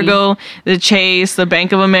Wells money. Fargo, the Chase, the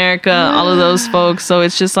Bank of America, all of those folks. So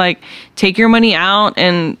it's just like, take your money out,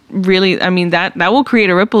 and really, I mean, that will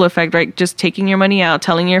create a ripple effect, right? Just taking your money out,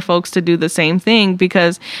 telling your folks to do the same thing,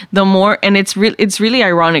 because the more, and it's really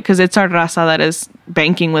ironic because it's our raza that is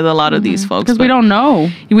banking with a lot of these folks. Because we but- don't know.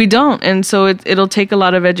 we don't. And so it'll take a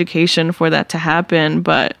lot of education for that to happen.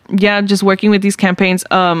 But yeah, just working with these campaigns,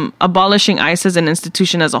 abolishing ICE as an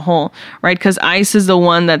institution as a whole, right? Because ICE is the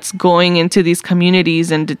one that's going into these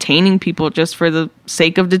communities and detaining people just for the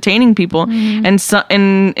sake of detaining people. And so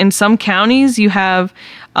in some counties, you have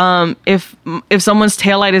if someone's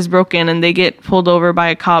taillight is broken and they get pulled over by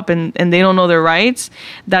a cop and they don't know their rights,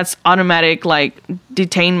 that's automatic like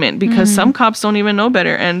detainment, because some cops don't even know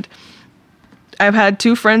better. And I've had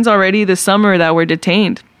 2 friends already this summer that were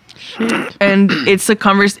detained. And it's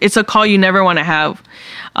a call you never want to have.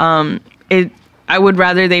 I would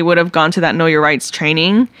rather they would have gone to that Know Your Rights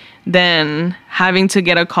training than having to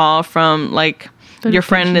get a call from like The your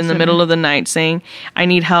friend in detention the center. middle of the night saying, I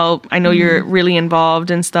need help. I know you're really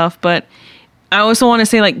involved and stuff, but I also want to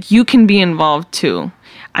say, like, you can be involved too.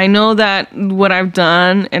 I know that what I've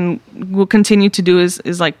done and will continue to do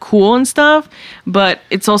is like cool and stuff, but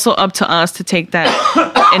it's also up to us to take that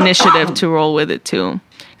initiative to roll with it too.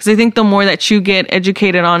 Because I think the more that you get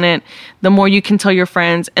educated on it, the more you can tell your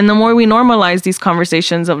friends, and the more we normalize these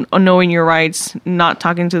conversations of knowing your rights, not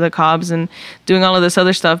talking to the cops and doing all of this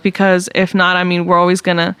other stuff. Because if not, I mean, we're always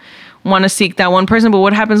going to want to seek that one person. But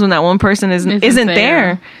what happens when that one person isn't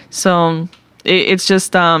there? So it's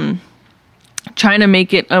just trying to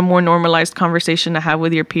make it a more normalized conversation to have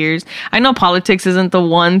with your peers. I know politics isn't the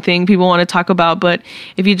one thing people want to talk about, but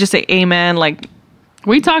if you just say, hey man, like,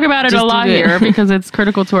 We talk about it Just a lot do it. here because it's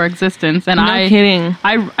critical to our existence. And No kidding.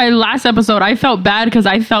 I last episode, I felt bad because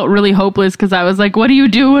I felt really hopeless because I was like, what do you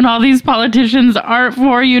do when all these politicians aren't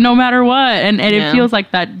for you no matter what? And it Yeah. feels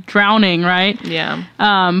like that drowning, right? Yeah.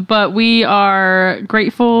 But we are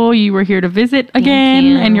grateful you were here to visit again,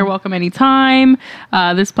 you. and you're welcome anytime.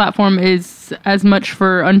 This platform is as much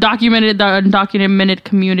for the undocumented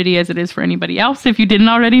community as it is for anybody else. If you didn't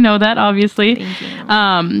already know that, obviously. Thank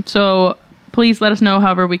you. So please let us know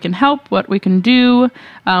however we can help, what we can do.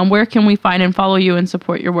 Where can we find and follow you and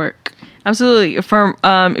support your work? Absolutely.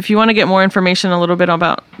 If you want to get more information a little bit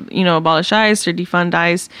about, abolish ICE or defund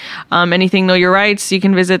ICE, anything Know Your Rights, you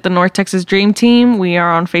can visit the North Texas Dream Team. We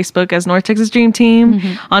are on Facebook as North Texas Dream Team,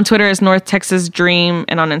 on Twitter as North Texas Dream,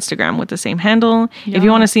 and on Instagram with the same handle. If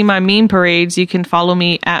you want to see my meme parades, you can follow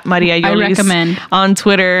me at Maria Yolis recommend. on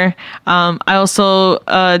Twitter. I also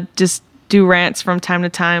just do rants from time to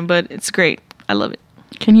time, but it's great. I love it.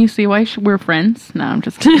 Can you see why we're friends? No, I'm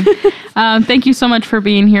just kidding. Thank you so much for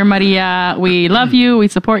being here, Maria. We love you. We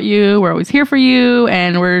support you. We're always here for you.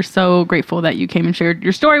 And we're so grateful that you came and shared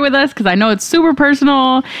your story with us because I know it's super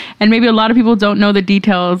personal and maybe a lot of people don't know the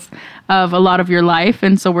details of a lot of your life.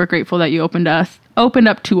 And so we're grateful that you opened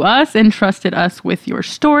up to us and trusted us with your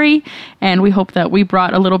story. And we hope that we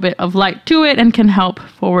brought a little bit of light to it and can help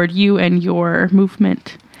forward you and your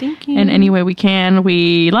movement. Thank you. In any way we can.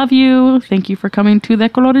 We love you. Thank you for coming to the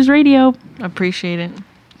Colores Radio. Appreciate it.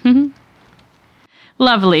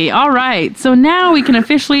 Lovely. All right. So now we can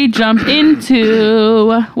officially jump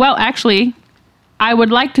into, well, actually, I would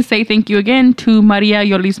like to say thank you again to Maria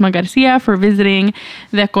Yolisma Garcia for visiting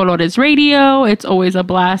the Colores Radio. It's always a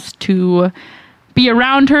blast to be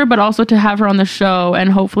around her, but also to have her on the show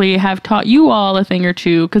and hopefully have taught you all a thing or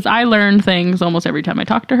two because I learn things almost every time I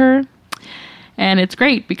talk to her. And it's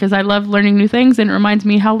great because I love learning new things and it reminds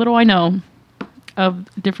me how little I know of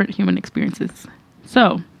different human experiences.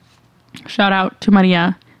 So, shout out to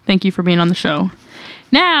Maria. Thank you for being on the show.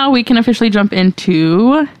 Now we can officially jump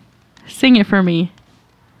into Sing It For Me.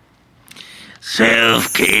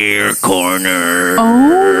 Self-care corner.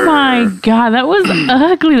 Oh my God, that was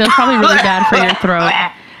ugly. That was probably really bad for your throat.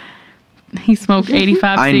 He smoked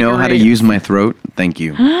 85 I know how to cigarettes. use my throat. Thank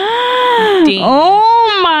you.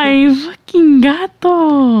 Oh my fucking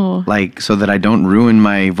gato. Like, so that I don't ruin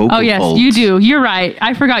my vocal Oh yes, folds. you do. You're right.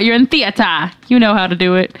 I forgot you're in theater. You know how to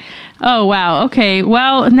do it. Oh wow. Okay.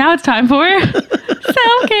 Well, now it's time for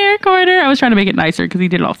self-care corner. I was trying to make it nicer because he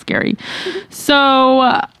did it all scary. So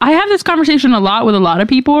I have this conversation a lot with a lot of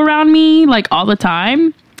people around me, like all the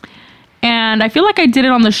time. And I feel like I did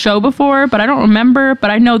it on the show before, but I don't remember.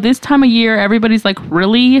 But I know this time of year, everybody's like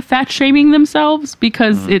really fat shaming themselves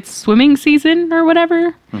because it's swimming season or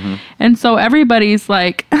whatever. And so everybody's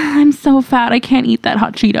like, I'm so fat, I can't eat that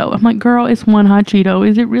hot Cheeto. I'm like, girl, it's one hot Cheeto.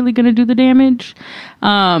 Is it really going to do the damage?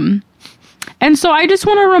 And so I just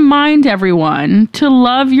want to remind everyone to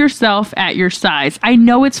love yourself at your size. I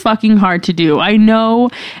know it's fucking hard to do. I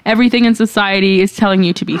know everything in society is telling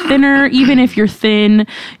you to be thinner. Even if you're thin,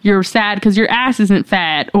 you're sad because your ass isn't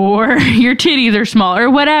fat or your titties are small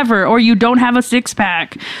or whatever, or you don't have a six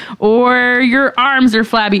pack or your arms are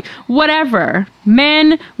flabby, whatever.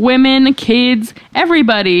 Men, women, kids,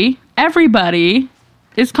 everybody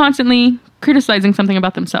is constantly criticizing something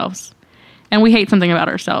about themselves. And we hate something about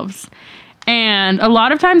ourselves. And a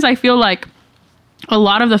lot of times I feel like a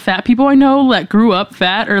lot of the fat people I know that grew up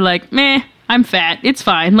fat are like, meh, I'm fat. It's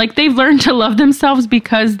fine. Like they've learned to love themselves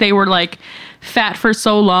because they were like fat for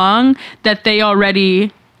so long that they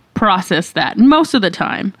already process that most of the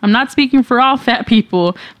time. I'm not speaking for all fat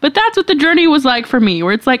people, but that's what the journey was like for me,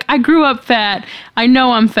 where it's like, I grew up fat. I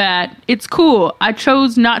know I'm fat. It's cool. I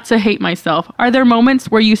chose not to hate myself. Are there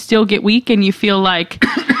moments where you still get weak and you feel like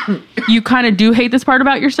you kind of do hate this part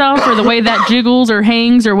about yourself or the way that jiggles or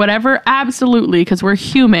hangs or whatever? Absolutely, because we're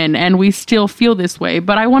human and we still feel this way.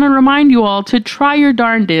 But I want to remind you all to try your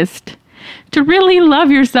darndest to really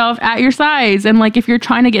love yourself at your size. And like, if you're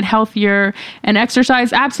trying to get healthier and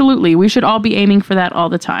exercise, absolutely. We should all be aiming for that all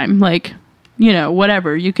the time. Like, you know,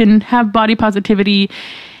 whatever. You can have body positivity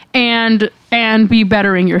and be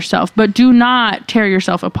bettering yourself, but do not tear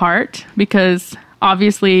yourself apart because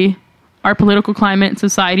obviously our political climate and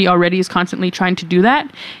society already is constantly trying to do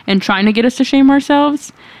that and trying to get us to shame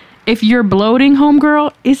ourselves. If you're bloating,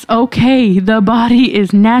 homegirl, it's okay. The body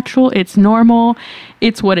is natural. It's normal.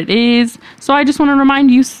 It's what it is. So I just want to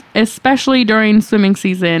remind you, especially during swimming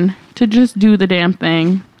season, to just do the damn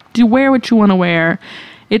thing. Do wear what you want to wear.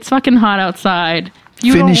 It's fucking hot outside.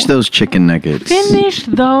 Finish those chicken nuggets. Finish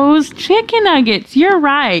those chicken nuggets. You're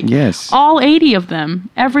right. Yes. All 80 of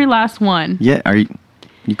them. Every last one. Yeah. Are you?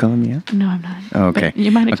 You calling me out? No, I'm not. Oh, okay. But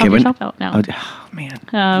you might have called yourself out now. Oh, man.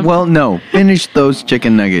 Um, No. Finish those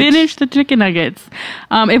chicken nuggets. Finish the chicken nuggets.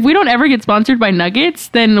 If we don't ever get sponsored by Nuggets,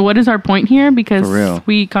 then what is our point here? Because For real.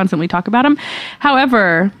 we constantly talk about them.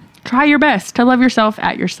 However, try your best to love yourself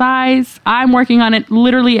at your size. I'm working on it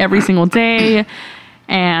literally every single day.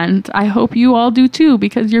 And I hope you all do too,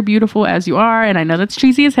 because you're beautiful as you are. And I know that's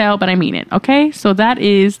cheesy as hell, but I mean it. Okay? So that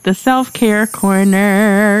is the self-care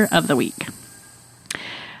corner of the week.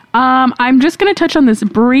 I'm just going to touch on this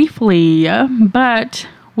briefly, but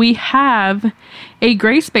we have a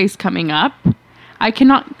gray space coming up. I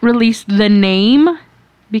cannot release the name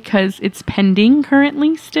because it's pending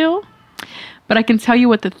currently still, but I can tell you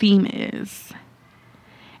what the theme is.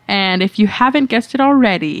 And if you haven't guessed it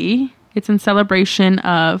already, it's in celebration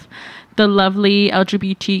of the lovely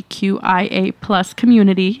LGBTQIA plus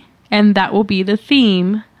community, and that will be the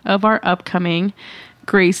theme of our upcoming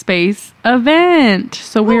Gray Space event.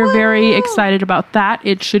 So we're very excited about that.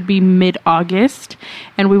 It should be mid-August,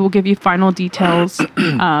 and we will give you final details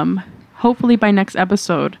hopefully by next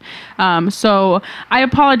episode. So I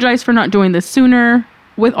apologize for not doing this sooner.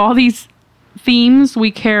 With all these themes,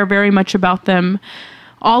 we care very much about them,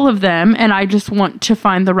 all of them, and I just want to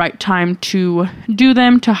find the right time to do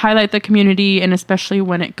them, to highlight the community, and especially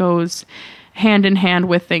when it goes hand in hand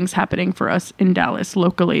with things happening for us in Dallas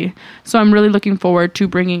locally. So I'm really looking forward to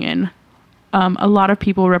bringing in a lot of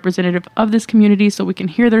people representative of this community so we can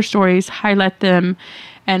hear their stories, highlight them,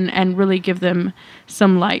 and really give them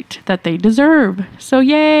some light that they deserve. So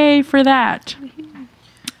yay for that.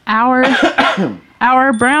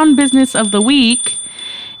 Our brown business of the week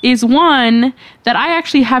is one that I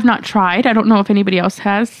actually have not tried. I don't know if anybody else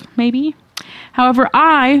has, maybe. However,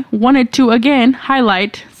 I wanted to, again,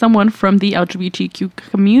 highlight someone from the LGBTQ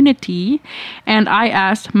community, and I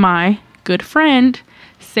asked my good friend,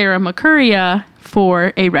 Sarah McCurria,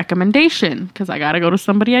 for a recommendation, because I got to go to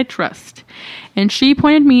somebody I trust. And she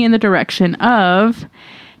pointed me in the direction of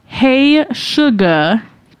Hey Sugar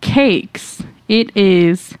Cakes. It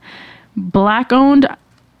is Black-owned,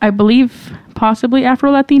 I believe possibly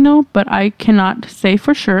Afro-Latino, but I cannot say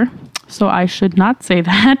for sure. So I should not say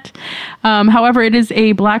that. However, it is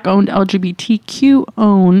a Black-owned,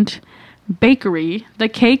 LGBTQ-owned bakery. The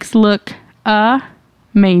cakes look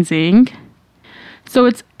amazing. So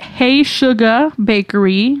it's Hey Sugar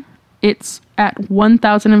Bakery. It's at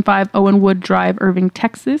 1005 Owenwood Drive, Irving,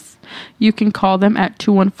 Texas. You can call them at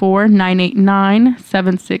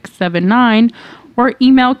 214-989-7679 or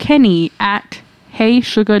email Kenny at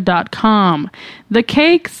heysugar.com. The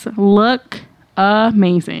cakes look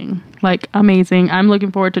amazing. Like amazing. I'm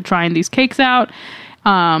looking forward to trying these cakes out.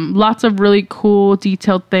 Lots of really cool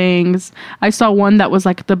detailed things. I saw one that was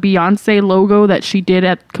like the Beyonce logo that she did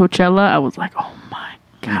at Coachella. I was like, oh my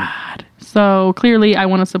God. So clearly I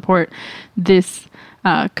want to support this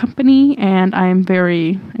company, and I'm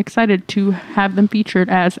very excited to have them featured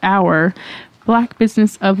as our Black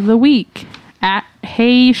Business of the Week at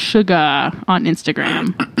Hey Sugar on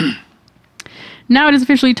Instagram. Now it is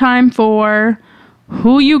officially time for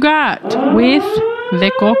Who You Got with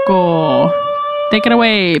the Coco. Take it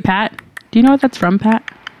away, Pat. Do you know what that's from, Pat?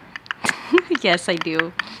 Yes, I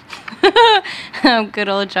do. Good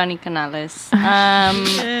old Johnny Canales.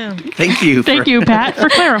 Thank you. Thank you, Pat, for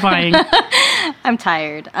clarifying. I'm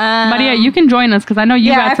tired. Maria, you can join us because I know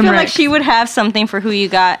you got some I feel like recs. she would have something for Who You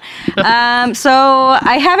Got. So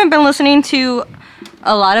I haven't been listening to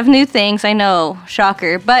a lot of new things, I know,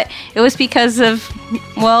 shocker, but it was because of,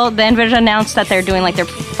 well, the Enverge announced that they're doing like their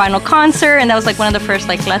final concert, and that was like one of the first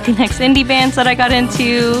like Latinx indie bands that I got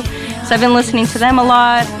into, so I've been listening to them a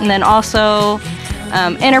lot. And then also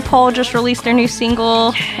Interpol just released their new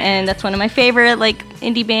single, and that's one of my favorite like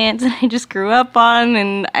indie bands I just grew up on,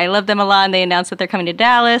 and I love them a lot. And they announced that they're coming to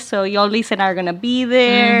Dallas, so y'all, Lisa and I are gonna be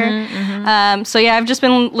there. So yeah, I've just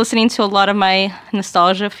been listening to a lot of my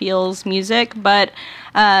nostalgia feels music. But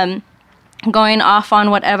going off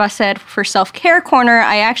on what Eva said for Self-Care Corner,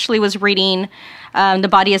 I actually was reading The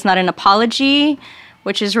Body Is Not an Apology,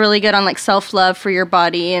 which is really good on like self-love for your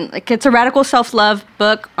body. And like it's a radical self-love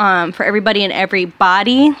book for everybody and every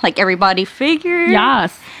body, like every body figure.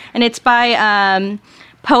 Yes. And it's by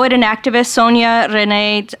poet and activist Sonia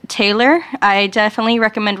Renee Taylor. I definitely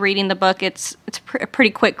recommend reading the book. It's a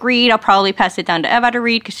pretty quick read. I'll probably pass it down to Eva to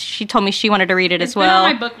read because she told me she wanted to read it as well.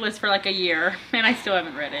 It's been on my book list for like a year, and I still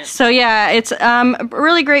haven't read it. So yeah, it's a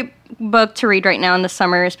really great book to read right now in the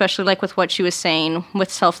summer, especially like with what she was saying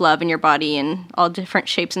with self-love in your body and all different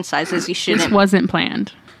shapes and sizes you shouldn't. This wasn't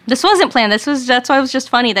planned. That's why it was just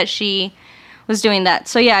funny that she was doing that.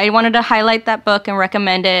 So yeah, I wanted to highlight that book and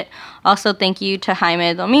recommend it. Also, thank you to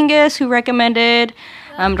Jaime Dominguez who recommended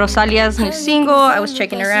Rosalia's new single. I was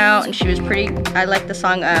checking her out, and she was pretty. I like the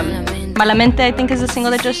song Malamente, I think, is the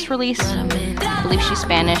single that just released. I believe she's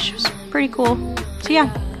Spanish. It was pretty cool. So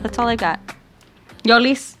yeah, that's all I got.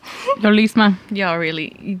 Yolis. Yolisma. Y'all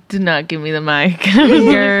really do not give me the mic.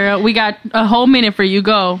 Girl, we got a whole minute for you.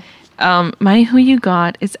 Go. My Who You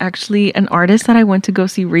Got is actually an artist that I went to go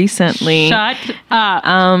see recently. Shut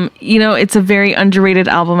up. It's a very underrated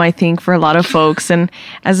album, I think, for a lot of folks. And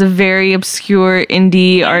as a very obscure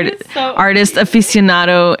indie artist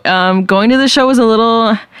aficionado, going to the show was a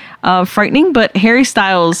little frightening, but Harry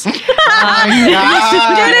Styles.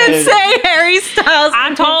 Didn't say Harry Styles.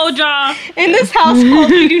 I told y'all. In this household,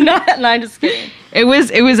 we do not. No, I'm just kidding. It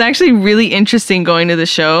was actually really interesting going to the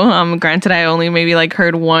show. Granted, I only maybe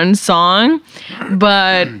heard one song,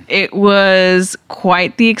 but it was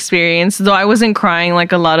quite the experience. Though I wasn't crying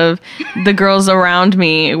like a lot of the girls around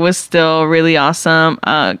me, it was still really awesome.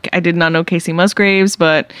 I did not know Casey Musgraves,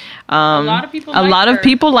 but a lot of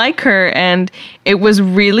people like her, and it was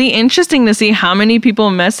really interesting to see how many people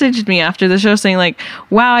messaged me after the show saying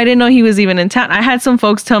 "Wow, I didn't know he was even in town." I had some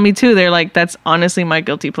folks tell me too. They're like, "That's honestly my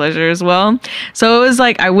guilty pleasure as well." So it was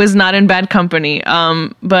I was not in bad company.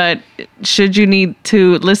 But should you need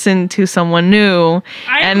to listen to someone new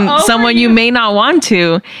and someone you may not want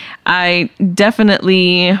to, I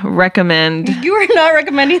definitely recommend. You are not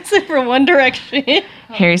recommending it for One Direction.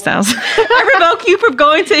 Harry Styles. I revoke you from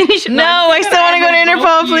going to any show. No, I still want to go to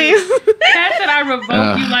Interpol, please. That's what I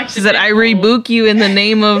revoke you like. She said, I rebook you in the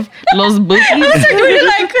name of Los Bookies.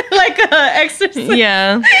 like exorcism.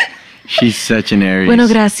 Yeah. She's such an Aries. Bueno,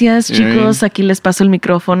 gracias, chicos. Aquí les paso el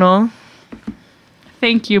micrófono.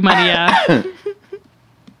 Thank you, Maria.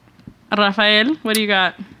 Rafael, what do you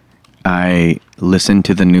got? I listened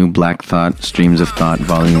to the new Black Thought Streams of Thought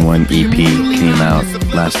Volume 1 EP came out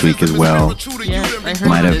last week as well. Yes, I heard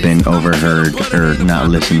Might have been overheard or not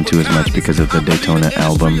listened to as much because of the Daytona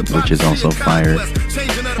album, which is also fire.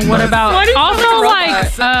 What about also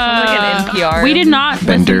an NPR. we did not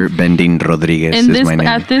Bending Rodriguez is my name.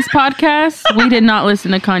 At this podcast we did not listen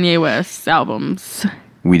to Kanye West's albums.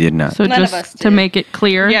 We did not. So None of us just did. to make it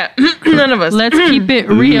clear, Yeah, none of us. let's keep it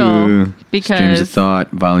real Streams of because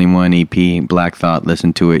Thought Volume 1 EP, Black Thought.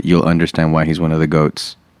 Listen to it. You'll understand why he's one of the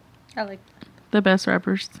GOATs. I like. the best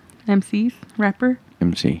rappers, MCs, rapper.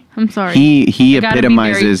 MC. I'm sorry. He I gotta be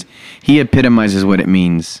epitomizes what it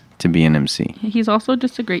means to be an MC. He's also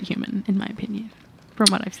just a great human, in my opinion, from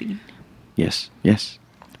what I've seen. Yes.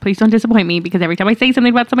 Please don't disappoint me because every time I say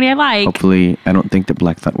something about somebody I like, Hopefully, I don't think that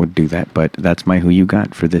Black Thought would do that, but that's my Who You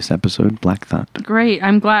Got for this episode, Black Thought. great.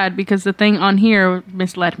 I'm glad because the thing on here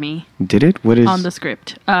misled me Did it? What is... on the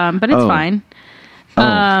script, but it's Oh. fine. Oh.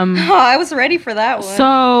 Oh, I was ready for that one.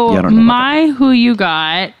 So Yeah, I don't know about my Who You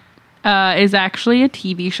Got is actually a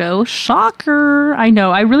TV show. Shocker! I know.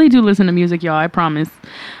 I really do listen to music, y'all. I promise.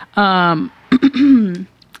 I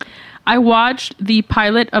watched the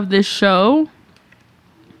pilot of this show,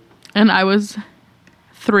 and I was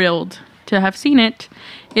thrilled to have seen it.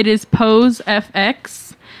 It is Pose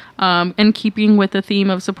FX, in keeping with the theme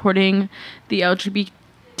of supporting the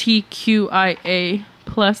LGBTQIA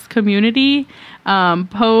plus community.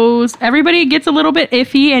 Pose, everybody gets a little bit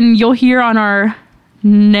iffy, and you'll hear on our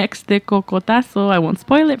next de Cocotazo, I won't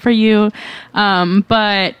spoil it for you,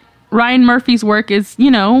 but Ryan Murphy's work is,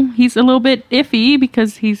 he's a little bit iffy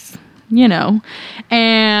because he's,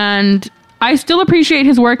 and I still appreciate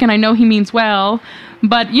his work and I know he means well,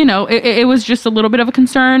 but it was just a little bit of a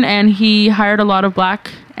concern, and he hired a lot of black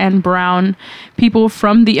and brown people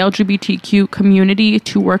from the LGBTQ community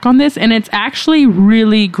to work on this, and it's actually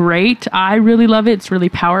really great. I really love it. It's really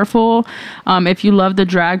powerful. If you love the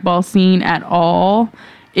drag ball scene at all,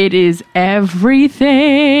 it is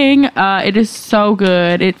everything. It is so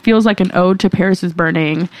good. It feels like an ode to Paris is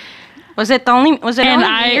Burning. Was it only me, or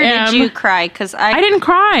I did you cry? Because I didn't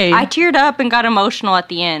cry. I teared up and got emotional at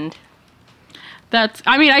the end.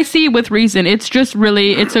 I see with reason. It's just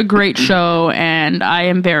really, it's a great show, and I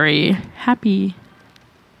am very happy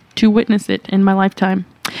to witness it in my lifetime.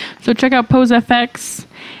 So check out Pose FX,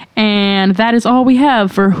 and that is all we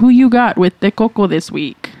have for Who You Got with De Coco this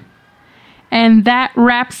week. And that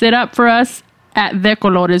wraps it up for us at De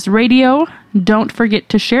Colores Radio. Don't forget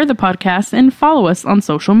to share the podcast and follow us on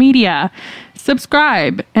social media.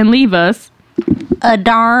 Subscribe and leave us A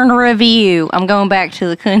darn review. I'm going back to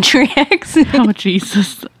the country accent. Oh,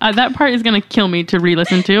 Jesus. That part is going to kill me to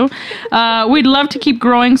re-listen to. We'd love to keep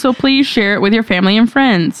growing, so please share it with your family and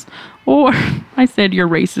friends. Or I said your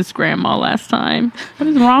racist grandma last time. What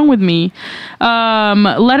is wrong with me?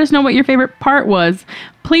 Let us know what your favorite part was.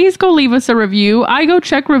 Please go leave us a review. I go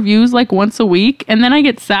check reviews like once a week, and then I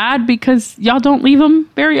get sad because y'all don't leave them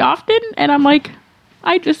very often. And I'm like,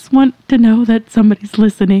 I just want to know that somebody's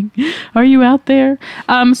listening. Are you out there?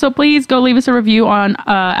 So please go leave us a review on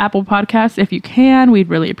Apple Podcasts if you can. We'd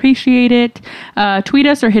really appreciate it. Tweet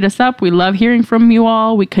us or hit us up. We love hearing from you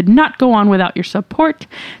all. We could not go on without your support.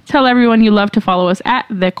 Tell everyone you love to follow us at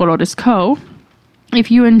De Colores Co. If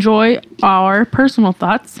you enjoy our personal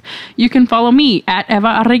thoughts, you can follow me at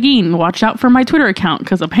Eva Arreguin. Watch out for my Twitter account,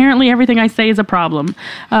 because apparently everything I say is a problem.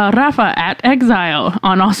 Rafa at Exile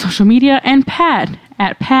on all social media, and Pat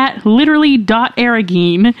at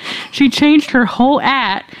pat_Arreguin. She changed her whole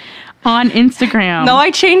 @ on Instagram. No,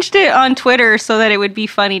 I changed it on Twitter so that it would be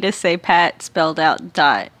funny to say Pat spelled out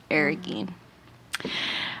 .Arreguin.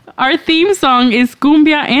 Our theme song is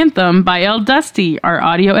Cumbia Anthem by El Dusty. Our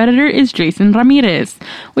audio editor is Jason Ramirez.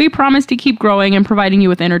 We promise to keep growing and providing you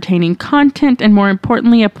with entertaining content and, more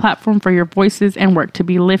importantly, a platform for your voices and work to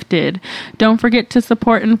be lifted. Don't forget to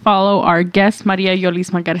support and follow our guest, Maria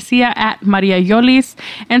Yolisma Garcia, at Maria Yolis,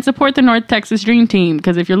 and support the North Texas Dream Team,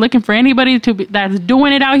 because if you're looking for anybody that's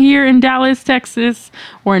doing it out here in Dallas, Texas,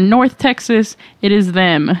 or in North Texas, it is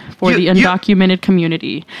them for the undocumented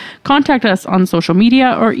community. Contact us on social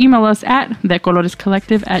media or email us at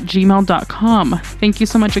decolorescollective@gmail.com. Thank you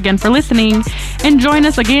so much again for listening, and join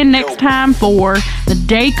us again next time for the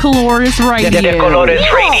De Colores Radio. De Colores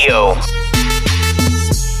Radio.